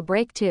should take a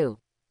break too.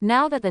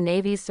 Now that the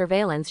Navy's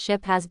surveillance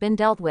ship has been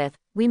dealt with,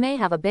 we may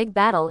have a big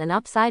battle in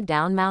Upside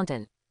Down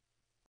Mountain.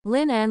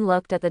 Lin En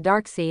looked at the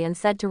dark sea and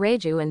said to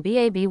Reiju and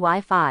Baby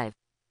 5.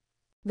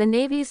 The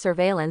Navy's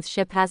surveillance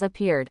ship has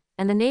appeared,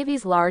 and the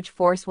Navy's large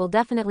force will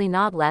definitely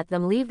not let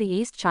them leave the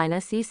East China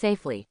Sea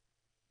safely.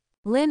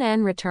 Lin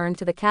En returned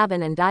to the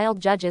cabin and dialed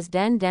Judge's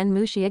Den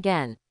Mushi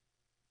again.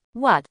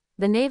 What?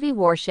 The Navy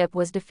warship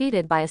was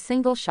defeated by a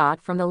single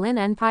shot from the Lin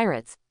En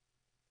pirates.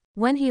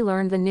 When he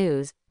learned the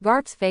news,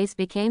 Garp's face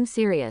became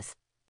serious.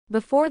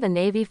 Before the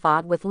Navy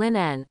fought with Lin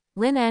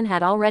En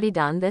had already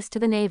done this to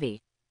the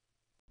Navy.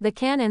 The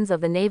cannons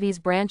of the Navy's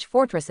branch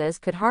fortresses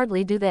could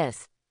hardly do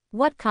this.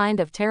 What kind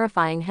of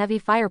terrifying heavy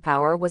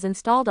firepower was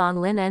installed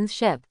on Lin En's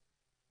ship?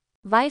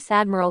 Vice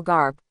Admiral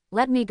Garp,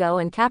 let me go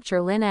and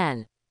capture Lin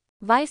En.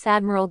 Vice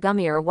Admiral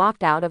Gumier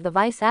walked out of the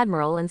Vice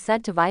Admiral and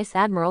said to Vice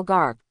Admiral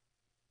Garp.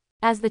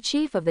 As the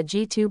chief of the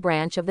G2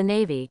 branch of the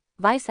Navy,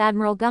 Vice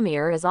Admiral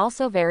Gumier is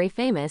also very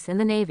famous in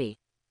the Navy.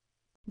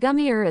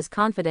 Gumier is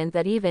confident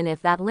that even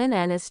if that Lin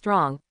En is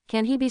strong,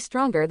 can he be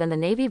stronger than the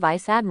Navy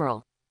Vice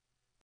Admiral?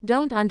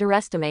 Don't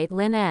underestimate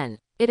Lin En.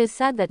 It is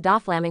said that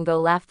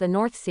Doflamingo left the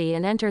North Sea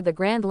and entered the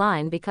Grand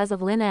Line because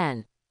of Lin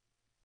En.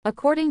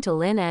 According to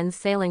Lin En's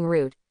sailing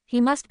route, he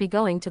must be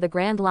going to the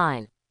Grand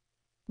Line.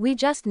 We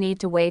just need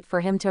to wait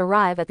for him to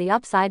arrive at the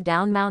Upside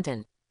Down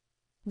Mountain.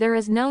 There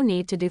is no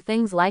need to do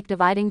things like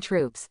dividing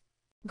troops.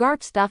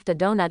 Garp stuffed a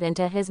donut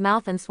into his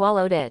mouth and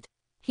swallowed it.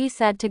 He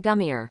said to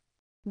Gumier.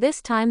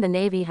 This time the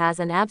Navy has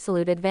an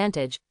absolute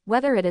advantage,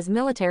 whether it is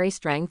military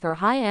strength or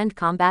high-end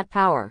combat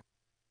power.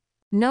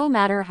 No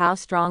matter how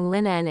strong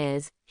Lin En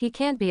is, he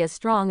can't be as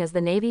strong as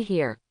the Navy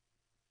here.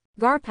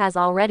 Garp has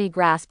already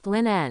grasped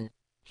Lin En.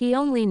 He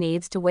only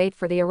needs to wait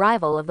for the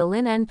arrival of the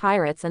Lin En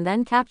pirates and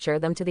then capture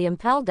them to the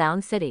Impel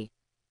Down City.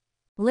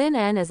 Lin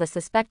En is a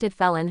suspected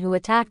felon who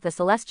attacked the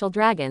Celestial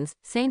Dragons,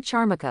 Saint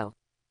Charmico.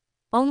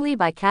 Only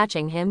by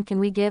catching him can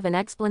we give an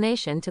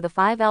explanation to the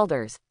 5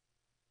 elders.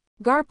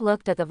 Garp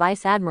looked at the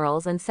Vice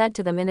Admirals and said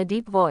to them in a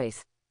deep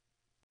voice.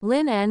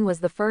 Lin En was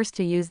the first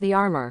to use the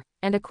armor,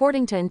 and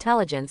according to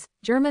intelligence,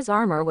 Germa's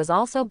armor was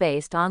also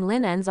based on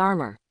Lin En's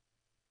armor.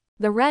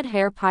 The Red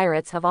Hair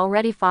pirates have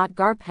already fought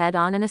Garp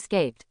head-on and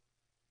escaped.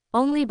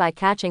 Only by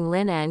catching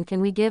Lin En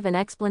can we give an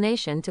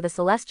explanation to the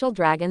Celestial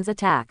Dragon's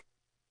attack.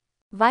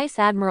 Vice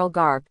Admiral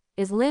Garp,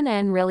 is Lin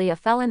En really a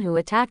felon who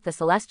attacked the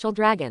Celestial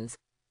Dragons?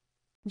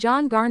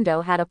 John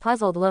Garndo had a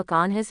puzzled look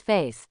on his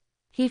face.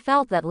 He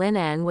felt that Lin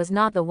En was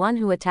not the one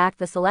who attacked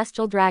the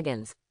Celestial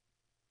Dragons.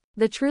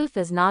 The truth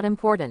is not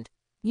important.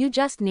 You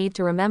just need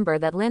to remember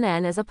that Lin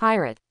En is a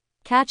pirate.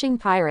 Catching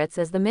pirates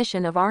is the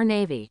mission of our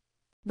Navy.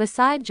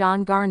 Beside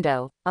John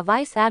Garndo, a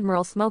Vice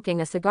Admiral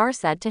smoking a cigar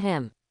said to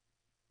him.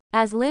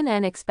 As Lin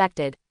En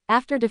expected,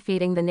 after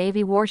defeating the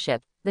Navy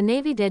warship, the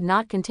Navy did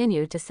not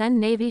continue to send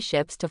Navy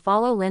ships to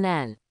follow Lin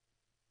En.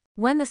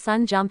 When the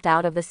sun jumped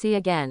out of the sea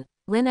again,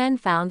 Lin En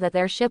found that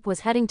their ship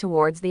was heading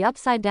towards the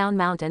Upside Down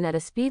Mountain at a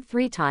speed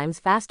 3 times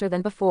faster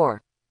than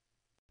before.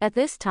 At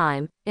this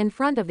time, in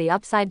front of the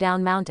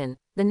upside-down mountain,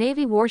 the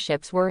Navy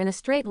warships were in a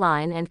straight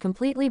line and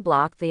completely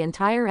blocked the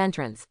entire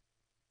entrance.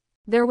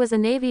 There was a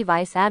Navy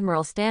Vice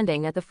Admiral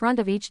standing at the front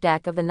of each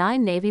deck of the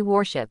 9 Navy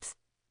warships.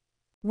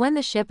 When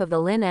the ship of the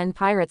Lin En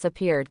pirates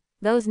appeared,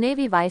 those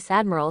Navy Vice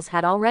Admirals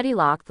had already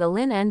locked the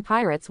Lin En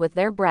pirates with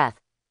their breath.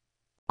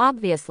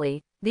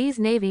 Obviously, these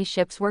Navy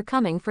ships were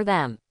coming for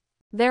them.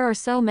 There are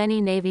so many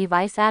Navy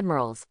Vice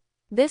Admirals.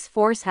 This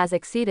force has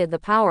exceeded the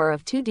power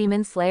of 2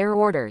 Demon Slayer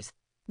orders.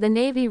 The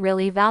Navy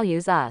really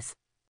values us.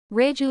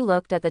 Reiju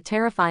looked at the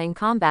terrifying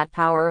combat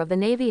power of the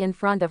Navy in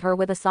front of her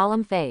with a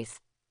solemn face.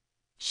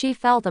 She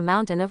felt a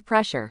mountain of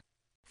pressure.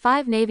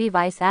 5 Navy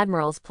Vice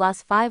Admirals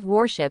plus 5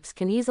 warships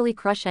can easily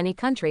crush any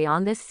country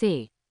on this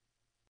sea.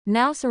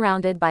 Now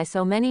surrounded by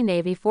so many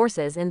Navy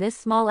forces in this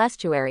small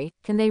estuary,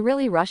 can they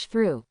really rush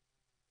through?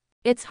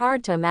 It's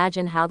hard to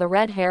imagine how the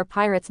Red Hair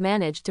pirates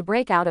managed to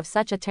break out of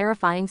such a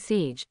terrifying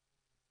siege.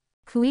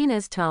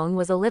 Kuina's tone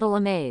was a little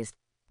amazed.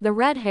 The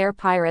Red Hair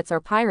pirates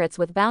are pirates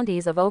with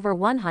bounties of over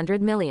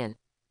 100 million.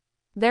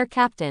 Their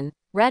captain,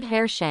 Red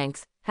Hair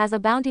Shanks, has a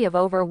bounty of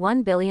over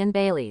 1 billion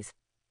Baileys.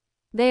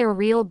 They are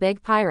real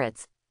big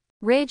pirates.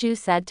 Reiju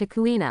said to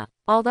Kuina.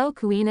 Although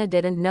Kuina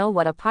didn't know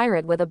what a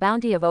pirate with a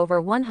bounty of over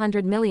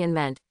 100 million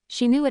meant,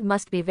 she knew it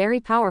must be very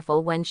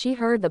powerful when she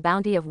heard the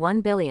bounty of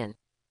 1 billion.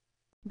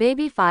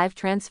 Baby 5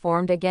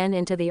 transformed again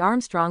into the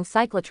Armstrong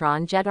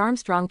cyclotron jet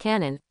Armstrong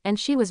cannon, and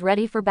she was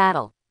ready for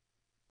battle.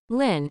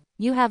 Lin,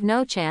 you have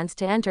no chance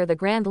to enter the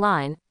Grand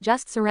Line,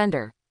 just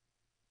surrender.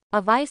 A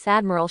Vice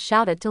Admiral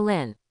shouted to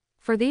Lin.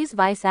 For these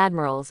Vice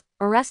Admirals,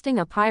 arresting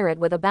a pirate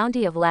with a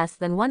bounty of less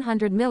than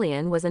 100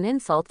 million was an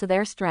insult to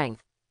their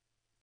strength.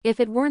 If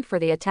it weren't for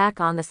the attack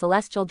on the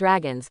Celestial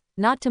Dragons,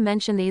 not to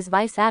mention these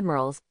Vice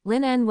Admirals,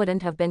 Lin En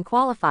wouldn't have been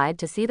qualified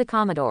to see the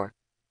Commodore.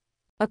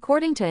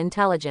 According to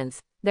intelligence,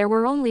 there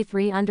were only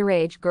 3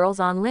 underage girls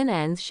on Lin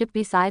En's ship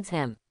besides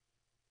him.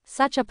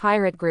 Such a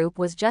pirate group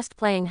was just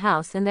playing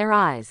house in their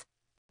eyes.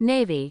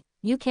 Navy,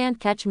 you can't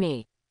catch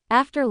me.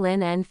 After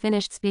Lin En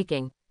finished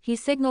speaking, he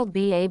signaled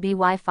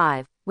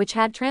BABY-5, which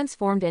had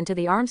transformed into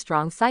the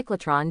Armstrong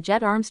cyclotron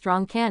jet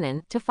Armstrong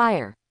cannon, to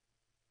fire.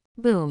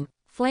 Boom!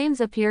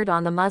 Flames appeared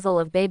on the muzzle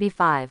of Baby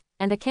 5,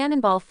 and a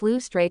cannonball flew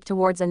straight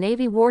towards a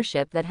Navy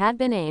warship that had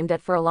been aimed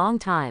at for a long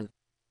time.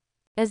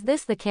 Is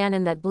this the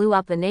cannon that blew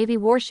up the Navy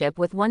warship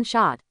with one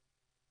shot?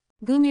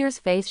 Gumir's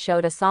face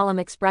showed a solemn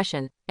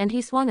expression, and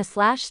he swung a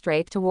slash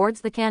straight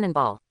towards the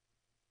cannonball.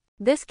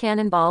 This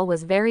cannonball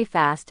was very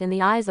fast in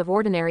the eyes of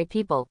ordinary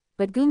people,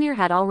 but Gumir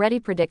had already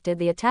predicted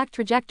the attack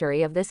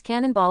trajectory of this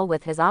cannonball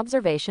with his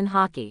observation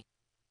hockey.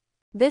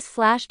 This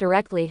slash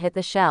directly hit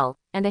the shell,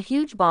 and a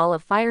huge ball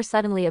of fire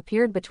suddenly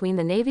appeared between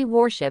the Navy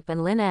warship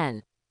and Lin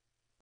En.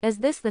 Is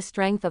this the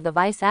strength of the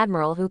Vice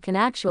Admiral who can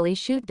actually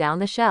shoot down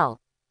the shell?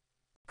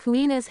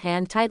 Kuina's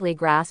hand tightly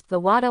grasped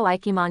the Wado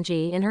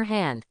Ikimonji in her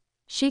hand.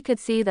 She could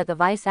see that the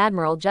Vice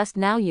Admiral just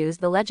now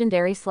used the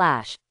legendary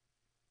slash.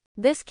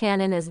 This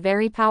cannon is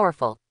very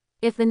powerful.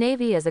 If the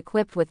Navy is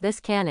equipped with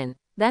this cannon,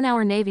 then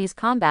our Navy's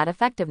combat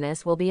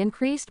effectiveness will be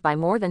increased by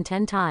more than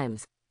 10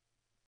 times.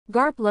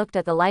 Garp looked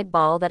at the light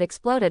ball that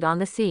exploded on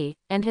the sea,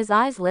 and his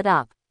eyes lit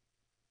up.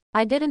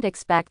 I didn't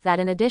expect that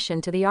in addition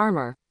to the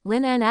armor,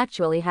 Lin En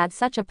actually had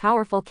such a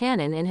powerful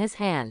cannon in his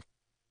hand.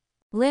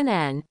 Lin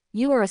En,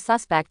 you are a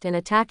suspect in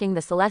attacking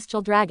the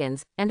Celestial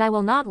Dragons, and I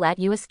will not let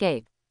you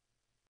escape.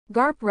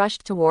 Garp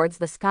rushed towards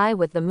the sky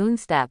with the moon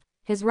step,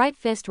 his right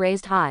fist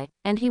raised high,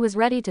 and he was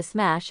ready to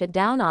smash it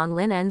down on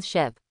Lin En's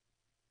ship.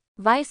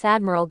 Vice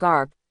Admiral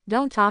Garp,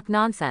 don't talk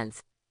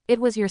nonsense. It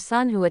was your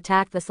son who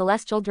attacked the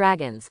Celestial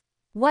Dragons.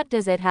 What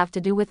does it have to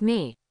do with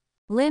me?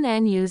 Lin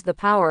En used the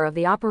power of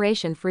the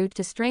Operation Fruit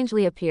to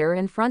strangely appear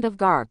in front of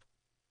Garp.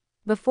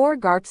 Before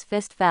Garp's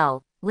fist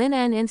fell, Lin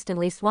En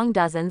instantly swung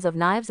dozens of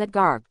knives at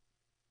Garp.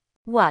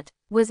 What,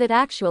 was it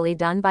actually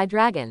done by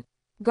Dragon?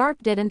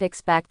 Garp didn't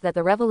expect that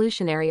the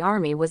Revolutionary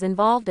Army was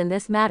involved in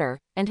this matter,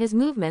 and his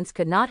movements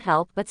could not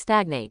help but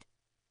stagnate.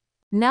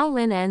 Now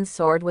Lin En's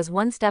sword was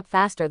one step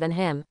faster than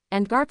him,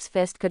 and Garp's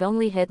fist could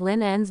only hit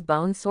Lin En's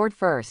bone sword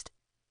first.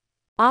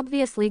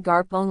 Obviously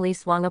Garp only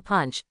swung a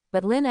punch,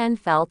 but Lin En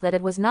felt that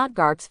it was not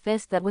Garp's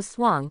fist that was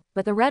swung,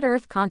 but the Red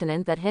Earth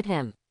continent that hit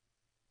him.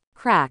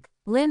 Crack!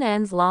 Lin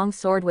En's long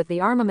sword with the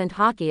armament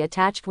hockey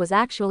attached was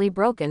actually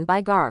broken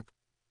by Garp.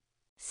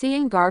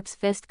 Seeing Garp's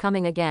fist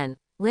coming again,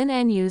 Lin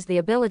En used the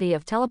ability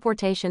of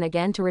teleportation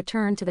again to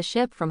return to the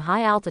ship from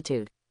high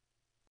altitude.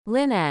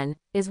 Lin En,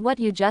 is what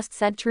you just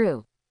said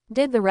true?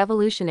 Did the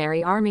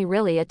Revolutionary Army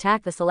really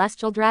attack the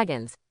Celestial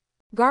Dragons?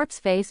 Garp's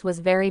face was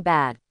very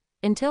bad,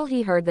 until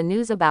he heard the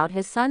news about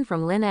his son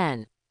from Lin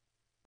En.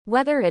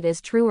 Whether it is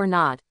true or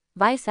not,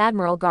 Vice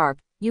Admiral Garp,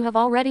 you have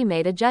already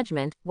made a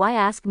judgment, why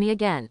ask me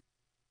again?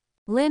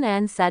 Lin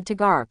En said to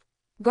Garp.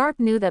 Garp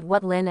knew that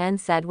what Lin En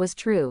said was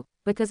true,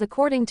 because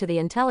according to the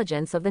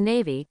intelligence of the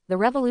Navy, the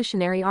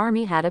Revolutionary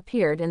Army had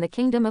appeared in the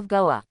Kingdom of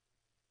Goa.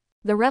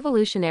 The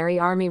Revolutionary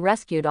Army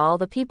rescued all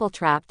the people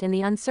trapped in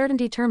the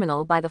Uncertainty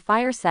Terminal by the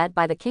fire set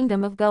by the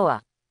Kingdom of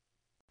Goa.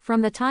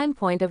 From the time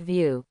point of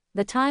view,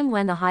 the time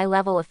when the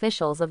high-level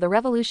officials of the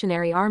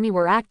Revolutionary Army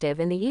were active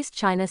in the East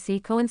China Sea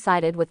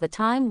coincided with the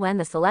time when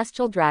the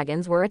celestial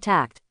dragons were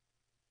attacked.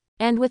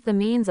 And with the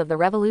means of the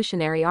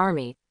Revolutionary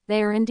Army,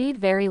 they are indeed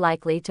very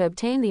likely to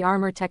obtain the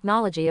armor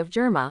technology of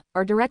Germa,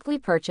 or directly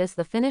purchase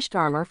the finished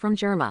armor from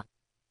Germa.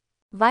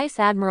 Vice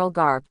Admiral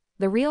Garp,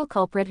 the real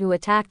culprit who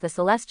attacked the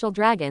celestial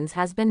dragons,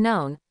 has been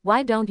known.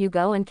 Why don't you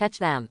go and catch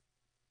them?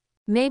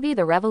 Maybe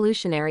the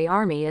Revolutionary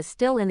Army is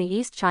still in the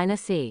East China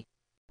Sea.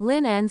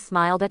 Lin En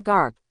smiled at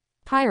Garp.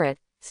 Pirate,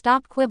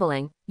 stop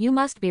quibbling, you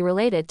must be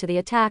related to the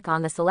attack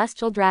on the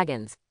celestial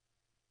dragons.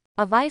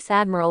 A vice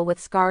admiral with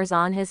scars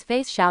on his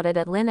face shouted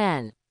at Lin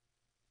En.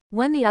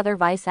 When the other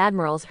vice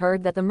admirals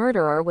heard that the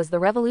murderer was the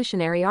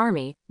Revolutionary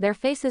Army, their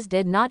faces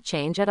did not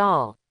change at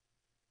all.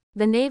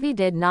 The Navy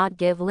did not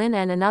give Lin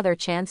En another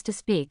chance to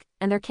speak,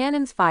 and their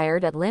cannons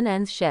fired at Lin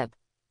En's ship.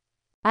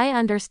 I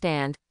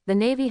understand, the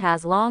Navy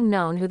has long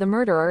known who the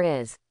murderer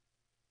is.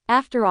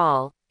 After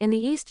all, in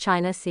the East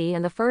China Sea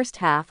in the first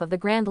half of the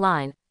Grand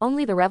Line,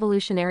 only the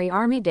Revolutionary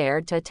Army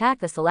dared to attack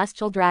the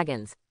celestial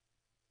dragons.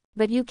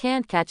 But you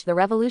can't catch the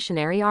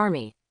Revolutionary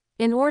Army.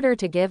 In order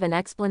to give an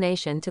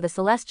explanation to the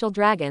celestial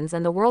dragons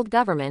and the world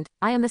government,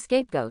 I am the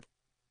scapegoat.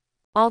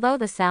 Although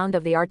the sound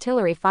of the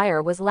artillery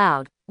fire was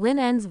loud, Lin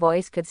En's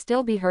voice could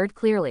still be heard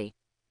clearly.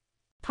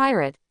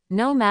 Pirate,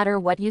 no matter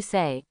what you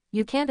say,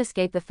 you can't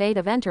escape the fate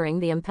of entering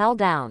the Impel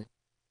Down.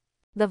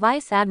 The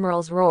vice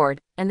admirals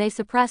roared, and they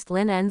suppressed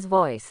Lin En's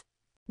voice.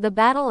 The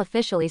battle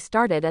officially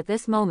started at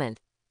this moment.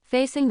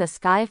 Facing the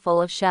sky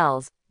full of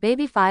shells,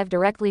 Baby 5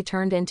 directly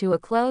turned into a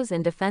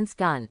close-in defense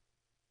gun.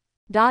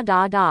 Da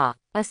da da.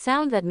 A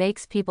sound that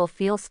makes people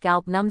feel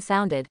scalp numb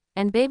sounded,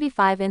 and Baby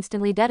 5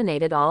 instantly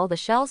detonated all the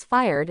shells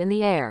fired in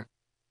the air.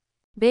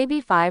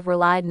 Baby 5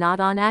 relied not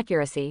on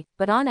accuracy,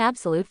 but on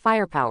absolute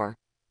firepower.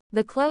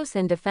 The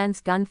close-in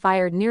defense gun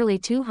fired nearly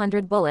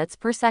 200 bullets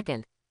per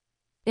second.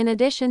 In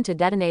addition to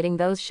detonating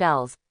those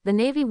shells, the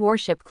Navy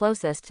warship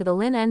closest to the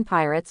Lin En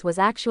pirates was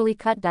actually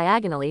cut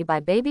diagonally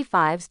by Baby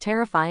 5's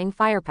terrifying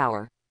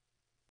firepower.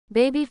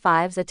 Baby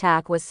 5's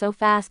attack was so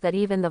fast that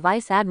even the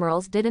vice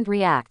admirals didn't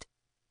react.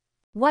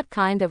 What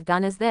kind of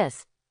gun is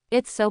this?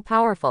 It's so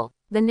powerful.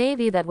 The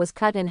Navy that was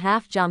cut in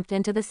half jumped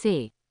into the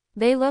sea.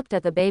 They looked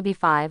at the Baby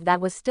 5 that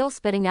was still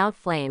spitting out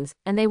flames,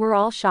 and they were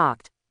all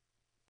shocked.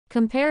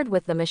 Compared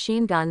with the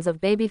machine guns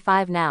of Baby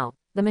 5 now,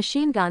 the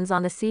machine guns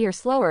on the sea are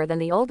slower than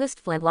the oldest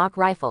flintlock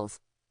rifles.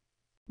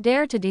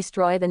 Dare to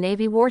destroy the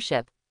Navy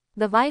warship.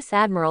 The vice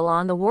admiral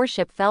on the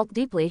warship felt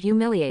deeply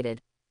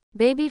humiliated.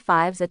 Baby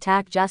 5's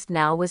attack just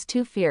now was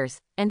too fierce,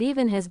 and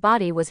even his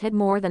body was hit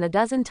more than a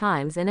dozen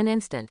times in an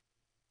instant.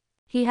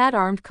 He had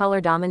armed color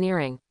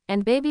domineering,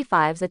 and Baby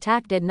 5's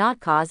attack did not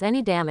cause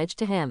any damage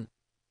to him.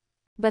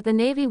 But the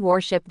Navy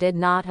warship did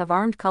not have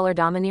armed color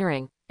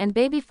domineering, and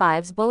Baby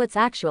 5's bullets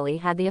actually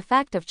had the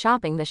effect of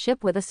chopping the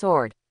ship with a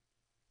sword.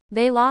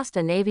 They lost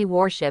a Navy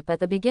warship at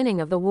the beginning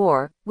of the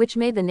war, which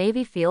made the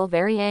Navy feel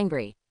very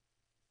angry.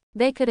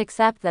 They could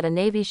accept that a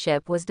Navy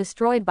ship was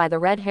destroyed by the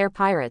Red Hair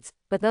Pirates,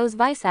 but those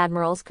vice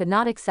admirals could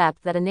not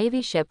accept that a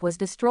Navy ship was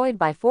destroyed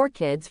by 4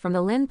 kids from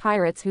the Lin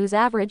Pirates whose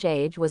average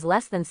age was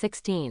less than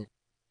 16.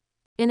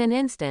 In an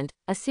instant,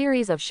 a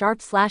series of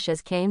sharp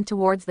slashes came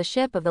towards the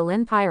ship of the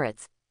Lin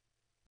Pirates.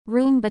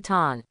 Room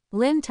baton.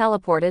 Lin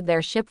teleported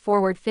their ship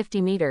forward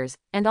 50 meters,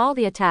 and all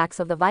the attacks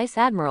of the vice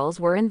admirals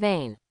were in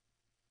vain.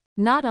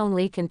 Not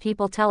only can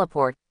people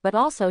teleport, but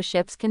also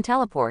ships can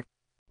teleport.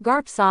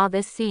 Garp saw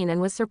this scene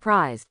and was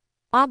surprised.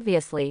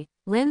 Obviously,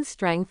 Lin's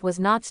strength was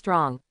not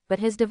strong, but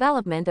his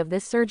development of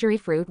this surgery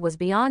fruit was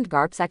beyond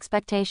Garp's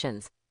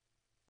expectations.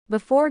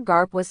 Before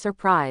Garp was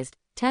surprised,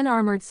 10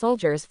 armored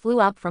soldiers flew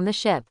up from the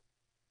ship.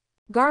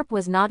 Garp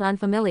was not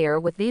unfamiliar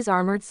with these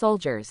armored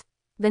soldiers.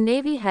 The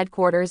Navy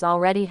headquarters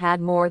already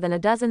had more than a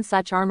dozen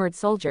such armored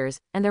soldiers,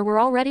 and there were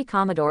already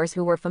commodores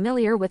who were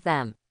familiar with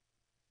them.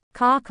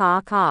 Caw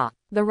caw caw.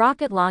 The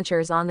rocket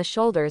launchers on the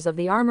shoulders of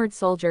the armored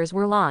soldiers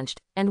were launched,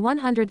 and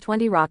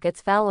 120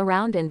 rockets fell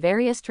around in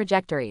various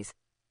trajectories.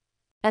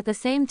 At the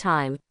same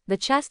time, the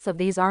chests of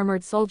these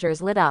armored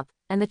soldiers lit up,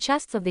 and the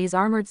chests of these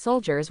armored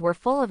soldiers were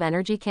full of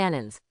energy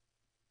cannons.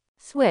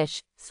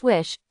 Swish,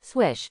 swish,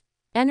 swish.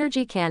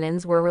 Energy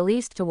cannons were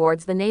released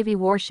towards the Navy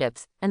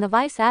warships, and the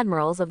vice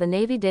admirals of the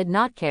Navy did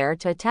not care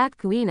to attack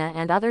Kuina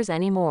and others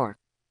anymore.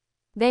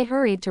 They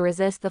hurried to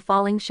resist the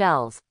falling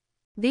shells.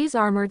 These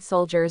armored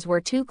soldiers were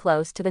too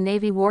close to the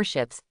Navy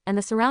warships, and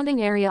the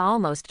surrounding area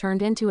almost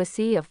turned into a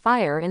sea of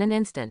fire in an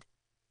instant.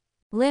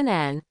 Lin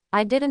En,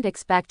 I didn't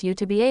expect you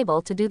to be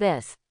able to do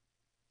this.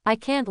 I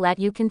can't let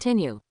you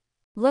continue.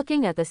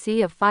 Looking at the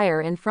sea of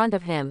fire in front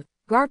of him,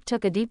 Garp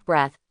took a deep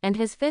breath, and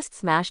his fist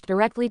smashed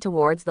directly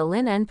towards the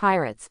Lin En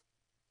pirates.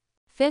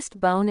 Fist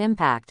bone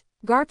impact.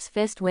 Garp's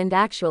fist wind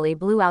actually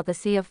blew out the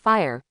sea of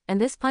fire, and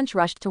this punch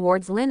rushed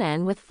towards Lin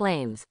En with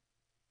flames.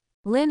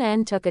 Lin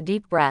En took a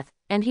deep breath,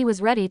 and he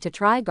was ready to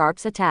try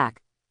Garp's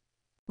attack.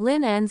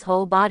 Lin En's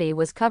whole body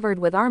was covered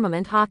with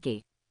armament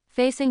hockey.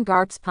 Facing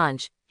Garp's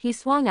punch, he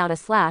swung out a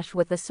slash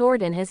with the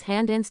sword in his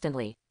hand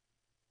instantly.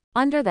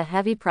 Under the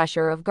heavy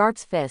pressure of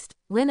Garp's fist,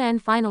 Lin En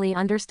finally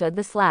understood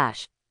the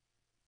slash.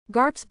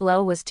 Garp's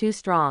blow was too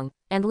strong,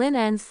 and Lin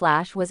En's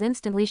slash was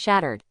instantly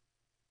shattered.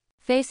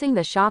 Facing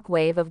the shock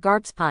wave of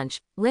Garp's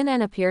punch, Lin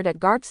En appeared at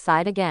Garp's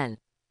side again.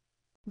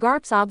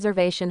 Garp's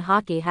observation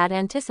hockey had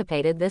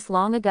anticipated this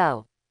long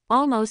ago.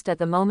 Almost at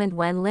the moment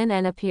when Lin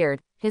En appeared,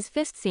 his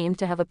fist seemed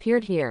to have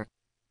appeared here.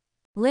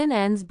 Lin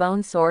En's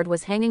bone sword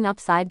was hanging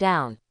upside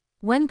down.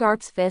 When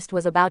Garp's fist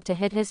was about to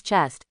hit his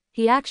chest,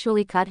 he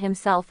actually cut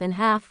himself in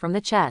half from the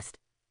chest.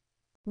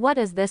 What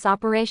is this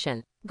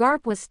operation?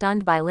 Garp was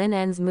stunned by Lin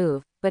En's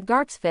move, but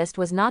Garp's fist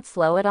was not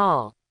slow at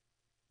all.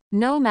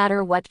 No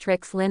matter what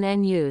tricks Lin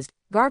En used,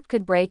 Garp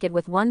could break it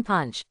with one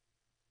punch.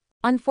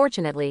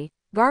 Unfortunately,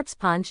 Garp's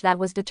punch that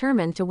was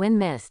determined to win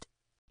missed.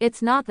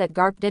 It's not that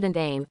Garp didn't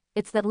aim,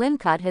 it's that Lin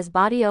cut his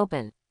body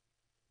open.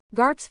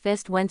 Garp's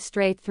fist went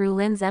straight through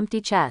Lin's empty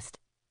chest.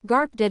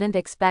 Garp didn't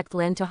expect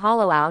Lin to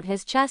hollow out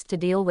his chest to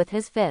deal with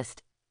his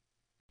fist.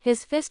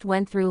 His fist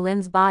went through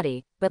Lin's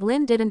body, but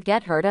Lin didn't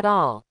get hurt at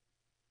all.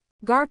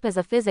 Garp is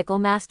a physical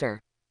master.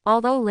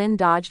 Although Lin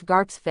dodged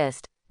Garp's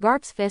fist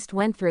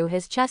went through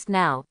his chest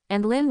now,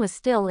 and Lin was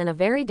still in a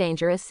very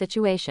dangerous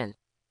situation.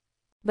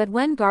 But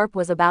when Garp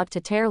was about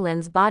to tear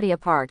Lin's body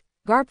apart,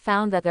 Garp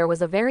found that there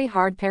was a very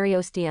hard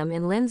periosteum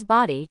in Lin's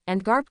body,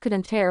 and Garp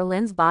couldn't tear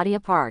Lin's body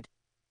apart.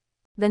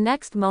 The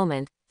next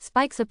moment,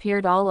 spikes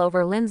appeared all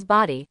over Lin's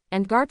body,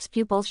 and Garp's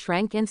pupils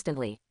shrank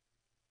instantly.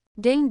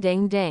 Ding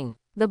ding ding.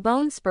 The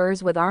bone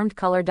spurs with armed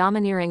color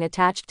domineering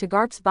attached to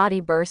Garp's body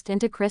burst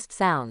into crisp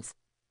sounds.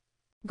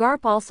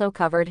 Garp also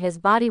covered his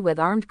body with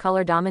armed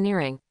color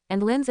domineering,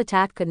 and Lin's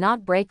attack could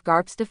not break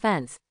Garp's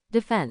defense.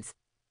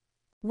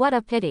 What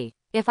a pity.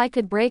 If I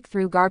could break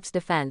through Garp's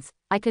defense,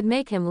 I could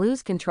make him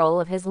lose control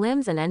of his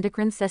limbs and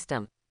endocrine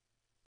system.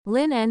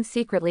 Lin En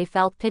secretly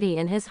felt pity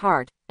in his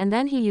heart, and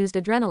then he used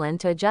adrenaline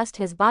to adjust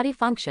his body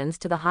functions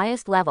to the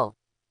highest level.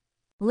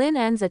 Lin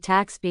En's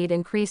attack speed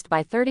increased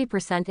by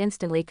 30%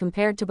 instantly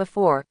compared to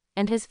before,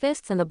 and his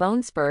fists and the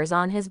bone spurs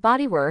on his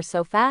body were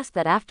so fast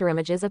that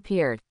afterimages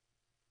appeared.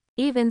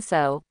 Even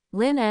so,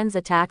 Lin En's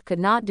attack could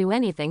not do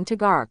anything to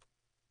Garp.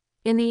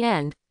 In the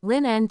end,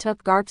 Lin En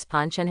took Garp's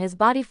punch and his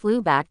body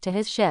flew back to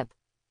his ship.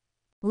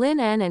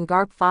 Lin En and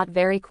Garp fought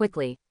very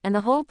quickly, and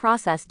the whole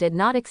process did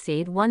not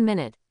exceed 1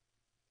 minute.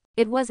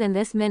 It was in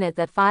this minute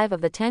that 5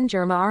 of the 10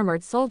 Germa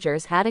armored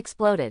soldiers had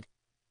exploded.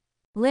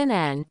 Lin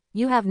En,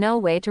 you have no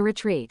way to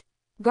retreat.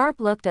 Garp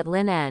looked at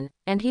Lin En,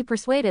 and he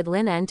persuaded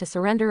Lin En to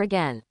surrender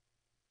again.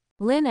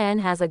 Lin En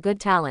has a good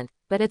talent,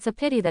 but it's a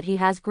pity that he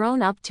has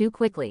grown up too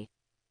quickly.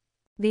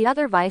 The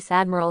other vice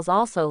admirals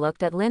also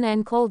looked at Lin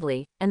En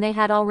coldly, and they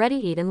had already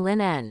eaten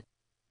Lin En.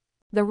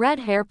 The red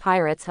hair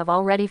pirates have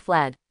already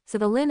fled, so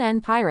the Lin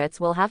En pirates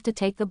will have to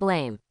take the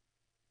blame.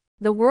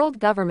 The world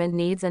government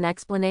needs an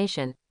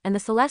explanation, and the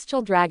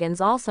celestial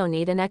dragons also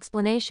need an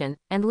explanation,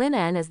 and Lin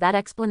En is that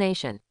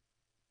explanation.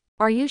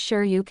 Are you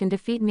sure you can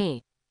defeat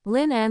me?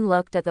 Lin En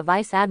looked at the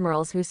vice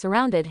admirals who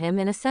surrounded him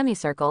in a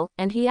semicircle,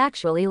 and he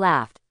actually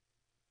laughed.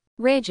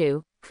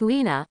 Reiju,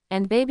 Kuina,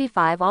 and Baby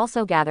 5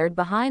 also gathered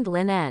behind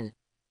Lin En.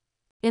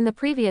 In the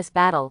previous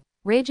battle,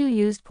 Reiju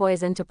used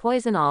poison to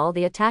poison all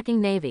the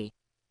attacking navy.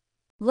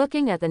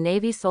 Looking at the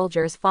navy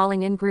soldiers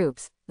falling in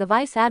groups, the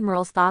vice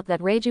admirals thought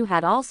that Reiju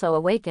had also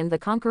awakened the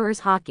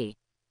conqueror's haki.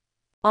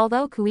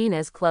 Although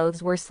Kuina's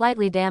clothes were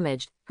slightly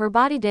damaged, her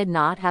body did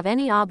not have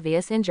any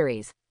obvious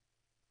injuries.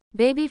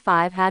 Baby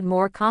 5 had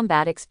more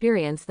combat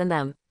experience than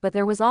them, but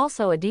there was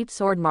also a deep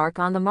sword mark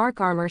on the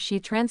mark armor she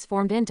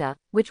transformed into,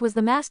 which was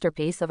the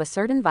masterpiece of a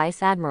certain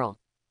vice admiral.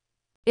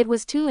 It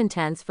was too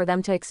intense for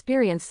them to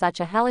experience such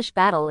a hellish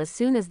battle as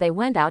soon as they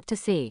went out to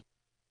sea.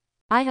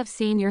 I have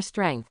seen your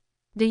strength.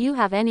 Do you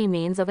have any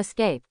means of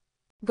escape?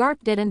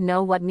 Garp didn't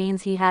know what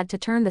means he had to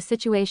turn the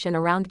situation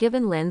around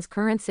given Lin's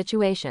current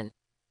situation.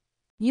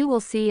 You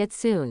will see it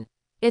soon.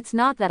 It's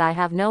not that I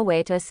have no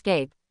way to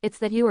escape, it's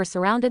that you are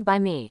surrounded by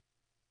me.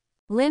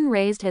 Lin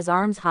raised his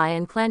arms high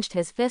and clenched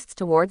his fists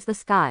towards the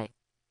sky.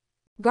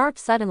 Garp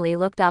suddenly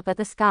looked up at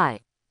the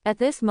sky. At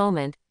this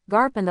moment,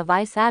 Garp and the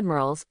vice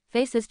admirals'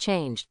 faces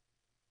changed.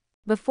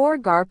 Before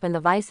Garp and the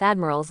vice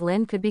admirals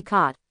Lin could be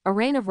caught, a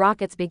rain of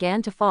rockets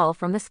began to fall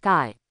from the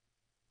sky.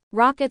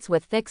 Rockets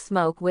with thick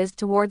smoke whizzed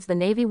towards the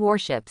navy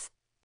warships.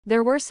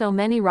 There were so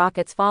many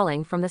rockets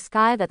falling from the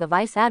sky that the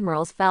vice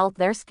admirals felt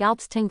their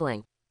scalps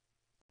tingling.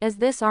 Is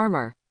this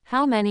armor?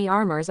 How many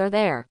armors are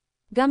there?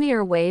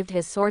 Gummier waved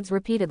his swords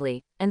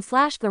repeatedly, and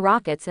slashed the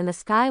rockets in the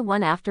sky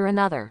one after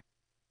another.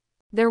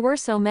 There were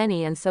so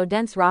many and so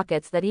dense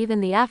rockets that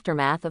even the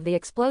aftermath of the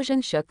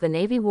explosion shook the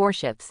navy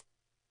warships.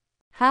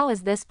 How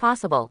is this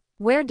possible?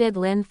 Where did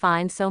Lin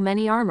find so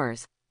many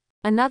armors?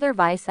 Another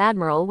vice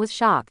admiral was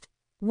shocked.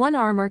 One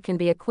armor can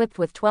be equipped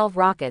with 12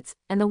 rockets,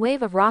 and the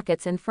wave of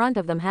rockets in front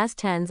of them has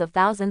tens of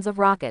thousands of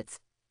rockets.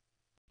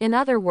 In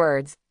other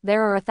words,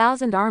 there are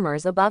 1,000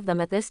 armors above them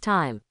at this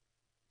time.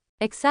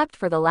 Except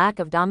for the lack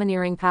of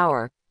domineering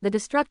power, the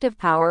destructive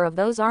power of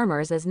those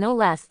armors is no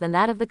less than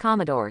that of the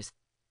Commodores.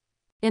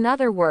 In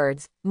other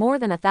words, more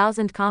than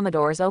 1,000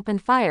 Commodores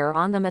opened fire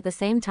on them at the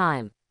same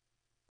time.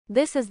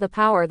 This is the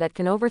power that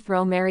can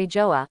overthrow Mary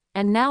Joa,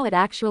 and now it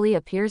actually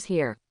appears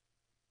here.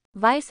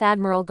 Vice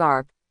Admiral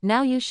Garp,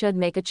 now you should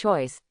make a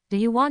choice. Do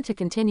you want to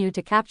continue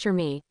to capture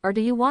me, or do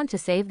you want to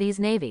save these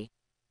Navy?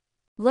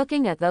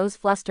 Looking at those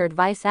flustered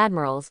Vice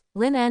Admirals,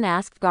 Lin En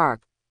asked Garp.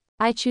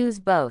 I choose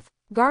both.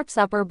 Garp's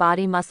upper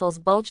body muscles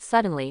bulged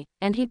suddenly,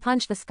 and he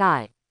punched the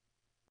sky.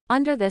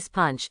 Under this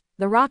punch,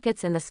 the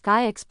rockets in the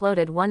sky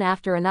exploded one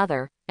after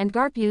another, and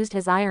Garp used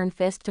his iron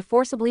fist to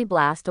forcibly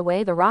blast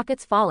away the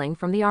rockets falling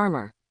from the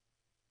armor.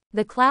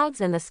 The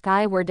clouds in the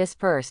sky were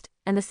dispersed,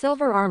 and the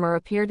silver armor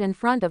appeared in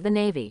front of the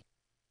Navy.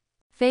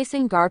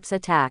 Facing Garp's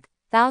attack,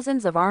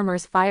 thousands of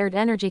armors fired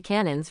energy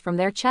cannons from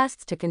their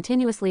chests to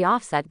continuously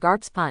offset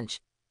Garp's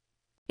punch.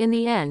 In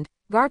the end,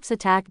 Garp's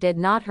attack did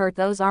not hurt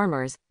those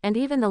armors, and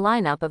even the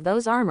lineup of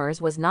those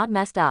armors was not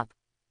messed up.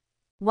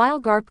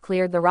 While Garp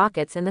cleared the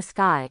rockets in the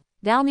sky,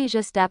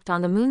 Dalmisia stepped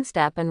on the moon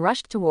step and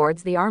rushed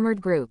towards the armored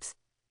groups.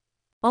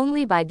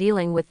 Only by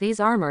dealing with these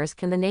armors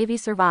can the Navy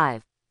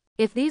survive.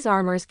 If these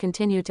armors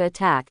continue to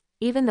attack,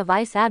 even the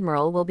Vice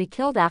Admiral will be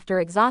killed after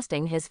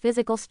exhausting his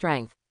physical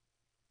strength.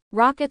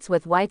 Rockets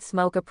with white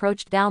smoke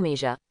approached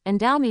Dalmisia, and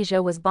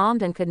Dalmisia was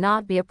bombed and could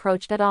not be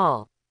approached at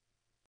all.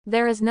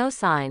 There is no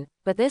sign,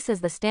 but this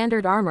is the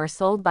standard armor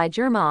sold by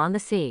Germa on the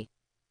sea.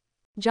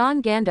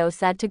 John Gando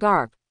said to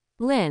Garp.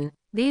 Lin,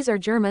 these are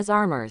Germa's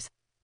armors.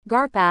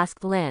 Garp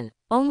asked Lin.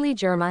 Only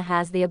Germa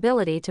has the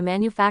ability to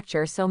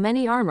manufacture so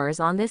many armors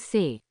on this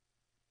sea.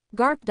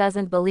 Garp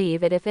doesn't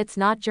believe it if it's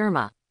not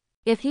Germa.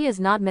 If he is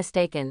not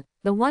mistaken,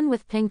 the one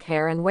with pink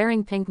hair and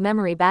wearing pink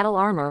memory battle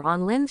armor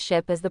on Lin's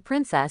ship is the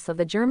princess of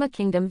the Germa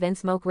kingdom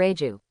Vinsmoke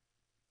Reiju.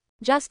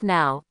 Just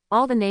now,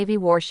 all the Navy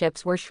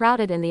warships were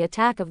shrouded in the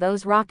attack of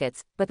those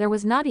rockets, but there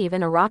was not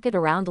even a rocket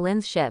around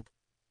Lin's ship.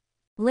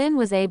 Lin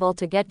was able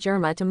to get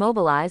Germa to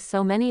mobilize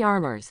so many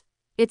armors.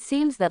 It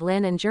seems that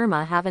Lin and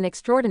Germa have an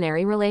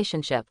extraordinary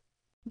relationship.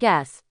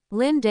 Guess.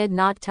 Lin did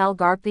not tell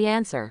Garp the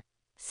answer.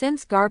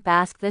 Since Garp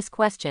asked this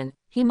question,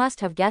 he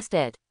must have guessed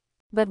it.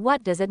 But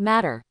what does it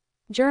matter?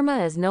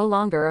 Germa is no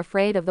longer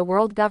afraid of the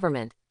world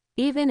government.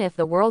 Even if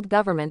the world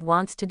government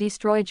wants to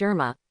destroy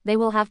Germa, they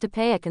will have to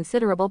pay a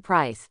considerable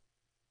price.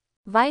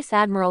 Vice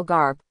Admiral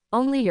Garp,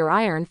 only your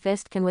iron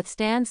fist can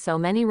withstand so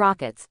many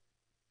rockets.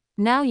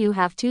 Now you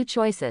have two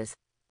choices.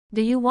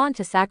 Do you want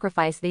to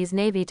sacrifice these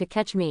Navy to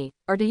catch me,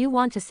 or do you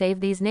want to save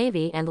these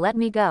Navy and let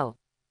me go?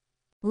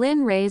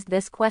 Lin raised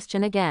this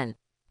question again.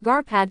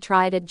 Garp had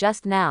tried it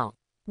just now.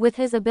 With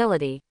his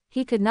ability,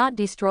 he could not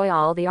destroy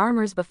all the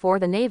armors before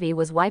the Navy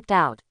was wiped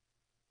out.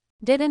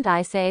 Didn't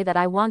I say that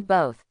I want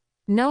both?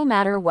 No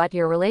matter what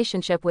your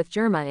relationship with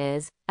Germa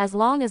is, as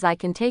long as I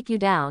can take you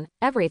down,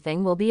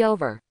 everything will be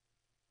over.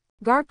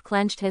 Garp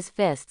clenched his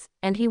fists,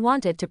 and he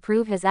wanted to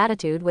prove his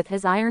attitude with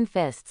his iron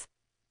fists.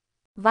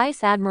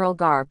 Vice Admiral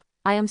Garp,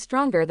 I am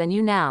stronger than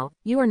you now,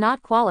 you are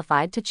not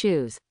qualified to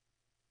choose.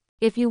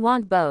 If you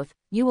want both,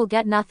 you will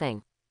get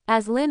nothing.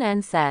 As Lin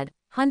En said,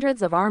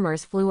 hundreds of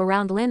armors flew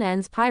around Lin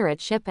En's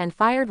pirate ship and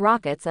fired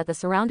rockets at the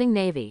surrounding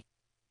Navy.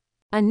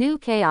 A new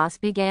chaos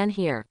began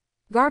here.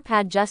 Garp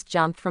had just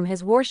jumped from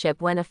his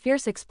warship when a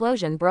fierce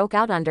explosion broke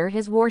out under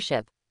his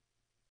warship.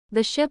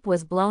 The ship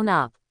was blown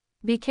up.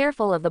 Be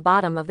careful of the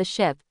bottom of the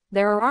ship,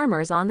 there are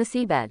armors on the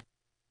seabed.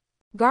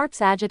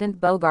 Garp's adjutant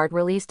Bogart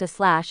released a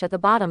slash at the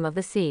bottom of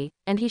the sea,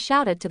 and he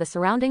shouted to the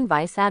surrounding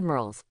vice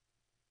admirals.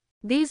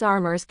 These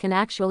armors can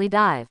actually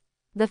dive.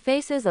 The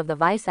faces of the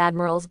vice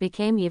admirals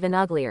became even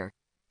uglier.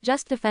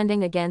 Just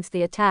defending against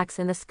the attacks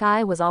in the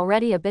sky was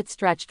already a bit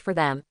stretched for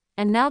them,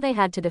 and now they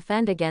had to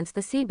defend against the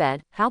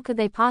seabed. How could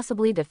they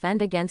possibly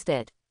defend against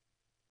it?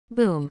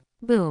 Boom,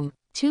 boom,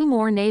 2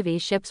 more Navy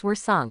ships were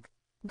sunk.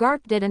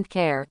 Garp didn't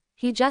care,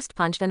 he just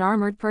punched an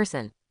armored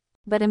person.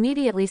 But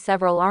immediately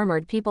several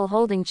armored people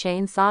holding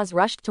chainsaws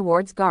rushed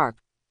towards Garp.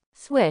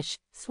 Swish,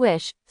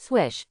 swish,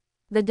 swish.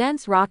 The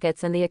dense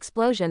rockets and the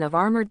explosion of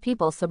armored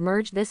people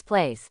submerged this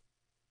place.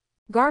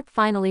 Garp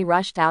finally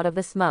rushed out of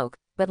the smoke,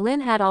 but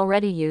Lin had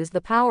already used the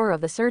power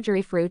of the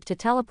surgery fruit to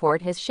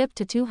teleport his ship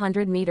to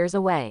 200 meters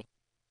away.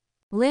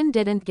 Lin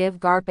didn't give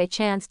Garp a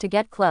chance to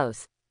get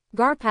close.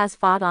 Garp has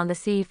fought on the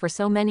sea for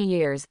so many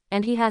years,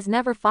 and he has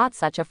never fought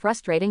such a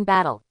frustrating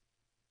battle.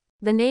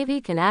 The Navy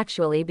can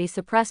actually be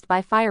suppressed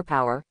by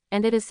firepower,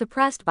 and it is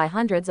suppressed by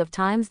hundreds of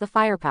times the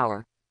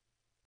firepower.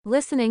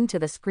 Listening to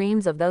the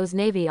screams of those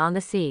Navy on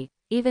the sea,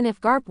 even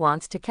if Garp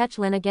wants to catch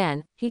Lin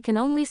again, he can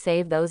only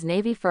save those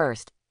Navy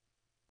first.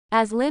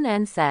 As Lin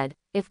En said,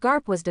 if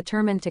Garp was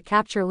determined to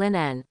capture Lin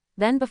En,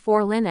 then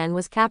before Lin En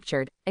was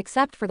captured,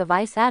 except for the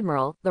Vice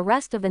Admiral, the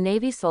rest of the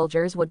Navy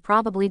soldiers would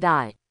probably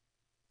die.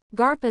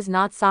 Garp is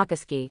not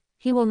Sakaski,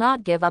 he will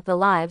not give up the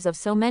lives of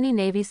so many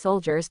Navy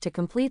soldiers to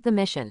complete the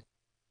mission.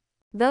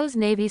 Those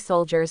Navy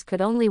soldiers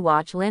could only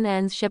watch Lin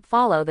En's ship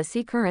follow the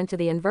sea current to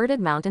the inverted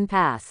mountain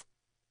pass.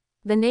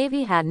 The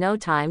Navy had no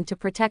time to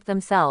protect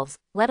themselves,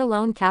 let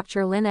alone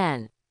capture Lin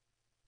En.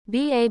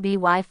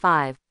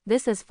 BABY-5,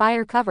 this is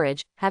fire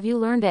coverage, have you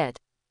learned it?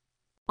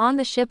 On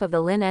the ship of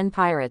the Lin En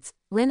pirates,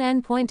 Lin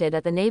En pointed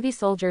at the Navy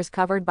soldiers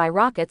covered by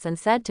rockets and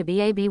said to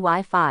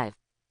BABY-5.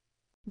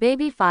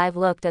 Baby 5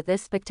 looked at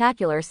this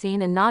spectacular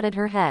scene and nodded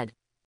her head.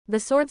 The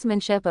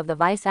swordsmanship of the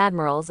vice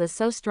admirals is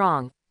so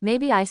strong,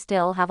 maybe I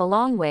still have a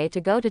long way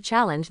to go to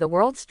challenge the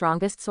world's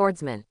strongest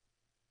swordsman.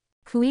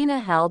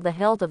 Kuina held the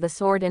hilt of the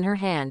sword in her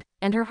hand,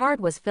 and her heart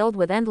was filled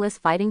with endless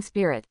fighting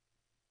spirit.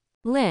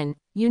 Lin,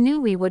 you knew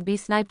we would be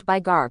sniped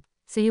by Garp,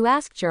 so you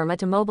asked Germa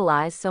to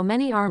mobilize so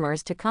many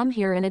armors to come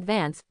here in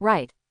advance,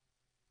 right?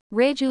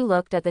 Reiju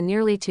looked at the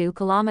nearly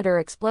 2-kilometer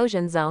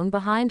explosion zone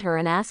behind her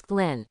and asked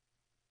Lin.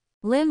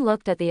 Lin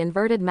looked at the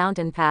inverted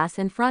mountain pass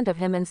in front of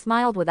him and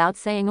smiled without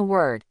saying a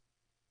word.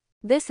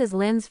 This is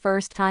Lin's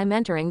first time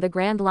entering the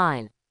Grand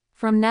Line.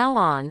 From now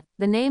on,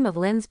 the name of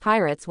Lin's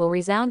pirates will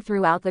resound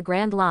throughout the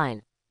Grand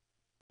Line.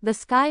 The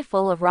sky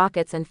full of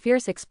rockets and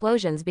fierce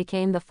explosions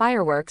became the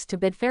fireworks to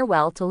bid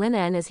farewell to Lin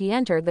En as he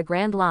entered the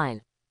Grand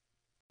Line.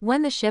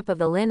 When the ship of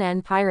the Lin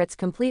En pirates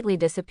completely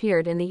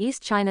disappeared in the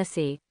East China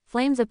Sea,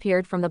 flames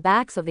appeared from the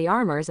backs of the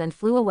armors and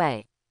flew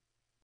away.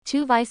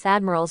 2 vice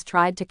admirals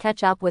tried to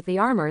catch up with the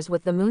armors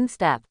with the moon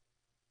step.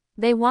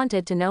 They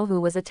wanted to know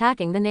who was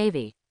attacking the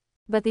navy.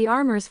 But the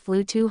armors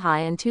flew too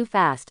high and too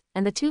fast,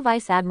 and the 2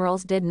 vice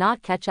admirals did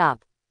not catch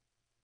up.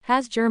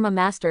 Has Germa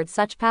mastered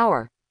such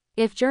power?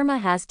 If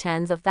Germa has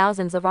tens of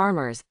thousands of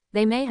armors,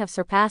 they may have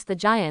surpassed the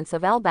giants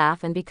of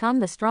Elbaf and become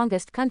the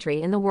strongest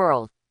country in the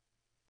world.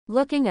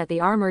 Looking at the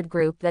armored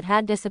group that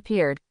had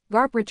disappeared,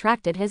 Garp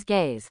retracted his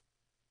gaze.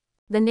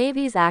 The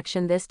Navy's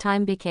action this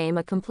time became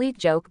a complete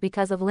joke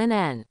because of Lin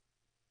En.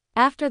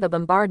 After the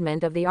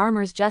bombardment of the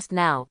armors just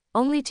now,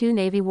 only 2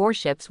 Navy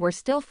warships were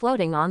still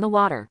floating on the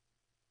water.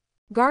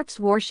 Garp's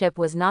warship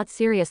was not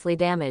seriously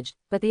damaged,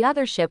 but the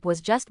other ship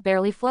was just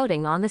barely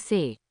floating on the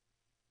sea.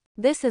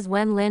 This is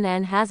when Lin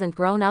En hasn't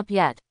grown up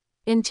yet.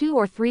 In 2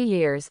 or 3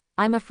 years,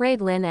 I'm afraid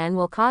Lin En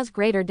will cause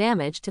greater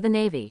damage to the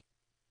Navy.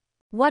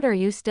 What are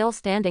you still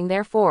standing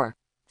there for?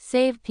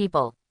 Save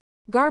people.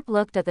 Garp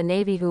looked at the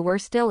Navy who were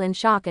still in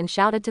shock and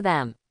shouted to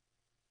them.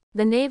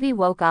 The Navy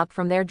woke up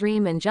from their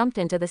dream and jumped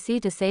into the sea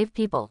to save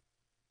people.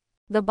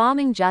 The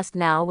bombing just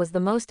now was the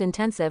most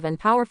intensive and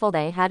powerful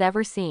they had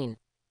ever seen.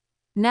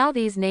 Now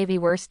these Navy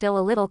were still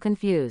a little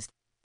confused.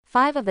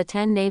 5 of the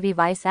 10 Navy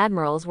vice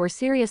admirals were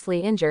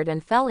seriously injured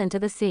and fell into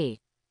the sea.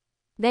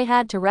 They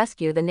had to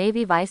rescue the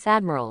Navy vice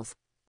admirals.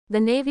 The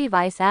Navy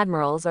vice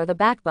admirals are the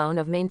backbone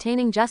of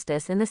maintaining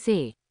justice in the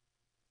sea.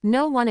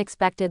 No one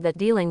expected that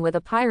dealing with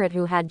a pirate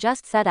who had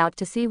just set out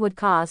to sea would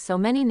cause so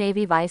many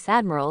Navy vice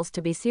admirals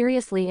to be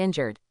seriously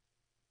injured.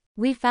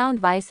 We found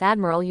Vice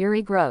Admiral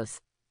Yuri Gross.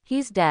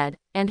 He's dead,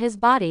 and his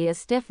body is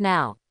stiff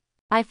now.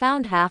 I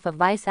found half of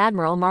Vice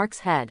Admiral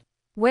Mark's head.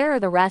 Where are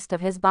the rest of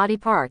his body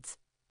parts?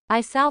 I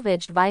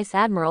salvaged Vice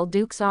Admiral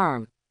Duke's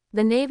arm.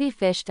 The Navy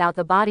fished out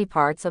the body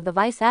parts of the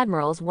vice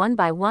admirals one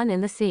by one in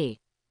the sea.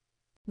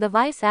 The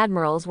vice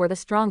admirals were the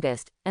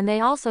strongest, and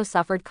they also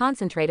suffered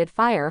concentrated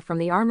fire from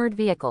the armored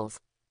vehicles.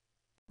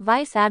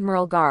 Vice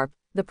Admiral Garp,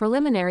 the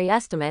preliminary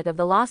estimate of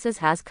the losses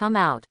has come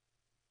out.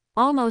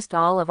 Almost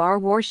all of our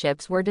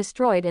warships were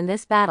destroyed in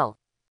this battle.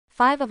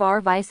 5 of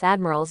our vice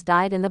admirals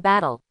died in the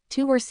battle,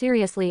 2 were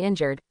seriously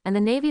injured, and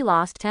the Navy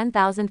lost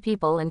 10,000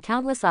 people and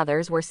countless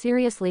others were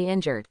seriously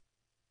injured.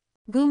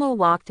 Gumo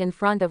walked in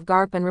front of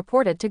Garp and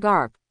reported to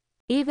Garp.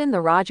 Even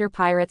the Roger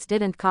pirates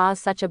didn't cause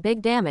such a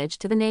big damage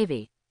to the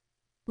Navy.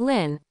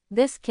 Lin,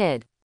 this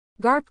kid.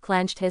 Garp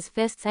clenched his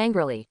fists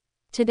angrily.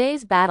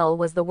 Today's battle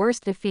was the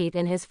worst defeat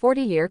in his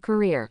 40-year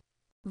career.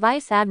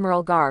 Vice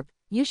Admiral Garp,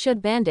 you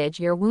should bandage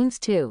your wounds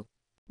too.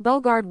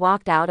 Bogard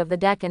walked out of the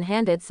deck and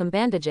handed some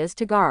bandages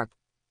to Garp.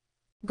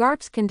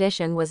 Garp's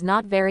condition was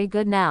not very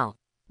good now.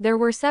 There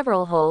were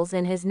several holes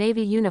in his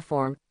Navy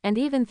uniform, and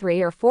even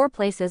 3 or 4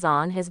 places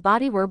on his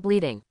body were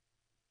bleeding.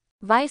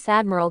 Vice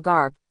Admiral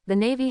Garp, the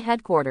Navy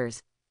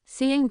headquarters.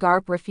 Seeing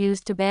Garp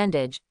refused to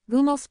bandage,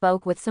 Gumo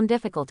spoke with some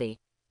difficulty.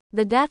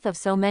 The death of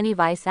so many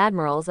vice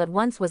admirals at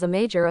once was a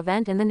major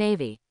event in the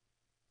Navy.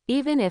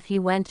 Even if he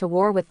went to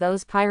war with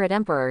those pirate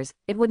emperors,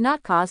 it would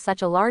not cause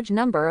such a large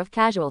number of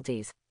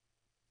casualties.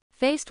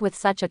 Faced with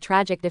such a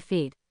tragic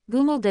defeat,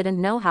 Gumo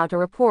didn't know how to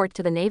report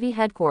to the Navy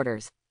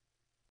headquarters.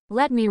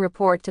 Let me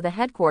report to the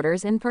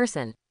headquarters in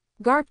person.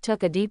 Garp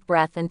took a deep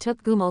breath and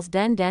took Gumo's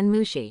Den Den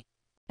Mushi.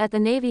 At the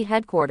Navy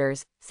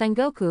headquarters,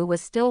 Sengoku was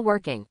still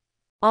working.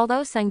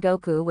 Although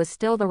Sengoku was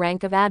still the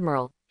rank of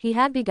admiral, he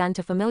had begun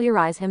to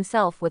familiarize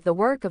himself with the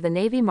work of the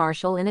Navy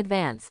Marshal in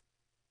advance.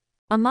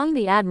 Among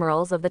the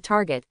admirals of the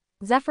target,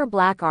 Zephyr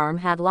Blackarm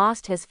had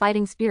lost his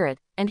fighting spirit,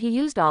 and he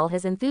used all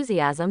his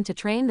enthusiasm to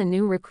train the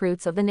new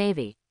recruits of the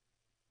Navy.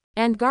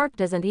 And Garp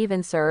doesn't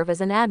even serve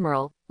as an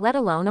admiral, let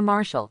alone a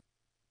marshal.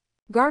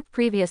 Garp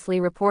previously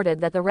reported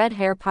that the Red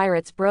Hair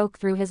pirates broke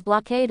through his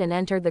blockade and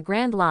entered the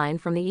Grand Line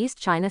from the East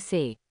China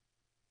Sea.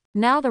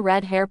 Now the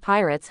Red Hair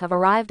pirates have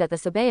arrived at the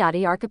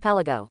Sabayati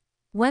archipelago.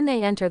 When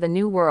they enter the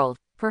New World,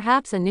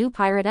 perhaps a new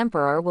pirate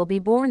emperor will be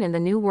born in the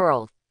New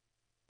World.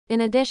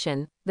 In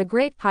addition, the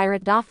great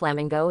pirate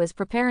Doflamingo is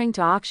preparing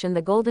to auction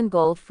the golden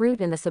gold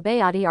fruit in the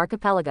Sabayati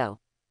archipelago.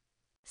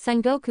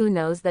 Sengoku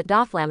knows that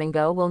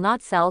Doflamingo will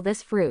not sell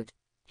this fruit.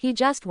 He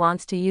just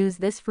wants to use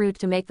this fruit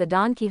to make the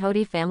Don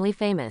Quixote family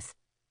famous.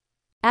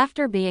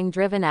 After being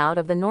driven out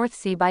of the North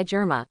Sea by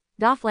Germa,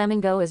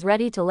 Doflamingo is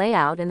ready to lay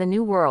out in the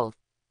New World.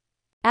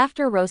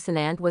 After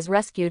Rocinante was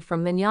rescued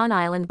from Mignon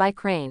Island by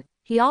Crane,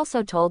 he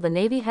also told the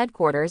Navy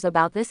headquarters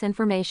about this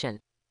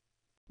information.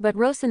 But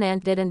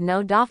Rocinante didn't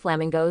know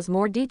Doflamingo's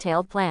more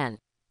detailed plan.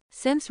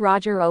 Since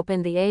Roger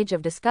opened the Age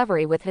of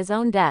Discovery with his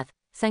own death,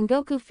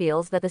 Sengoku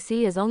feels that the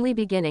sea is only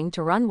beginning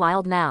to run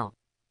wild now.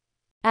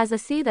 As a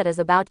sea that is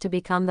about to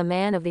become the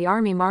man of the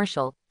army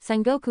marshal,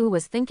 Sengoku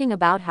was thinking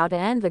about how to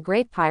end the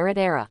great pirate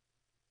era.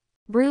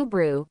 Brew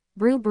brew,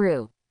 brew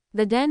brew.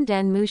 The Den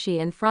Den Mushi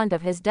in front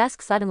of his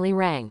desk suddenly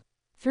rang.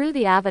 Through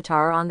the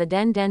avatar on the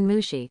Den Den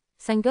Mushi,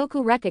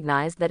 Sengoku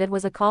recognized that it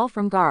was a call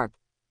from Garp.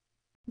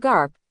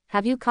 Garp,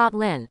 have you caught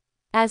Lin?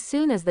 As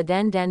soon as the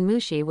Den Den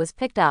Mushi was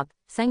picked up,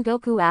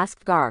 Sengoku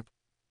asked Garp.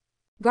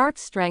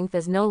 Garp's strength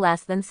is no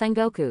less than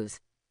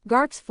Sengoku's.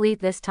 Garp's fleet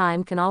this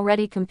time can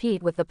already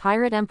compete with the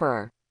Pirate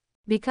Emperor.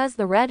 Because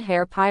the Red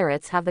Hair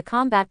Pirates have the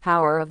combat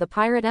power of the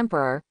Pirate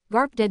Emperor,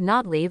 Garp did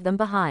not leave them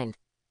behind.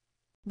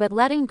 But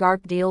letting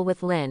Garp deal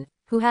with Lin,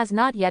 who has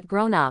not yet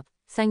grown up,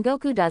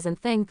 Sengoku doesn't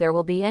think there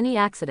will be any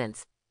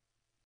accidents.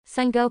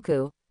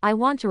 Sengoku, I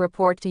want to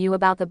report to you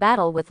about the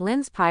battle with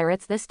Lin's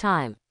pirates this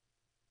time.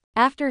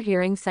 After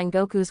hearing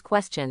Sengoku's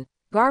question,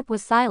 Garp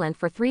was silent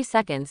for 3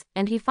 seconds,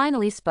 and he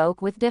finally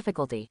spoke with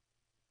difficulty.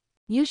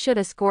 You should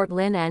escort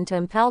Lin En to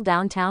Impel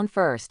downtown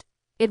first.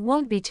 It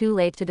won't be too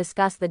late to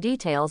discuss the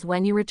details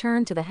when you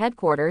return to the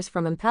headquarters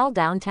from Impel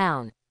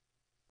downtown.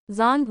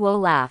 Zhongguo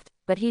laughed,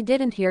 but he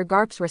didn't hear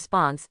Garp's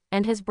response,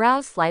 and his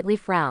brows slightly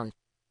frowned.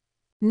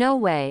 No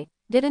way,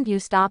 didn't you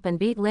stop and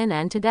beat Lin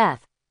En to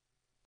death?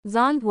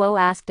 Zhongguo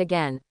asked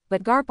again,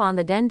 but Garp on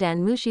the Den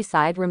Den Mushi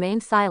side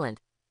remained silent.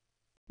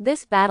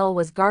 This battle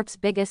was Garp's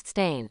biggest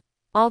stain.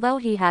 Although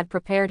he had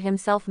prepared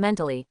himself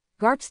mentally,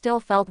 Garp still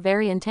felt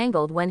very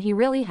entangled when he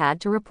really had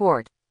to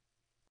report.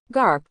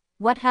 Garp,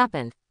 what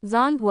happened?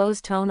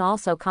 Zhongguo's tone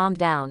also calmed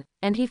down,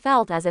 and he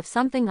felt as if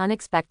something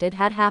unexpected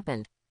had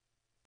happened.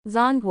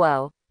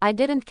 Zhongguo, I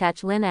didn't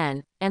catch Lin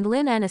En, and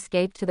Lin En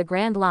escaped to the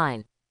Grand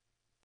Line.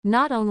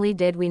 Not only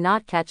did we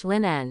not catch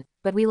Lin En,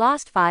 but we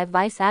lost 5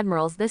 vice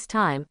admirals this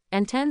time,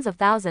 and tens of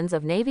thousands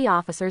of Navy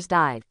officers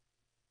died.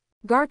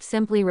 Garp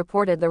simply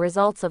reported the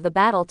results of the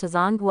battle to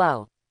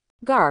Zhongguo.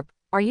 Garp,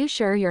 are you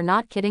sure you're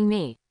not kidding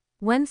me?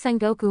 When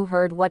Sengoku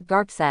heard what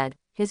Garp said,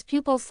 his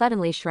pupils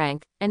suddenly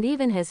shrank, and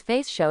even his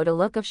face showed a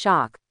look of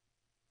shock.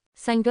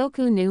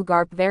 Sengoku knew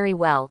Garp very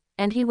well,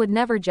 and he would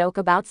never joke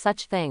about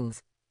such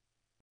things.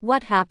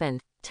 What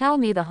happened? Tell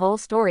me the whole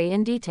story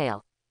in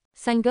detail.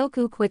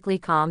 Sengoku quickly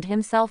calmed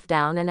himself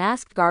down and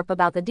asked Garp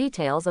about the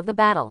details of the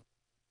battle.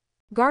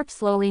 Garp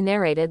slowly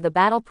narrated the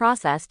battle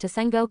process to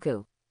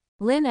Sengoku.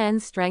 Lin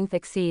En's strength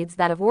exceeds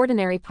that of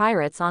ordinary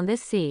pirates on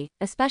this sea,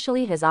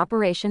 especially his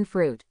Operation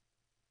Fruit.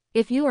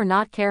 If you are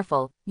not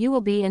careful, you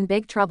will be in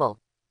big trouble.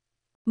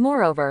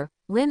 Moreover,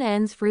 Lin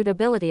En's fruit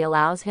ability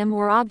allows him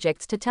or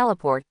objects to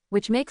teleport,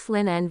 which makes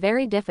Lin En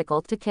very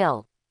difficult to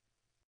kill.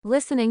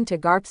 Listening to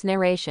Garp's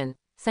narration,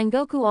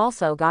 Sengoku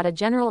also got a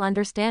general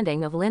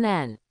understanding of Lin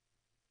En.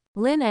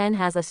 Lin En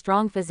has a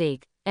strong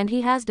physique, and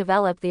he has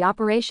developed the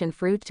Operation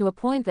Fruit to a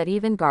point that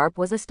even Garp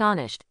was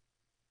astonished.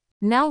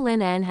 Now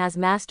Lin En has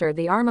mastered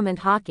the armament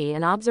hockey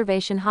and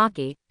observation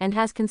hockey, and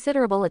has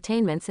considerable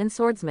attainments in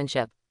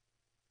swordsmanship.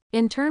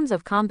 In terms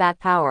of combat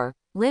power,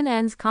 Lin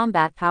En's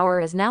combat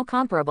power is now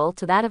comparable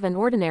to that of an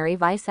ordinary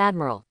vice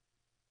admiral.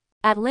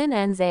 At Lin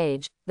En's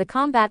age, the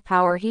combat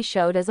power he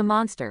showed is a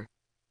monster.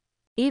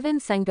 Even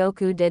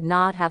Sengoku did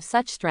not have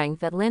such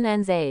strength at Lin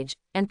En's age,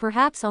 and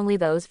perhaps only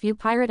those few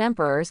pirate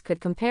emperors could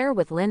compare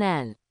with Lin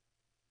En.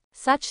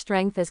 Such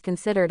strength is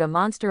considered a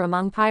monster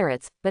among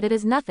pirates, but it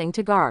is nothing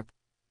to Garp.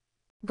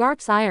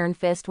 Garp's iron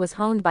fist was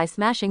honed by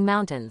smashing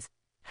mountains.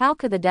 How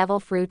could the devil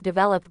fruit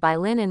developed by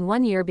Lin in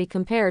 1 year be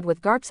compared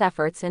with Garp's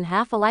efforts in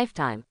half a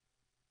lifetime?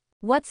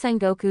 What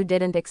Sengoku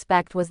didn't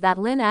expect was that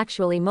Lin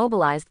actually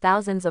mobilized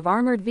thousands of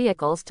armored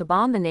vehicles to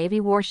bomb the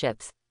Navy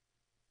warships.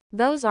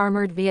 Those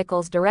armored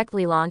vehicles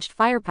directly launched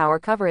firepower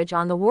coverage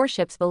on the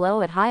warships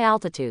below at high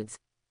altitudes.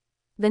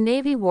 The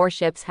Navy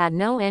warships had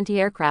no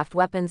anti-aircraft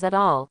weapons at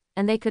all,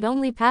 and they could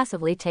only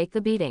passively take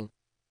the beating.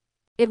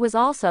 It was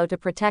also to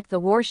protect the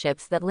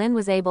warships that Lin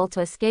was able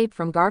to escape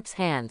from Garp's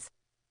hands.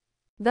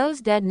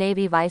 Those dead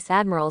Navy vice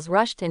admirals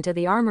rushed into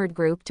the armored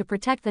group to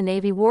protect the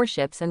Navy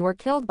warships and were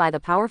killed by the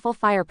powerful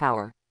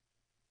firepower.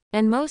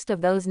 And most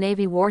of those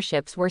Navy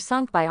warships were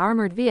sunk by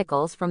armored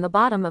vehicles from the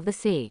bottom of the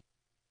sea.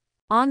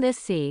 On this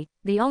sea,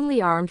 the only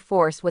armed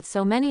force with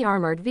so many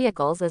armored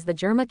vehicles is the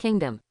Germa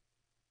Kingdom.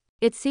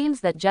 It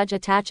seems that Judge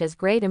attaches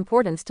great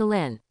importance to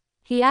Lin.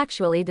 He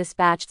actually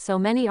dispatched so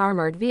many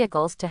armored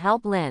vehicles to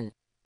help Lin.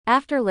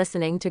 After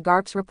listening to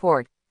Garp's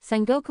report,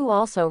 Sengoku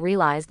also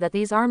realized that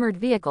these armored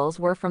vehicles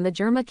were from the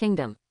Germa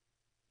Kingdom.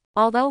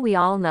 Although we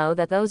all know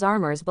that those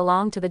armors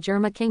belong to the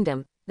Germa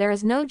Kingdom, there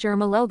is no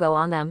Germa logo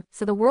on them,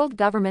 so the world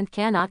government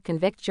cannot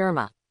convict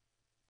Germa.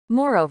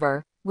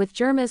 Moreover, with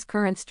Germa's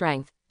current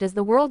strength, does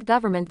the world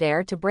government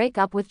dare to break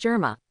up with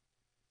Germa?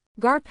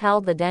 Garp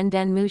held the Den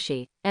Den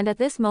Mushi, and at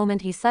this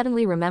moment he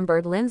suddenly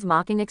remembered Lin's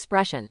mocking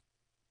expression.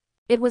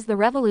 It was the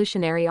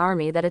Revolutionary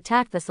Army that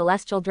attacked the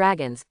Celestial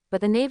Dragons,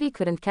 but the Navy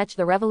couldn't catch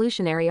the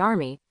Revolutionary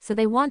Army, so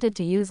they wanted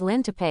to use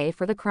Lin to pay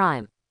for the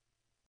crime.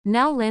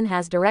 Now Lin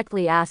has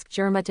directly asked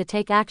Germa to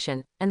take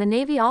action, and the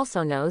Navy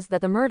also knows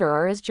that the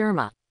murderer is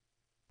Germa.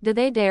 Do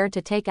they dare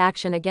to take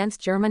action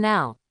against Germa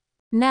now?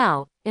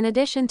 Now, in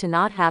addition to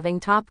not having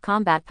top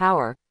combat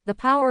power, the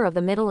power of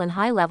the middle and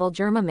high-level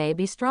Germa may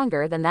be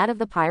stronger than that of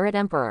the pirate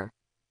emperor.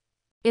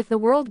 If the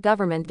world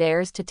government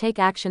dares to take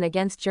action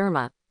against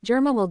Germa,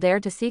 Germa will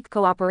dare to seek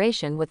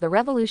cooperation with the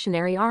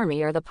Revolutionary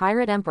Army or the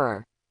pirate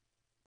emperor.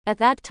 At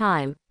that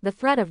time, the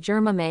threat of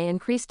Germa may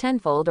increase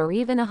tenfold or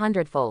even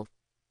 100-fold.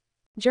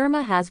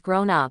 Germa has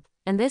grown up,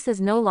 and this is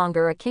no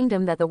longer a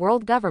kingdom that the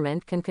world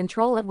government can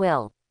control at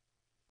will.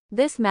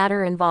 This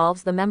matter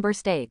involves the member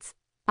states.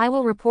 I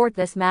will report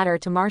this matter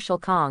to Marshal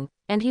Kong,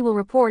 and he will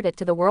report it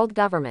to the world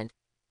government.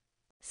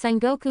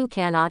 Sengoku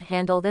cannot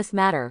handle this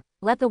matter,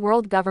 let the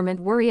world government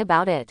worry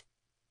about it.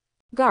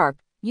 Garp,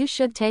 you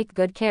should take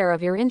good care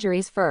of your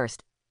injuries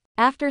first.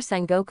 After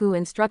Sengoku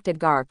instructed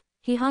Garp,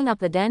 he hung up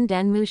the Den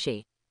Den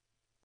Mushi.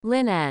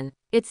 Lin An,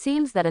 it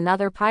seems that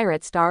another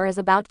pirate star is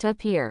about to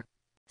appear.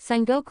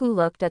 Sengoku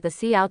looked at the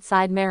sea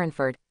outside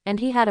Marineford, and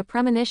he had a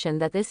premonition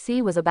that this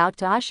sea was about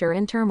to usher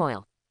in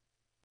turmoil.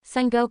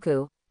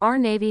 Sengoku, our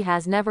navy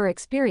has never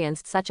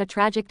experienced such a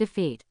tragic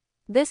defeat.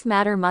 This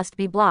matter must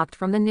be blocked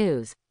from the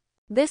news.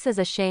 This is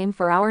a shame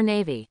for our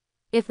navy.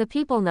 If the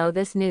people know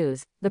this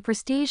news, the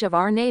prestige of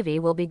our navy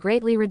will be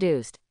greatly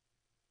reduced.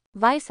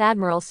 Vice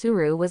Admiral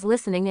Suru was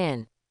listening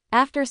in.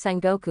 After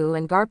Sengoku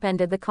and Garp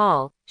ended the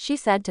call, she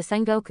said to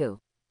Sengoku.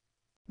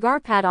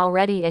 Garp had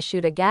already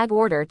issued a gag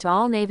order to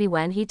all navy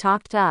when he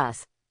talked to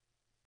us.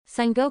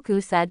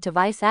 Sengoku said to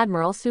Vice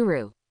Admiral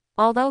Suru.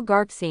 Although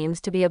Garp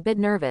seems to be a bit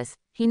nervous,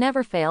 he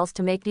never fails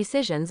to make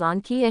decisions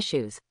on key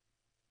issues.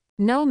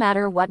 No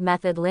matter what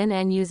method Lin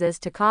En uses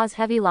to cause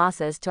heavy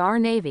losses to our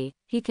navy,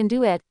 he can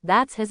do it,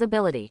 that's his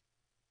ability.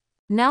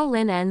 Now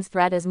Lin En's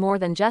threat is more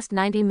than just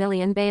 90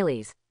 million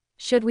Baileys.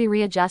 Should we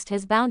readjust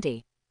his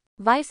bounty?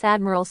 Vice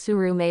Admiral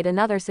Suru made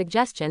another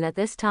suggestion at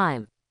this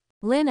time.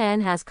 Lin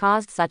En has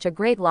caused such a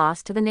great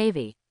loss to the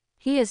navy.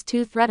 He is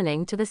too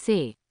threatening to the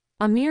sea.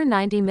 A mere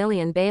 90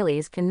 million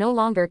Baileys can no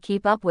longer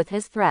keep up with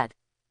his threat.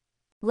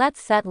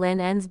 Let's set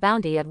Lin En's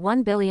bounty at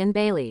 1 billion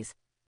Baileys.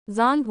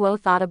 Zhang Guo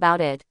thought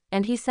about it,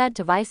 and he said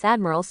to Vice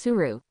Admiral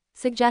Suru,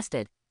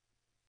 suggested.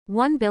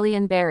 1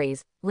 billion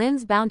berries,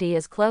 Lin's bounty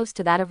is close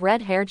to that of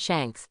red-haired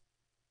Shanks.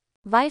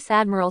 Vice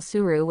Admiral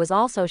Suru was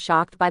also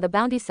shocked by the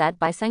bounty set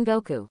by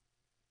Sengoku.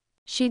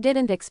 She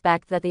didn't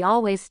expect that the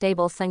always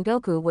stable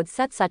Sengoku would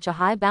set such a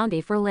high bounty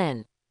for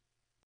Lin.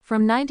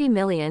 From 90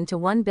 million to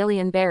 1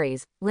 billion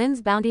berries,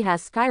 Lin's bounty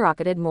has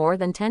skyrocketed more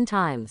than 10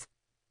 times.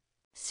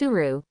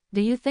 Suru, do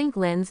you think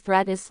Lin's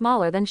threat is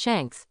smaller than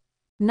Shanks?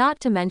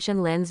 Not to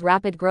mention Lin's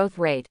rapid growth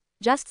rate,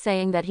 just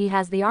saying that he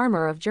has the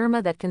armor of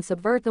Germa that can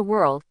subvert the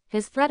world,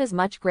 his threat is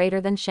much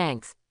greater than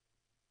Shanks.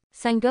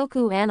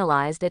 Sengoku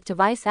analyzed it to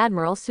Vice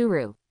Admiral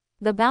Suru.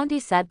 The bounty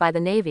set by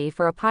the Navy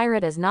for a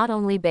pirate is not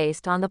only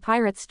based on the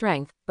pirate's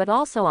strength, but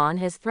also on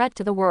his threat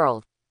to the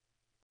world.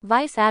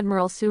 Vice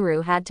Admiral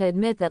Suru had to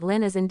admit that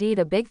Lin is indeed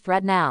a big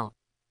threat now.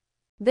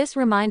 This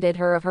reminded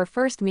her of her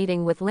first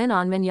meeting with Lin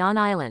on Minyan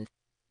Island.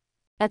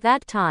 At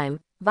that time,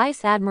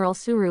 Vice Admiral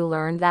Suru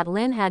learned that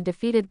Lin had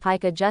defeated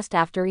Pika just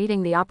after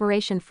eating the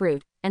Operation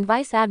Fruit, and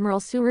Vice Admiral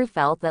Suru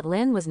felt that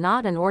Lin was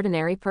not an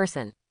ordinary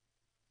person.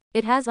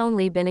 It has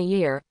only been a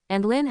year,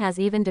 and Lin has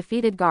even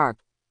defeated Garp.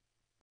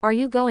 Are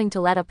you going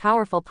to let a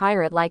powerful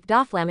pirate like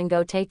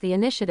Doflamingo take the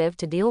initiative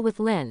to deal with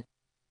Lin?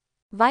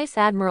 Vice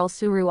Admiral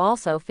Suru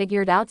also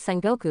figured out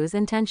Sengoku's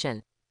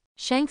intention.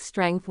 Shanks'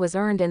 strength was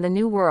earned in the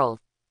New World.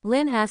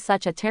 Lin has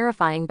such a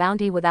terrifying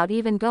bounty without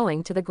even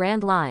going to the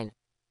Grand Line.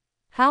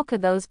 How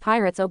could those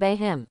pirates obey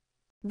him?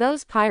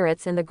 Those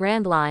pirates in the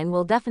Grand Line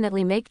will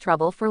definitely make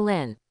trouble for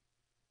Lin.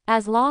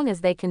 As long as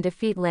they can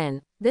defeat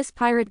Lin, this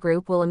pirate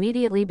group will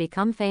immediately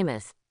become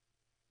famous.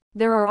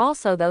 There are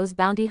also those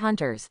bounty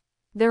hunters.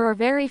 There are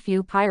very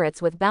few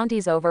pirates with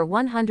bounties over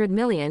 100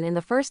 million in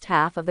the first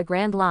half of the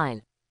Grand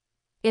Line.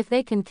 If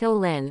they can kill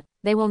Lin,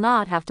 they will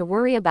not have to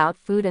worry about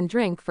food and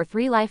drink for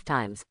 3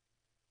 lifetimes.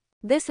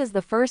 This is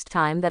the first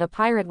time that a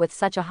pirate with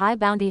such a high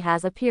bounty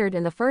has appeared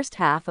in the first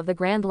half of the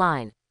Grand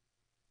Line.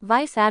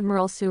 Vice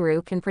Admiral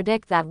Suru can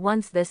predict that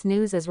once this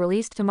news is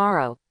released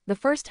tomorrow, the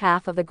first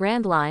half of the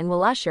Grand Line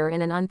will usher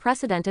in an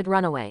unprecedented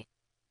runaway.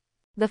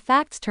 The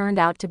facts turned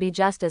out to be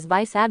just as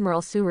Vice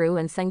Admiral Suru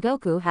and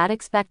Sengoku had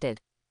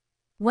expected.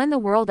 When the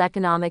World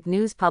Economic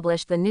News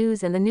published the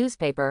news in the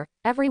newspaper,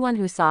 everyone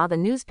who saw the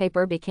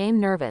newspaper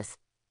became nervous.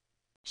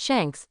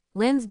 Shanks,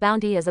 Lin's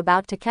bounty is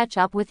about to catch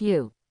up with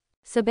you.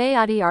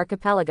 Sabayati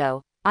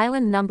Archipelago,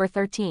 Island number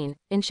 13,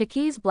 in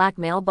Shaki's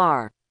blackmail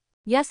bar.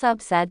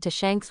 Yesub said to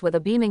Shanks with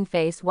a beaming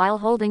face while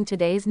holding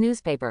today's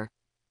newspaper.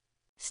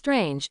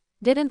 Strange,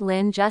 didn't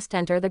Lin just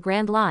enter the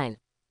Grand Line?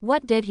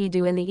 What did he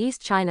do in the East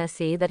China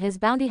Sea that his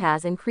bounty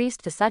has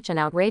increased to such an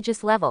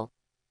outrageous level?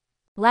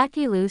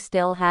 Lackey Lu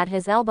still had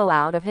his elbow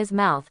out of his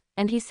mouth,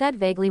 and he said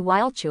vaguely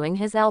while chewing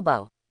his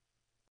elbow.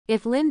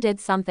 If Lin did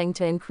something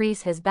to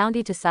increase his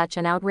bounty to such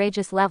an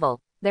outrageous level,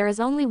 there is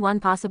only one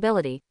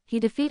possibility: he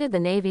defeated the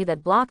navy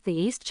that blocked the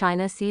East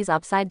China Sea's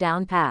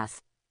upside-down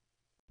pass.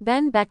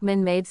 Ben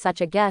Beckman made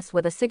such a guess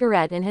with a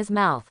cigarette in his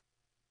mouth.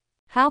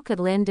 How could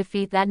Lin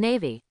defeat that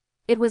navy?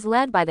 It was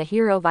led by the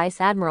hero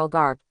Vice Admiral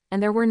Garp,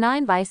 and there were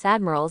 9 vice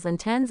admirals and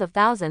tens of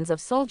thousands of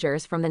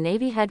soldiers from the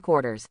Navy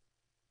headquarters.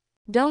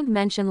 Don't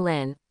mention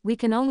Lin, we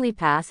can only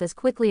pass as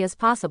quickly as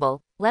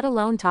possible, let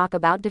alone talk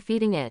about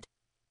defeating it.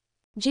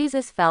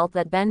 Jesus felt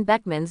that Ben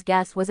Beckman's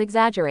guess was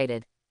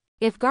exaggerated.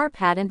 If Garp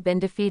hadn't been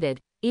defeated,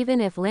 even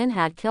if Lin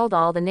had killed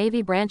all the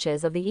Navy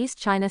branches of the East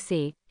China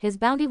Sea, his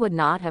bounty would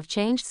not have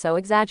changed so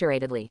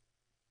exaggeratedly.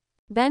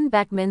 Ben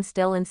Beckman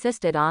still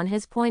insisted on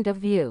his point of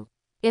view.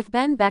 If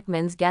Ben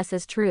Beckman's guess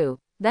is true,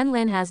 then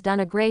Lin has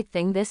done a great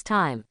thing this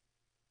time.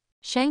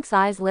 Shanks'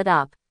 eyes lit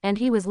up, and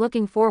he was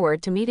looking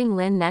forward to meeting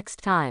Lin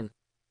next time.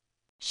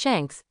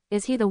 Shanks,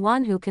 is he the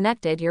one who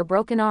connected your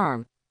broken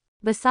arm?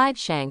 Beside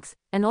Shanks,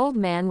 an old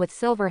man with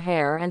silver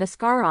hair and a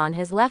scar on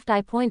his left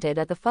eye pointed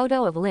at the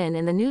photo of Lin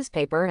in the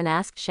newspaper and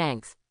asked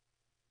Shanks.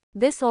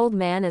 This old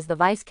man is the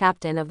vice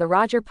captain of the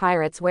Roger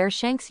Pirates where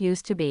Shanks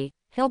used to be,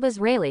 Hilbas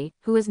Rayleigh,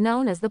 who is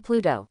known as the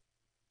Pluto.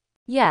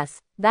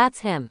 Yes, that's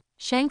him.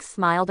 Shanks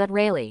smiled at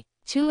Rayleigh.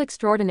 2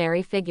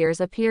 extraordinary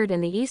figures appeared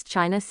in the East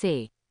China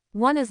Sea.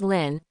 One is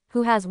Lin,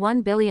 who has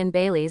 1 billion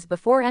Baileys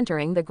before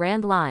entering the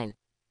Grand Line.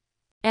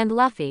 And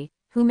Luffy,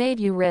 who made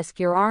you risk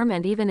your arm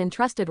and even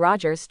entrusted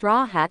Roger's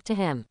straw hat to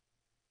him.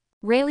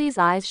 Rayleigh's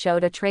eyes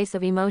showed a trace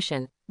of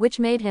emotion, which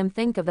made him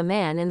think of the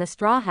man in the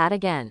straw hat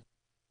again.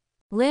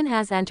 Lin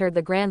has entered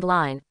the Grand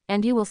Line,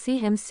 and you will see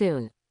him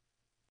soon.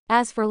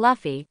 As for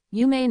Luffy,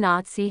 you may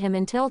not see him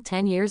until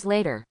 10 years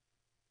later.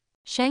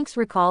 Shanks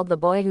recalled the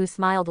boy who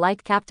smiled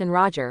like Captain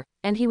Roger,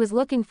 and he was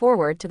looking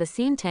forward to the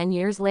scene 10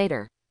 years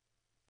later.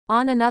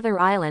 On another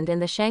island in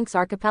the Shanks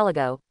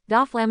archipelago,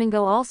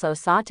 Doflamingo also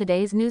saw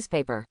today's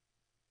newspaper.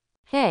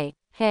 Hey,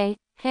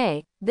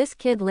 this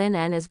kid Lin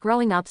En is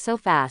growing up so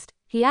fast,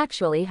 he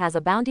actually has a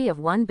bounty of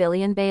 1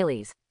 billion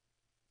Baileys.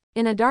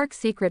 In a dark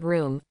secret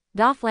room,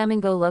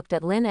 Doflamingo looked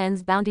at Lin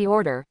En's bounty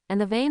order, and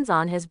the veins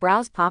on his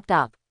brows popped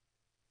up.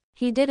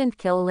 He didn't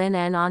kill Lin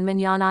En on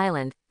Mignon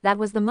Island, that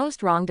was the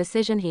most wrong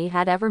decision he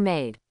had ever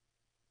made.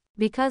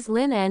 Because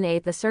Lin En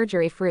ate the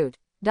surgery fruit,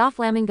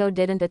 Doflamingo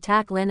didn't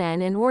attack Lin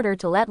En in order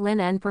to let Lin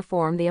En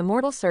perform the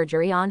immortal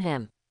surgery on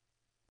him.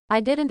 I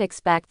didn't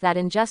expect that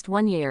in just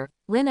 1 year,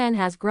 Lin En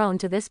has grown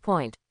to this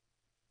point.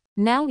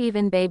 Now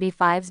even Baby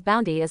Five's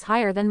bounty is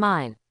higher than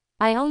mine.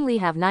 I only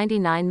have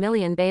 99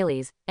 million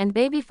Baileys, and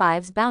Baby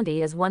Five's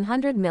bounty is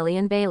 100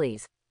 million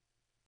Baileys.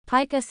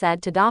 Pika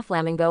said to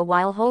Doflamingo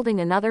while holding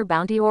another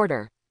bounty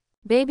order.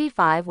 Baby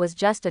Five was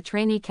just a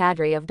trainee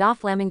cadre of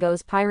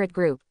Doflamingo's pirate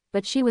group,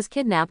 but she was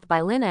kidnapped by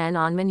Lin En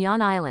on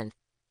Mignon Island.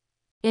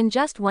 In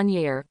just 1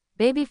 year,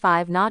 Baby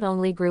Five not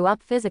only grew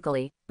up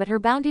physically, but her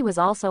bounty was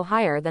also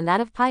higher than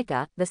that of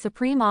Pika, the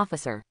supreme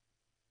officer.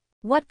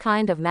 What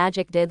kind of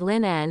magic did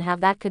Lin En have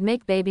that could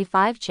make Baby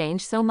Five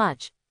change so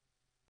much?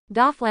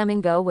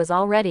 Doflamingo was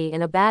already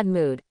in a bad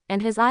mood,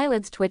 and his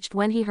eyelids twitched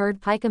when he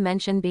heard Pika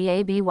mention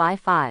Baby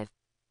 5.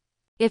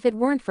 If it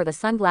weren't for the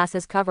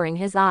sunglasses covering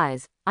his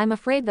eyes, I'm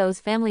afraid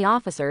those family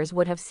officers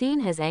would have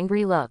seen his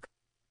angry look.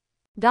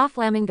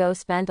 Doflamingo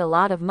spent a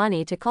lot of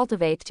money to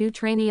cultivate 2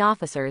 trainee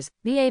officers,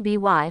 Baby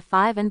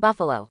 5 and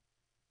Buffalo.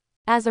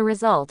 As a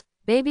result,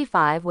 Baby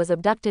 5 was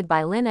abducted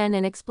by Lin En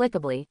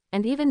inexplicably,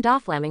 and even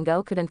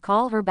Doflamingo couldn't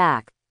call her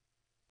back.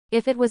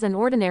 If it was an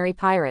ordinary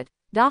pirate,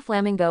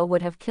 Doflamingo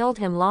would have killed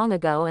him long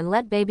ago and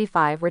let Baby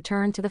 5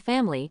 return to the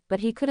family, but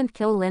he couldn't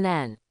kill Lin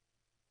En.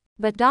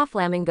 But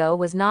Doflamingo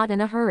was not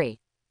in a hurry.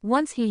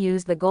 Once he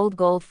used the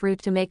gold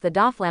fruit to make the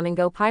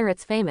Doflamingo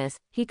pirates famous,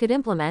 he could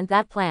implement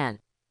that plan.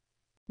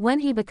 When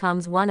he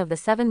becomes one of the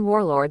 7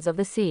 warlords of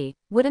the sea,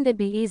 wouldn't it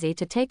be easy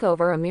to take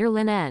over a mere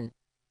Lin En?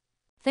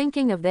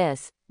 Thinking of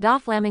this,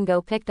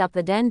 Doflamingo picked up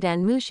the Den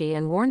Mushi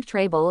and warned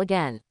Trable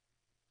again.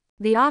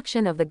 The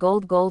auction of the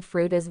gold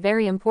fruit is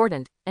very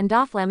important, and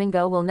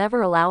Doflamingo will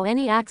never allow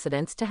any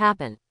accidents to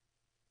happen.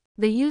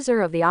 The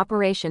user of the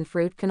Operation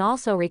Fruit can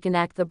also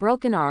reconnect the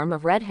broken arm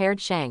of red-haired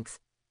Shanks.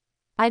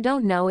 I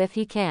don't know if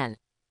he can.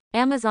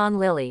 Amazon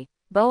Lily,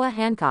 Boa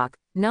Hancock,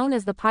 known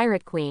as the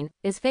Pirate Queen,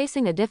 is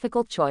facing a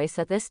difficult choice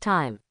at this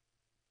time.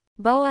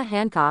 Boa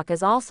Hancock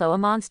is also a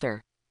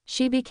monster.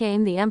 She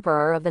became the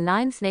emperor of the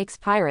 9 Snakes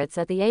Pirates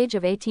at the age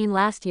of 18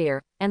 last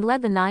year, and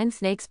led the 9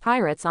 Snakes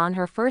Pirates on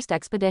her first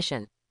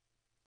expedition.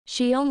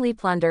 She only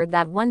plundered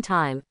that one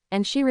time,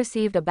 and she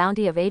received a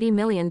bounty of 80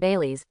 million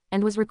Baileys,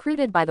 and was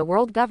recruited by the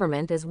world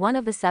government as one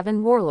of the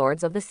 7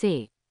 warlords of the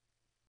sea.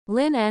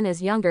 Lin En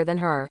is younger than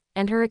her,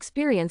 and her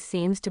experience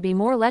seems to be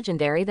more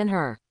legendary than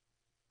her.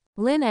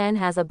 Lin En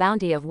has a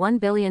bounty of 1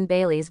 billion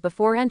Baileys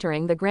before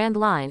entering the Grand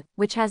Line,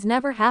 which has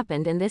never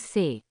happened in this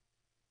sea.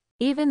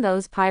 Even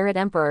those pirate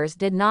emperors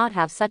did not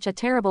have such a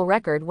terrible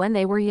record when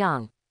they were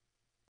young.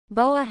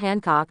 Boa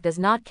Hancock does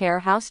not care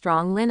how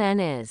strong Lin En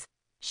is.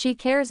 She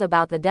cares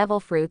about the devil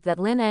fruit that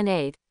Lin En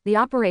ate, the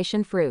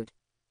Operation Fruit.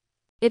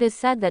 It is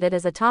said that it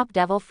is a top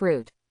devil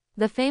fruit.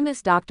 The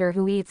famous doctor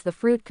who eats the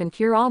fruit can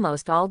cure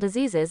almost all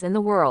diseases in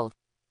the world.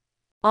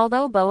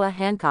 Although Boa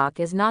Hancock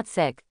is not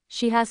sick,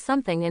 she has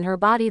something in her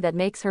body that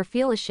makes her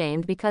feel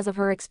ashamed because of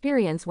her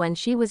experience when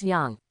she was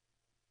young.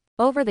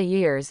 Over the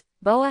years,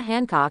 Boa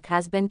Hancock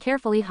has been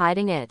carefully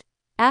hiding it.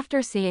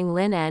 After seeing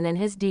Lin En and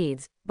his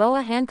deeds,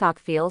 Boa Hancock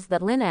feels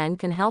that Lin En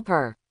can help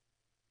her.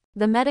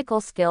 The medical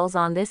skills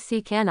on this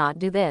sea cannot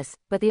do this,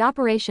 but the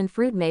Operation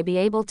Fruit may be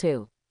able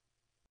to.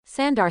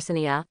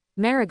 Sandarsinia,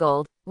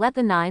 Marigold, let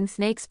the 9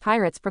 Snakes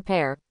pirates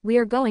prepare, we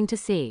are going to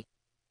sea.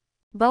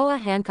 Boa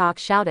Hancock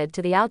shouted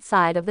to the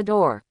outside of the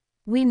door.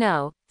 We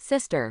know,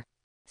 sister.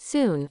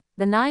 Soon,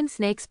 the 9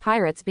 Snakes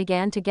pirates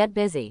began to get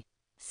busy.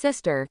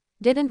 Sister,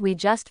 didn't we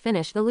just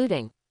finish the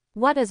looting?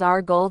 What is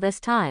our goal this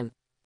time?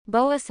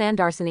 Boa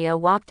Sandarsinia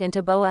walked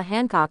into Boa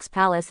Hancock's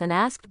palace and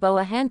asked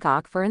Boa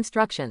Hancock for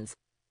instructions.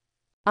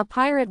 A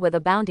pirate with a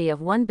bounty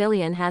of 1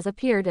 billion has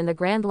appeared in the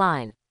Grand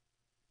Line.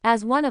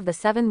 As one of the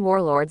 7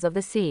 warlords of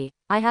the sea,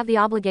 I have the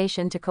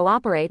obligation to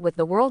cooperate with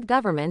the world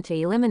government to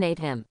eliminate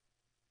him.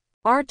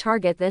 Our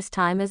target this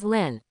time is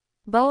Lin.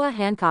 Boa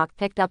Hancock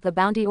picked up the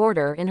bounty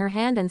order in her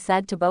hand and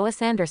said to Boa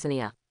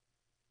Sandarsinia.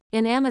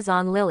 In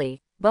Amazon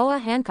Lily, Boa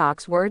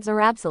Hancock's words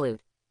are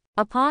absolute.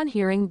 Upon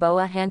hearing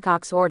Boa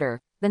Hancock's order,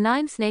 the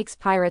 9 Snakes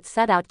pirates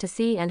set out to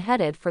sea and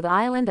headed for the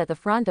island at the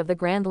front of the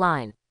Grand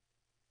Line.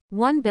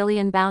 1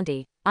 billion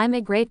bounty, I'm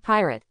a great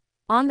pirate.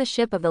 On the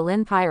ship of the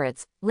Lin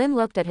pirates, Lin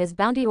looked at his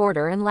bounty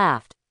order and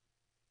laughed.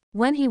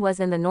 When he was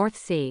in the North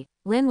Sea,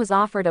 Lin was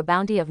offered a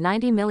bounty of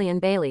 90 million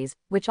Baileys,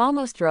 which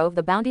almost drove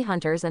the bounty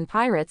hunters and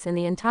pirates in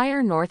the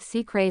entire North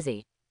Sea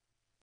crazy.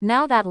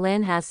 Now that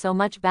Lin has so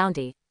much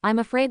bounty, I'm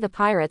afraid the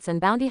pirates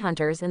and bounty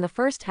hunters in the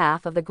first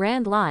half of the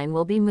Grand Line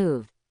will be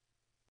moved.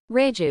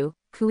 Reju,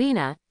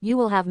 Kuina, you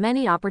will have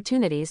many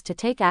opportunities to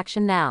take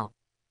action now.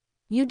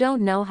 You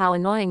don't know how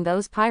annoying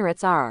those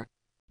pirates are.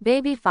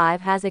 Baby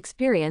 5 has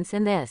experience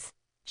in this.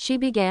 She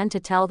began to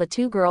tell the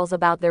 2 girls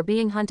about their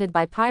being hunted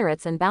by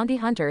pirates and bounty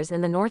hunters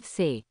in the North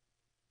Sea.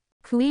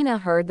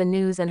 Kuina heard the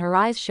news and her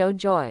eyes showed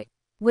joy.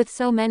 With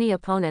so many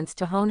opponents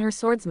to hone her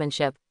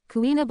swordsmanship,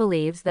 Kuina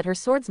believes that her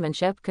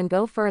swordsmanship can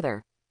go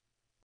further.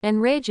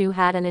 And Reju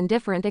had an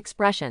indifferent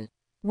expression.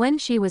 When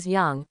she was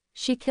young,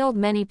 she killed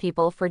many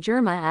people for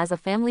Germa as a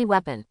family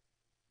weapon.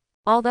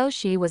 Although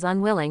she was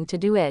unwilling to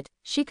do it,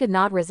 she could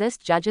not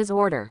resist Judge's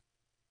order.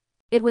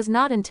 It was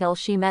not until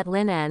she met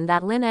Lin En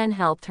that Lin En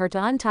helped her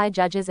to untie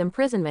Judge's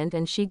imprisonment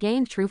and she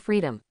gained true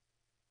freedom.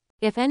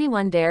 If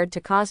anyone dared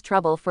to cause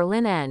trouble for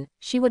Lin En,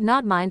 she would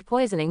not mind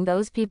poisoning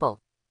those people.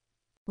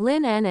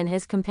 Lin En and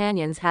his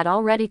companions had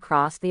already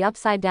crossed the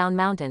upside-down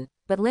mountain,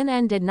 but Lin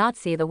En did not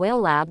see the whale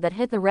lab that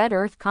hit the red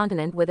Earth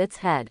continent with its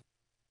head.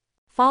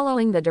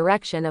 Following the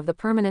direction of the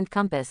permanent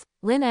compass,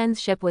 Lin En's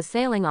ship was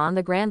sailing on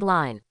the Grand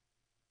Line.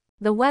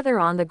 The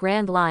weather on the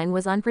Grand Line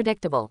was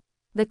unpredictable.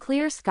 The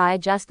clear sky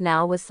just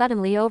now was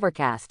suddenly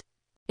overcast.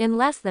 In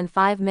less than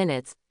 5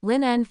 minutes,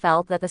 Lin En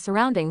felt that the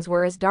surroundings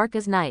were as dark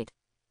as night.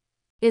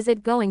 Is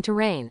it going to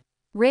rain?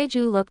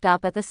 Reju looked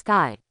up at the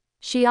sky.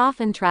 She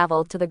often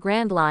traveled to the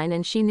Grand Line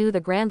and she knew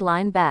the Grand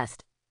Line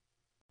best.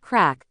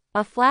 Crack!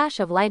 A flash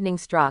of lightning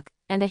struck,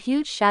 and a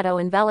huge shadow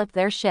enveloped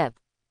their ship.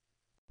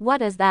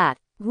 What is that?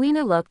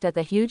 Guina looked at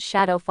the huge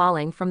shadow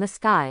falling from the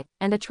sky,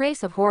 and a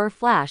trace of horror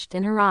flashed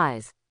in her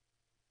eyes.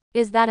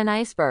 Is that an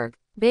iceberg?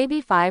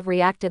 Baby 5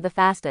 reacted the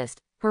fastest.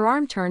 Her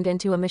arm turned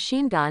into a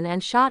machine gun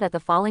and shot at the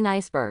falling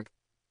iceberg.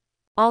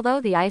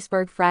 Although the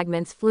iceberg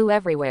fragments flew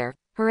everywhere,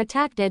 her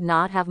attack did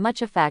not have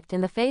much effect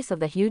in the face of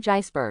the huge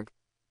iceberg.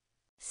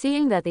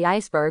 Seeing that the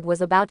iceberg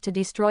was about to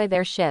destroy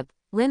their ship,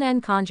 Lin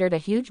En conjured a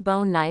huge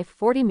bone knife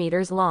 40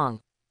 meters long.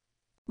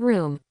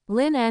 Room.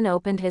 Lin En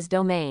opened his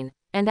domain,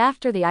 and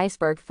after the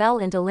iceberg fell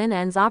into Lin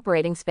En's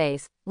operating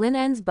space, Lin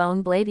En's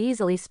bone blade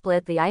easily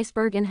split the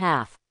iceberg in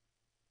half.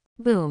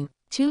 Boom.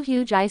 2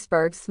 huge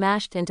icebergs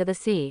smashed into the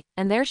sea,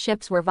 and their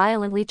ships were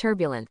violently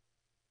turbulent.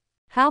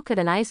 How could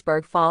an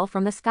iceberg fall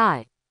from the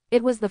sky?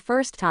 It was the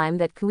first time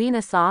that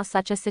Kuina saw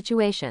such a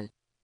situation.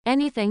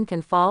 Anything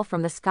can fall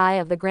from the sky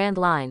of the Grand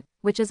Line,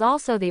 which is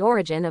also the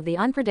origin of the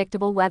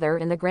unpredictable weather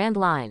in the Grand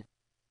Line.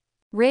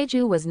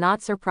 Reju was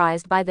not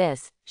surprised by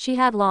this, she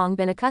had long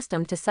been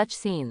accustomed to such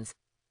scenes.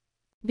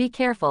 Be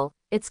careful,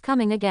 it's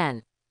coming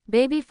again.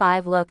 Baby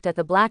 5 looked at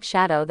the black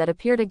shadow that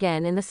appeared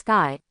again in the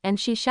sky, and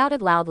she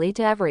shouted loudly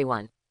to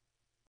everyone.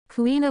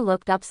 Kuina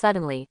looked up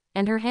suddenly,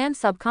 and her hand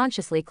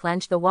subconsciously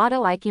clenched the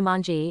Wado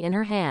Ikimonji in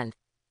her hand.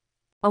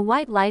 A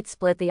white light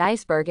split the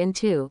iceberg in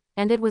 2,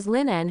 and it was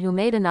Lin En who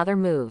made another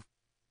move.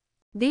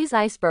 These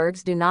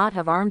icebergs do not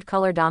have armed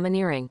color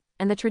domineering,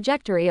 and the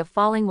trajectory of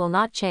falling will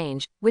not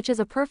change, which is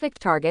a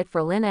perfect target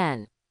for Lin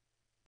En.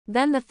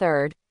 Then the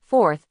 3rd,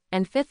 4th,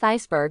 and 5th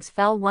icebergs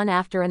fell one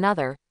after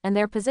another, and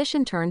their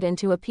position turned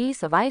into a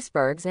piece of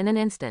icebergs in an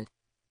instant.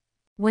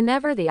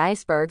 Whenever the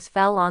icebergs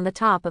fell on the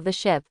top of the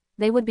ship,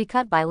 they would be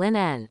cut by Lin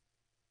En.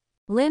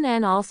 Lin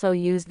En also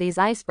used these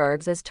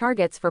icebergs as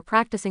targets for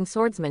practicing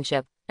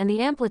swordsmanship, and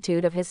the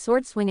amplitude of his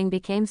sword swinging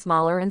became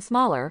smaller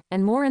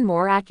and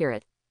more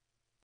accurate.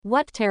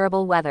 What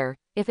terrible weather!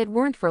 if it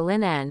weren't for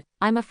Lin En,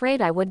 I'm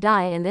afraid I would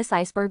die in this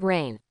iceberg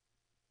rain.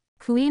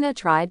 Kuina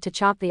tried to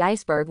chop the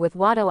iceberg with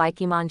Wado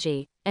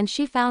Ikimonji, and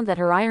she found that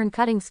her iron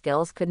cutting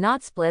skills could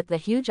not split the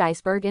huge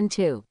iceberg in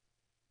two.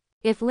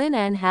 If Lin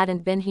En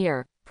hadn't been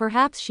here,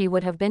 perhaps she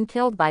would have been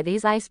killed by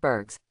these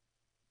icebergs.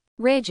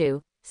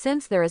 Reiju,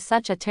 since there is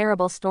such a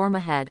terrible storm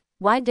ahead,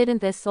 why didn't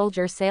this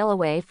soldier sail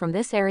away from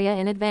this area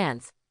in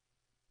advance?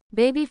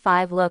 Baby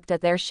 5 looked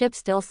at their ship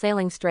still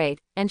sailing straight,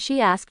 and she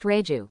asked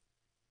Reiju.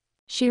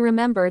 She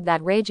remembered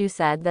that Reiju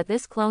said that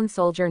this clone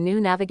soldier knew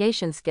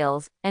navigation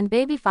skills, and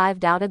Baby 5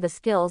 doubted the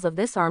skills of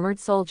this armored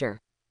soldier.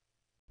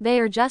 They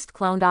are just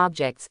cloned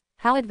objects,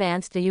 how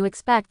advanced do you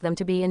expect them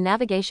to be in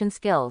navigation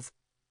skills?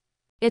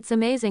 It's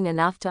amazing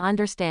enough to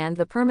understand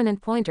the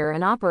permanent pointer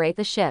and operate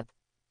the ship.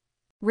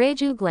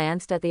 Reiju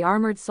glanced at the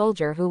armored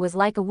soldier who was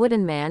like a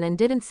wooden man and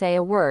didn't say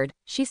a word.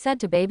 She said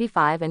to Baby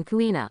 5 and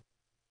Kuina.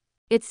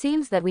 It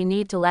seems that we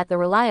need to let the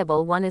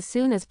reliable one as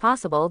soon as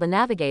possible. The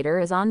navigator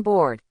is on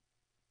board.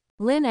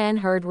 Lin En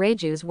heard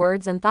Reiju's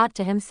words and thought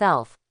to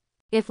himself.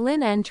 If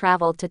Lin En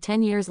traveled to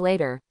 10 years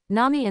later,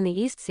 Nami in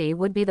the East Sea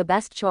would be the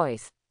best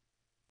choice.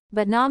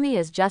 But Nami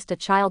is just a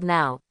child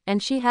now,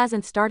 and she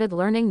hasn't started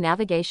learning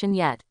navigation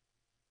yet.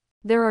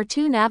 There are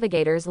two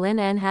navigators Lin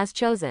En has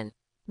chosen.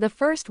 The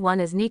first one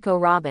is Nico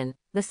Robin,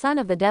 the son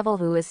of the devil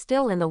who is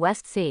still in the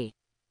West Sea.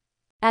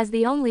 As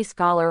the only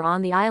scholar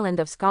on the island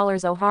of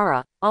Scholars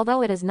O'Hara,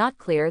 although it is not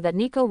clear that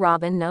Nico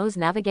Robin knows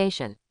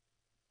navigation.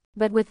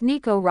 But with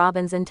Nico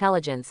Robin's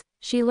intelligence,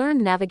 she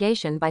learned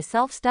navigation by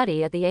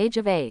self-study at the age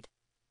of 8.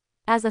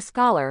 As a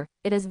scholar,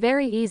 it is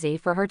very easy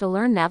for her to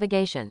learn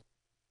navigation.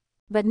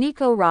 But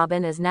Nico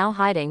Robin is now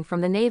hiding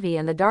from the Navy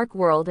in the dark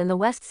world in the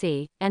West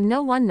Sea, and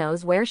no one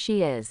knows where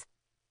she is.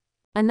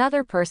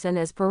 Another person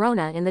is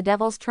Perona in the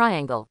Devil's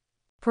Triangle.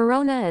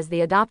 Perona is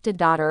the adopted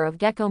daughter of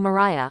Gecko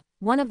Mariah,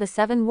 one of the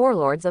 7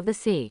 warlords of the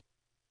sea.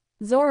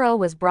 Zoro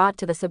was brought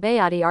to the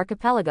Sabayati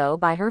archipelago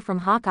by her from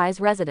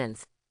Hawkeye's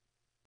residence.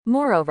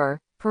 Moreover,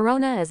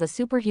 Perona is a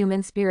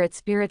superhuman spirit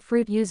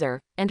fruit user,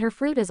 and her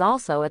fruit is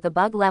also at the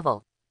bug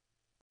level.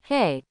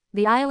 Hey,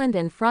 the island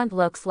in front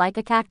looks like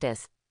a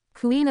cactus.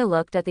 Kuina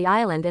looked at the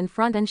island in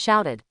front and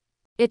shouted.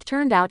 It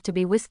turned out to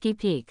be Whiskey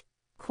Peak.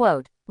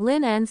 Quote,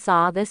 Lin En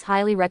saw this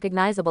highly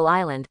recognizable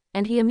island,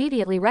 and he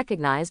immediately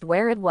recognized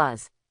where it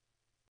was.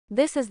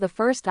 This is the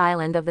first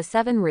island of the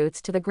 7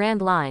 routes to the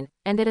Grand Line,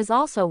 and it is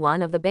also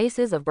one of the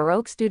bases of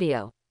Baroque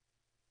Studio.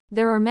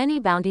 There are many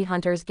bounty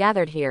hunters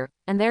gathered here,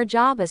 and their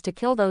job is to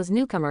kill those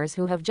newcomers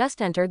who have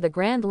just entered the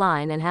Grand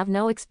Line and have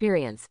no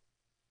experience.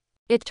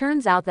 It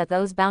turns out that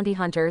those bounty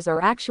hunters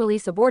are actually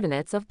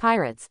subordinates of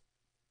pirates.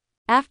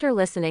 After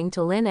listening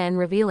to Lin En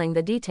revealing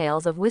the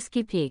details of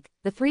Whiskey Peak,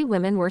 the 3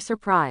 women were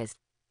surprised.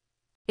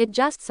 It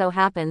just so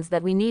happens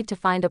that we need to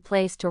find a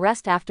place to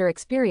rest after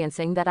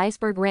experiencing that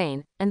iceberg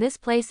rain, and this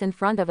place in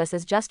front of us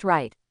is just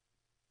right.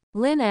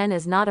 Lin En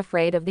is not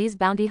afraid of these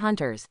bounty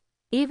hunters.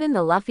 Even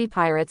the Luffy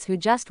pirates who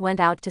just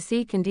went out to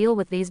sea can deal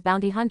with these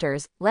bounty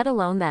hunters, let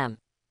alone them.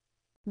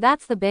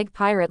 That's the big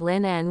pirate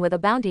Lin En with a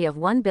bounty of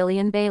 1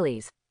 billion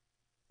Baileys.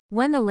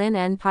 When the Lin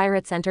En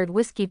pirates entered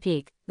Whiskey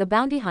Peak, the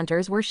bounty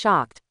hunters were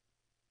shocked.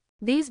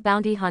 These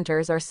bounty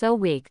hunters are so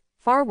weak,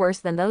 far worse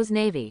than those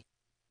Navy.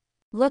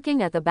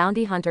 Looking at the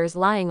bounty hunters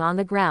lying on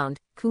the ground,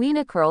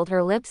 Kuina curled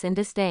her lips in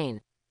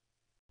disdain.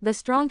 The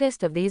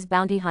strongest of these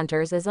bounty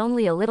hunters is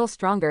only a little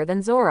stronger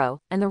than Zoro,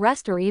 and the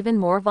rest are even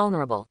more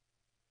vulnerable.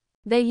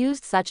 They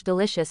used such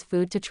delicious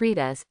food to treat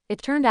us.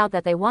 It turned out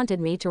that they wanted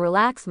me to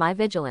relax my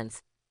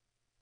vigilance.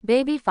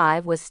 Baby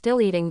 5 was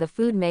still eating the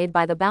food made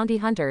by the bounty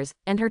hunters,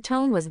 and her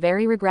tone was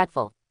very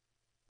regretful.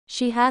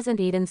 She hasn't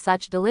eaten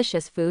such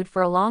delicious food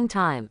for a long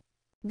time.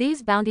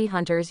 These bounty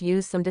hunters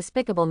use some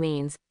despicable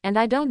means, and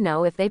I don't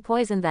know if they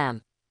poisoned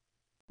them.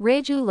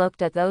 Reiju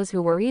looked at those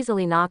who were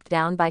easily knocked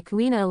down by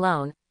Kuina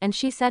alone, and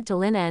she said to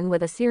Lin En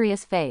with a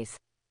serious face.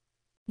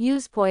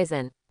 Use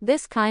poison.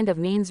 This kind of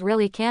means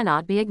really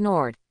cannot be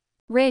ignored.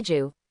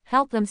 Reiju,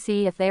 help them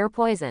see if they are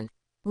poisoned.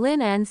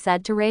 Lin En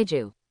said to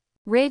Reiju.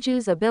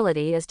 Reiju's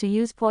ability is to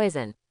use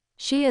poison.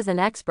 She is an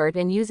expert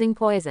in using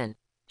poison.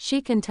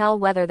 She can tell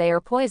whether they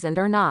are poisoned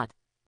or not.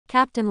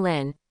 Captain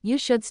Lin, you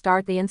should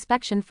start the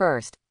inspection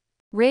first.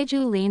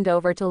 Reiju leaned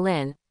over to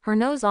Lin, her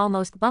nose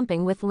almost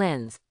bumping with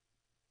Lin's.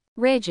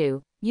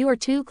 Reiju, you are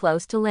too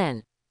close to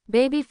Lin.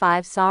 Baby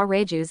 5 saw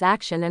Reiju's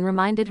action and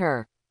reminded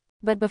her.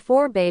 But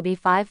before Baby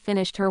 5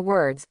 finished her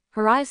words,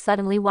 her eyes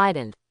suddenly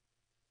widened.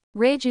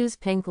 Reiju's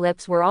pink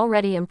lips were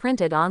already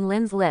imprinted on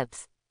Lin's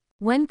lips.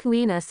 When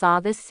Kuina saw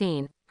this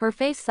scene, her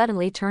face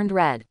suddenly turned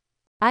red.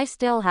 I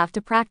still have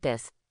to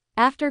practice.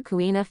 After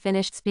Kuina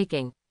finished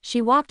speaking,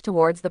 she walked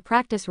towards the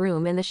practice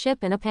room in the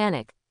ship in a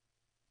panic.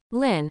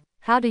 Lin,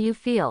 how do you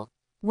feel?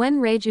 When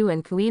Reiju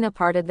and Kuina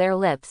parted their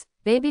lips,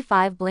 Baby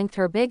 5 blinked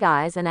her big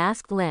eyes and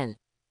asked Lin.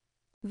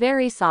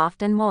 Very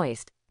soft and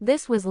moist.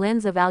 This was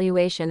Lin's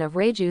evaluation of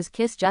Reiju's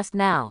kiss just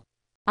now.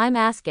 I'm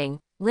asking,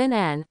 Lin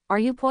En, are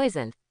you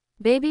poisoned?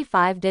 Baby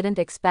 5 didn't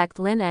expect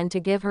Lin En to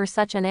give her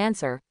such an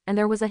answer, and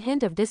there was a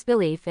hint of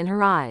disbelief in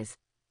her eyes.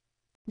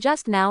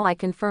 Just now I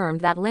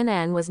confirmed that Lin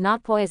En was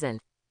not poisoned.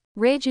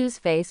 Reju's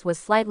face was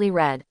slightly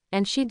red,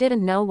 and she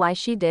didn't know why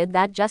she did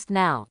that just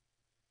now.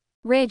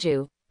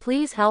 Reju,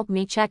 please help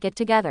me check it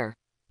together.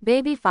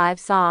 Baby 5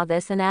 saw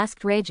this and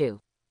asked Reju.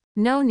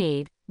 No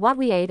need, what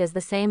we ate is the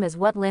same as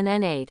what Lin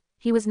En ate,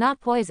 he was not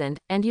poisoned,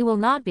 and you will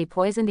not be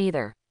poisoned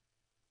either.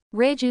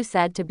 Reju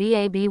said to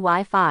Baby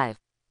 5.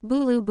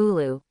 Bulu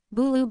bulu,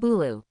 bulu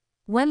bulu.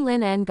 When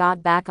Lin En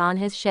got back on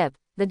his ship,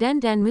 the Den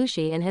Den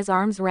Mushi in his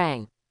arms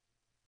rang.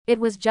 It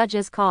was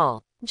Judge's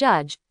call.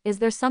 Judge, is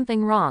there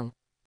something wrong?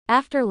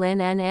 After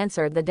Lin En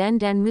answered the Den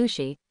Den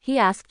Mushi, he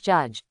asked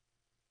Judge.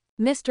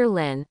 Mr.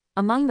 Lin,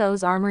 among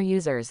those armor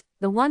users,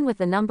 the one with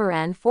the number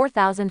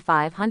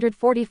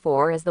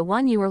N4544 is the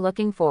one you were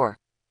looking for.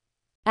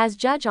 As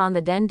Judge on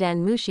the Den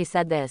Den Mushi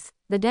said this,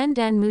 the Den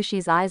Den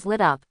Mushi's eyes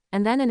lit up,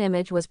 and then an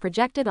image was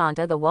projected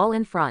onto the wall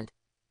in front.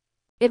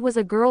 It was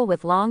a girl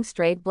with long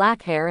straight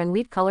black hair and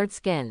wheat-colored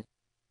skin.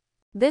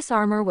 This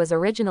armor was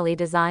originally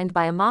designed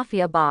by a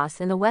mafia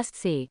boss in the West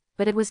Sea,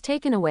 but it was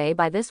taken away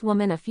by this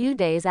woman a few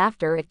days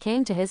after it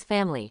came to his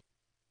family.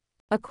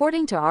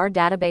 According to our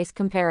database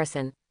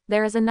comparison,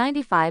 there is a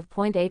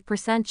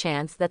 95.8%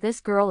 chance that this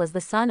girl is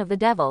the son of the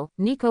devil,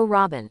 Nico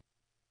Robin.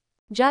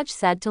 Judge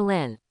said to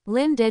Lin.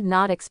 Lin did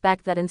not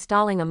expect that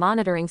installing a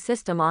monitoring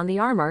system on the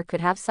armor could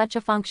have such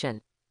a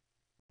function.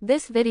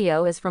 This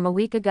video is from a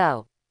week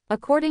ago.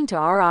 According to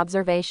our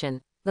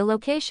observation, the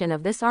location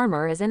of this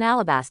armor is in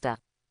Alabasta.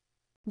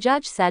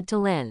 Judge said to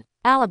Lin.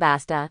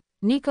 Alabasta,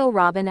 Nico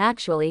Robin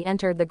actually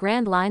entered the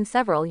Grand Line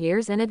several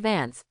years in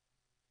advance.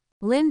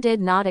 Lin did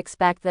not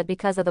expect that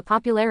because of the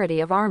popularity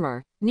of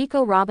armor,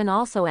 Nico Robin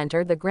also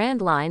entered the Grand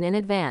Line in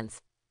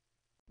advance.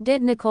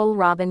 Did Nicole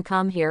Robin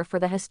come here for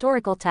the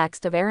historical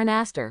text of Aaron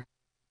Astor?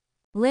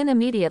 Lin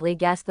immediately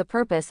guessed the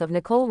purpose of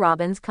Nicole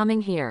Robin's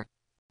coming here.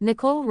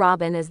 Nicole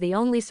Robin is the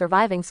only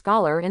surviving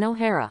scholar in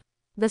O'Hara.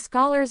 The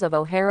scholars of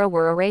O'Hara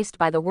were erased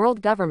by the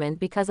world government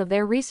because of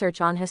their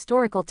research on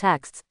historical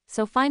texts,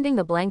 so finding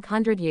the blank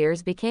 100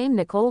 years became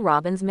Nicole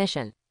Robin's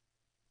mission.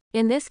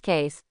 In this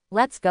case,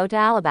 let's go to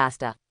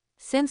Alabasta.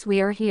 Since we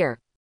are here.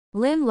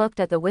 Lin looked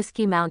at the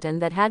Whiskey Mountain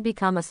that had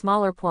become a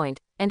smaller point,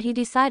 and he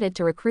decided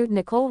to recruit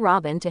Nicole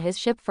Robin to his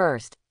ship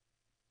first.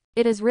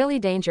 It is really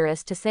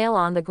dangerous to sail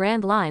on the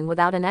Grand Line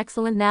without an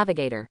excellent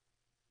navigator.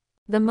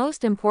 The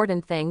most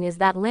important thing is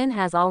that Lin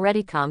has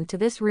already come to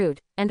this route,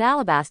 and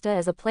Alabasta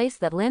is a place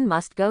that Lin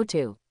must go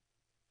to.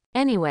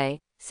 Anyway,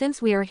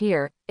 since we are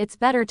here, it's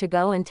better to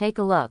go and take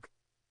a look.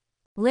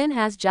 Lin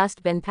has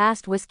just been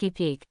past Whiskey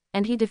Peak,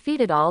 and he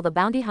defeated all the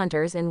bounty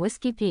hunters in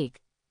Whiskey Peak.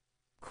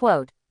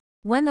 Quote,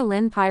 when the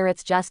Lin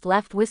pirates just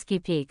left Whiskey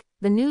Peak,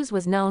 the news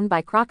was known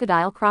by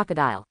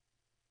Crocodile.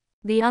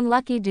 The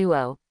unlucky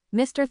duo,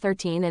 Mr.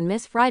 13 and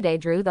Miss Friday,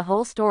 drew the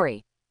whole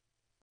story.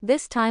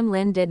 This time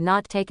Lin did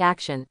not take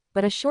action,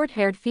 but a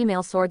short-haired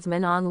female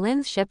swordsman on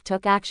Lin's ship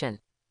took action.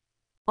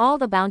 All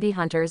the bounty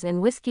hunters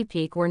in Whiskey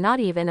Peak were not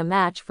even a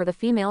match for the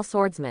female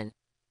swordsman.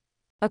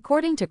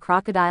 According to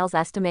Crocodile's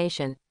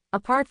estimation,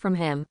 apart from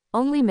him,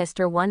 only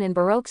Mr. 1 in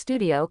Baroque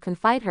Studio can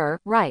fight her,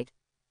 right?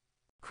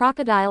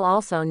 Crocodile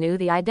also knew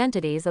the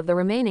identities of the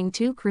remaining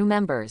 2 crew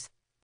members.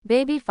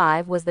 Baby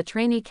 5 was the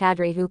trainee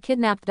cadre who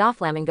kidnapped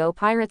Doflamingo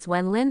pirates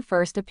when Lin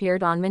first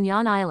appeared on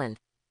Mignon Island.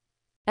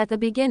 At the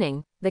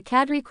beginning, the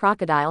cadre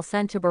Crocodile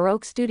sent to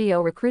Baroque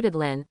Studio recruited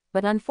Lin,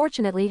 but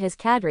unfortunately his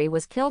cadre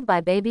was killed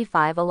by Baby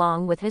 5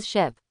 along with his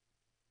ship.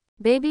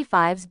 Baby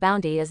 5's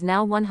bounty is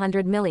now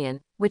 100 million,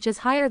 which is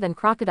higher than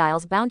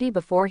Crocodile's bounty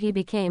before he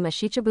became a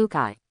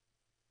Shichibukai.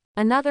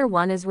 Another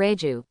one is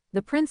Reju,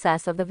 the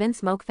princess of the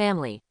Vinsmoke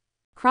family.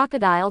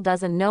 Crocodile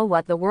doesn't know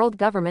what the world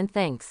government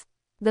thinks.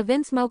 The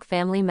Vinsmoke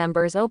family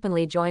members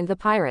openly joined the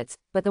pirates,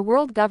 but the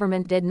world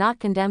government did not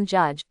condemn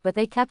Judge, but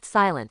they kept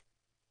silent.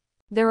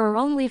 There are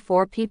only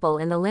 4 people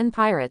in the Lin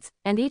pirates,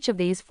 and each of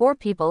these 4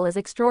 people is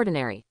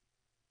extraordinary.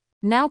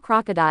 Now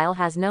Crocodile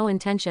has no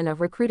intention of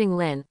recruiting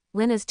Lin.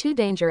 Lin is too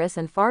dangerous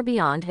and far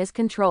beyond his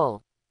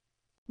control.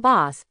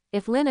 Boss,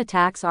 if Lin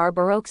attacks our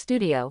Baroque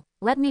Studio,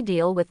 let me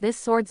deal with this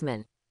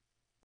swordsman.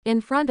 In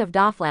front of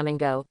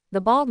Doflamingo, the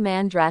bald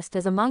man dressed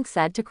as a monk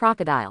said to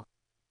Crocodile.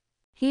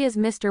 He is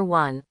Mr.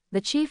 1, the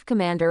chief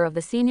commander of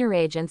the senior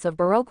agents of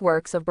Baroque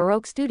Works of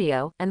Baroque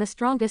Studio, and the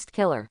strongest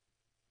killer.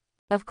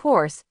 Of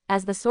course,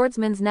 as the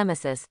swordsman's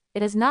nemesis,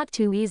 it is not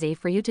too easy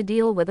for you to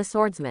deal with a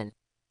swordsman.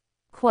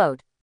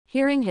 Quote,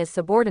 hearing his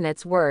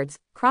subordinate's words,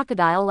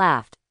 Crocodile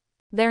laughed.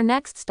 Their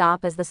next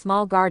stop is the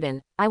small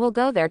garden, I will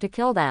go there to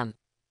kill them.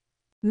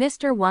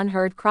 Mr. 1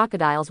 heard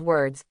Crocodile's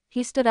words,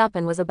 he stood up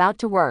and was about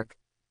to work.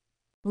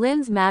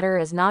 Lin's matter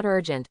is not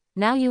urgent,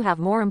 now you have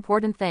more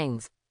important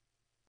things.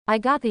 I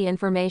got the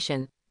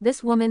information,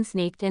 this woman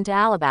sneaked into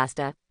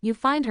Alabasta, you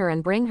find her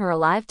and bring her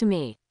alive to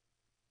me.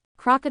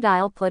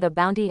 Crocodile put a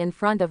bounty in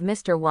front of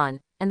Mr. 1,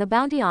 and the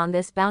bounty on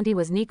this bounty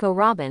was Nico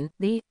Robin,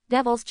 the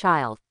devil's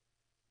child.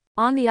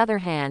 On the other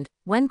hand,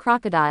 when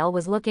Crocodile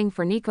was looking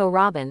for Nico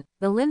Robin,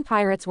 the Lin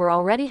pirates were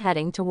already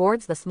heading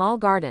towards the small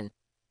garden.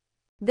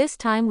 This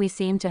time we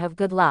seem to have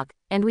good luck,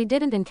 and we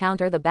didn't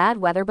encounter the bad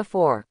weather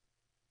before.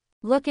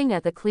 Looking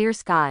at the clear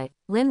sky,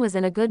 Lin was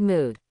in a good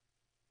mood.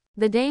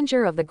 The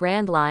danger of the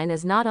Grand Line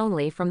is not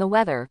only from the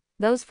weather,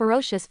 those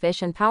ferocious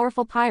fish and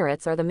powerful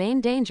pirates are the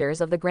main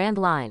dangers of the Grand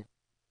Line.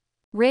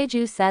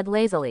 Reiju said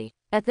lazily.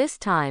 At this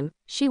time,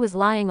 she was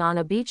lying on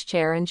a beach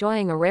chair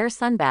enjoying a rare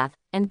sunbath,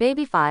 and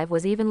Baby 5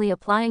 was evenly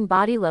applying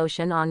body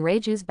lotion on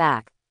Reiju's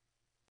back.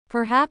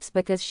 Perhaps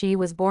because she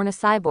was born a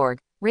cyborg,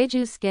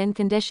 Reiju's skin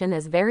condition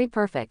is very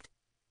perfect.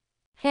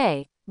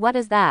 Hey, what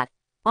is that?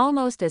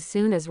 Almost as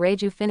soon as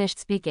Reiju finished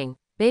speaking,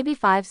 Baby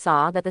 5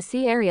 saw that the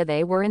sea area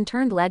they were in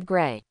turned lead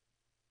gray.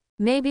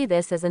 Maybe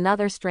this is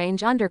another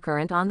strange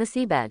undercurrent on the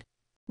seabed.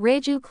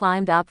 Reiju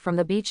climbed up from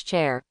the beach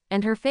chair,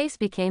 and her face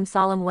became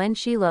solemn when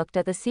she looked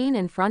at the scene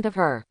in front of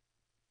her.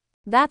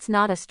 That's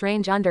not a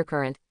strange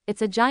undercurrent,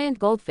 it's a giant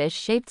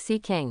goldfish-shaped sea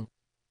king.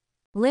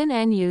 Lin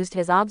En used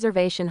his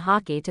observation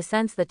haki to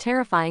sense the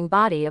terrifying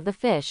body of the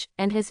fish,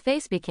 and his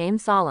face became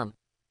solemn.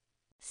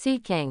 Sea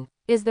king.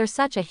 Is there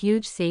such a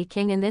huge sea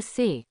king in this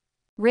sea?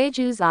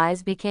 Reiju's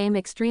eyes became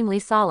extremely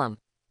solemn.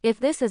 If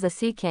this is a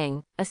sea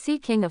king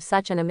of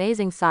such an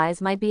amazing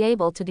size might be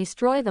able to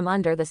destroy them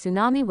under the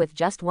tsunami with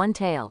just one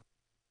tail.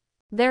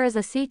 There is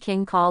a sea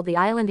king called the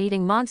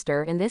island-eating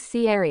monster in this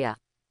sea area.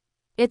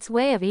 Its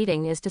way of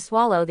eating is to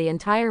swallow the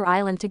entire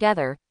island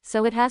together,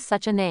 so it has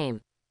such a name.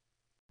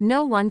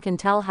 No one can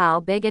tell how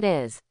big it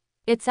is.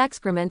 Its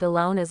excrement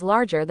alone is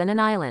larger than an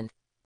island.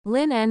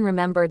 Lin En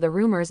remembered the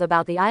rumors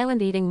about the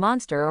island-eating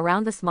monster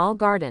around the small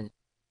garden.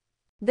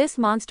 This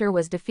monster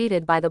was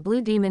defeated by the blue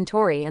demon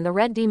Tori and the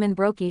red demon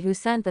Brokey, who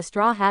sent the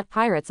Straw Hat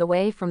Pirates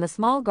away from the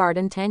small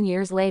garden 10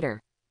 years later.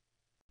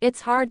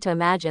 It's hard to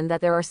imagine that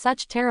there are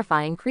such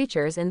terrifying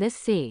creatures in this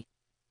sea.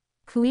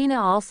 Kuina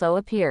also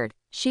appeared.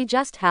 She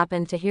just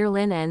happened to hear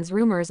Lin En's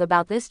rumors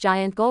about this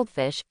giant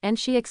goldfish, and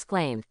she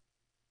exclaimed.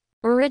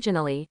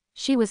 Originally,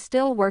 she was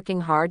still working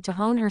hard to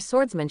hone her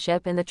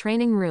swordsmanship in the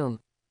training room.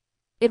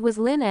 It was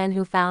Lin En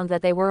who found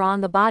that they were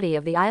on the body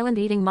of the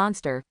island-eating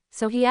monster,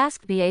 so he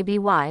asked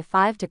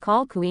BABY-5 to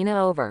call Kuina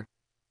over.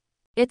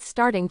 It's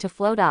starting to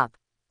float up.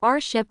 Our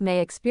ship may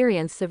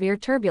experience severe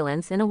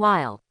turbulence in a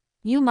while.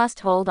 You must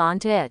hold on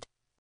to it.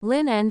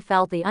 Lin En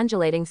felt the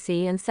undulating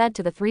sea and said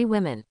to the three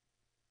women.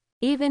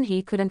 Even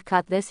he couldn't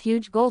cut this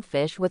huge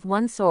goldfish with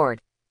one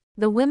sword.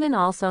 The women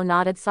also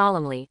nodded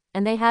solemnly,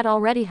 and they had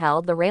already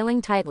held the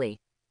railing tightly.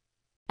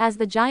 As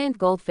the giant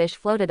goldfish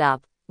floated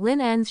up, Lin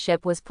En's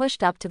ship was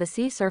pushed up to the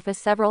sea surface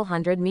several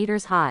hundred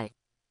meters high.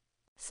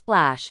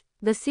 Splash!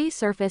 The sea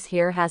surface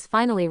here has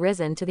finally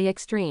risen to the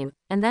extreme,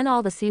 and then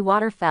all the sea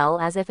water fell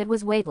as if it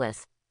was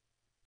weightless.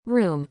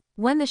 Room.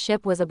 When the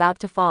ship was about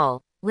to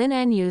fall, Lin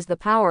En used the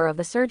power of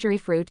the surgery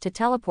fruit to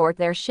teleport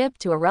their ship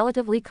to a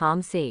relatively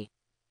calm sea.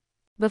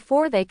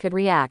 Before they could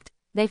react,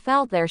 they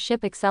felt their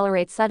ship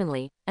accelerate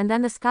suddenly, and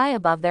then the sky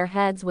above their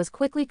heads was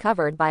quickly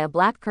covered by a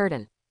black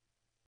curtain.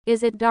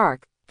 Is it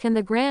dark? Can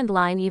the Grand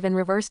Line even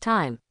reverse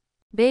time?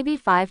 Baby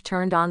 5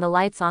 turned on the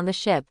lights on the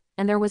ship,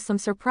 and there was some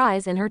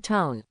surprise in her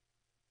tone.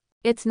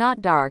 It's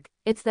not dark,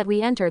 it's that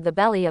we entered the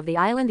belly of the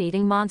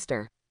island-eating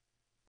monster.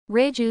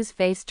 Reiju's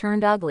face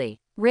turned ugly.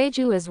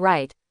 Reiju is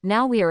right,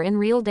 now we are in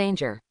real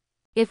danger.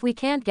 If we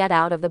can't get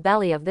out of the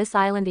belly of this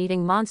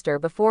island-eating monster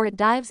before it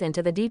dives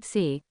into the deep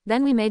sea,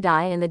 then we may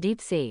die in the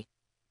deep sea.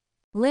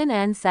 Lin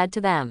En said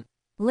to them.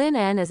 Lin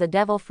En is a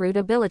devil fruit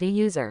ability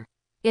user.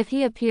 If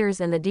he appears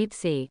in the deep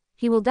sea,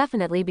 he will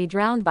definitely be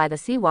drowned by the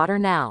seawater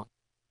now.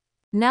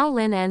 Now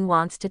Lin En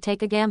wants to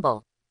take a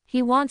gamble.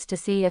 He wants to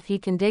see if he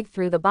can dig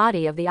through the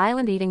body of the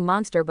island-eating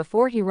monster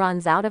before he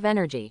runs out of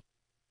energy.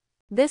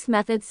 This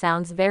method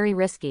sounds very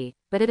risky,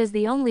 but it is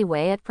the only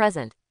way at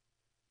present.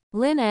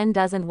 Lin En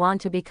doesn't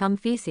want to become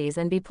feces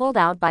and be pulled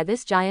out by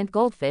this giant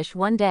goldfish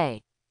one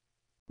day.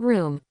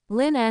 Room.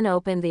 Lin En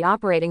opened the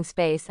operating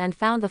space and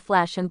found the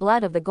flesh and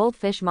blood of the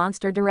goldfish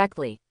monster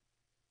directly.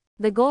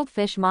 The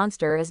goldfish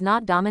monster is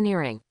not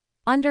domineering.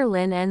 Under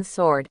Lin En's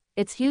sword,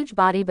 its huge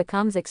body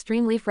becomes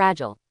extremely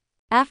fragile.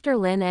 After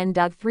Lin En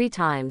dug 3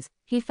 times,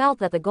 he felt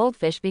that the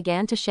goldfish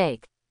began to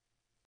shake.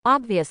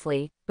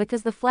 Obviously,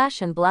 because the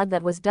flesh and blood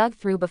that was dug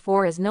through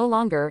before is no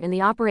longer in the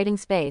operating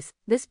space,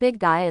 this big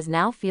guy is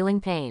now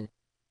feeling pain.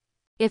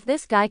 If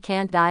this guy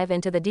can't dive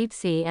into the deep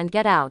sea and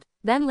get out,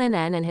 then Lin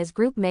En and his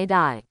group may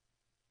die.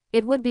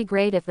 It would be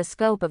great if the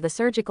scope of the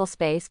surgical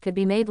space could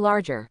be made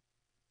larger.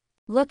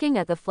 Looking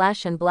at the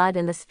flesh and blood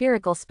in the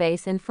spherical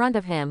space in front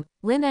of him,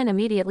 Lin En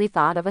immediately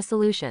thought of a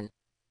solution.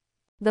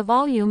 The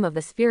volume of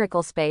the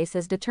spherical space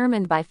is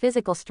determined by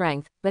physical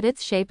strength, but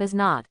its shape is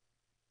not.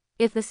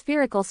 If the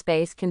spherical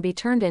space can be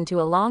turned into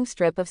a long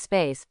strip of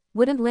space,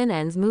 wouldn't Lin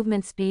En's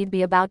movement speed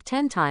be about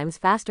 10 times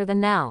faster than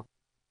now?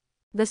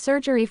 The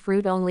surgery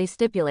fruit only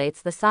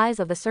stipulates the size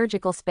of the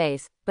surgical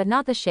space, but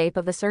not the shape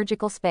of the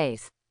surgical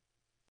space.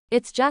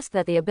 It's just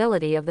that the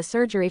ability of the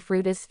surgery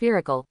fruit is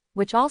spherical,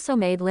 which also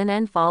made Lin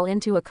En fall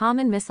into a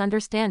common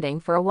misunderstanding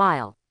for a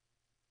while.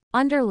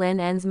 Under Lin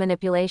En's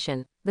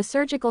manipulation, the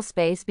surgical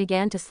space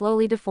began to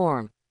slowly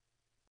deform.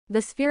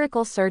 The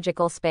spherical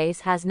surgical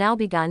space has now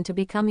begun to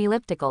become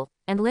elliptical,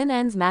 and Lin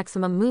En's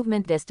maximum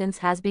movement distance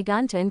has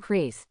begun to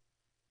increase.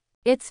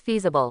 It's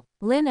feasible.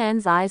 Lin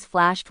En's eyes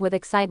flashed with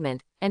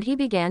excitement, and he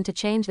began to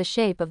change the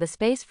shape of the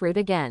space fruit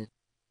again.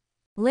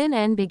 Lin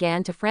En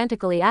began to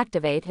frantically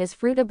activate his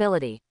fruit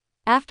ability.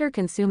 After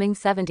consuming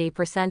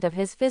 70% of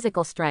his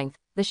physical strength,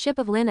 the ship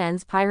of Lin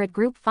En's pirate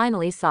group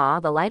finally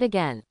saw the light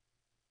again.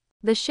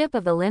 The ship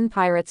of the Lin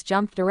pirates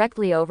jumped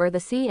directly over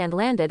the sea and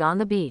landed on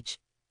the beach.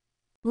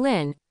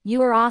 Lin,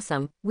 you are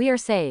awesome, we are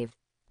saved.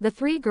 The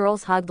three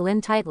girls hugged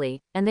Lin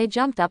tightly, and they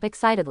jumped up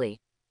excitedly.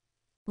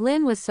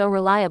 Lin was so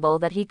reliable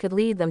that he could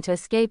lead them to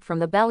escape from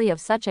the belly of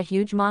such a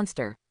huge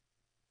monster.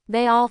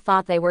 They all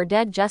thought they were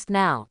dead just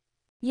now.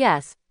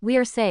 Yes, we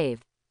are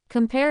saved.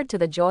 Compared to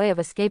the joy of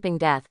escaping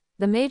death,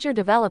 the major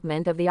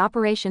development of the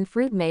Operation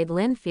Fruit made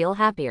Lin feel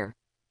happier.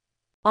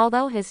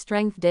 Although his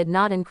strength did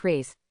not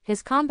increase,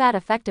 his combat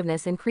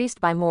effectiveness increased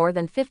by more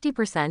than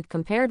 50%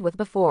 compared with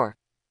before.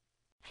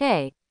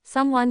 Hey,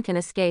 someone can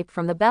escape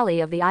from the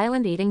belly of the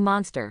island-eating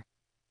monster.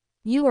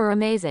 You are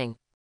amazing.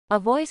 A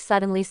voice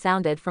suddenly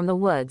sounded from the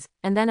woods,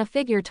 and then a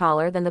figure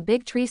taller than the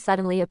big tree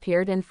suddenly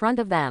appeared in front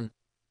of them.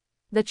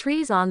 The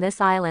trees on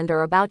this island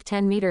are about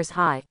 10 meters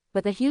high,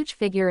 but the huge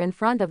figure in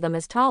front of them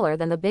is taller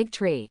than the big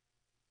tree.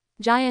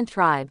 Giant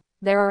tribe.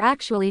 There are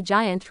actually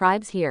giant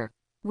tribes here.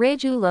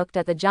 Reiju looked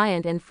at the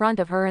giant in front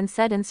of her and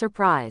said in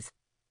surprise.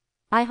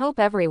 I hope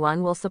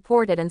everyone will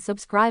support it and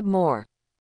subscribe more.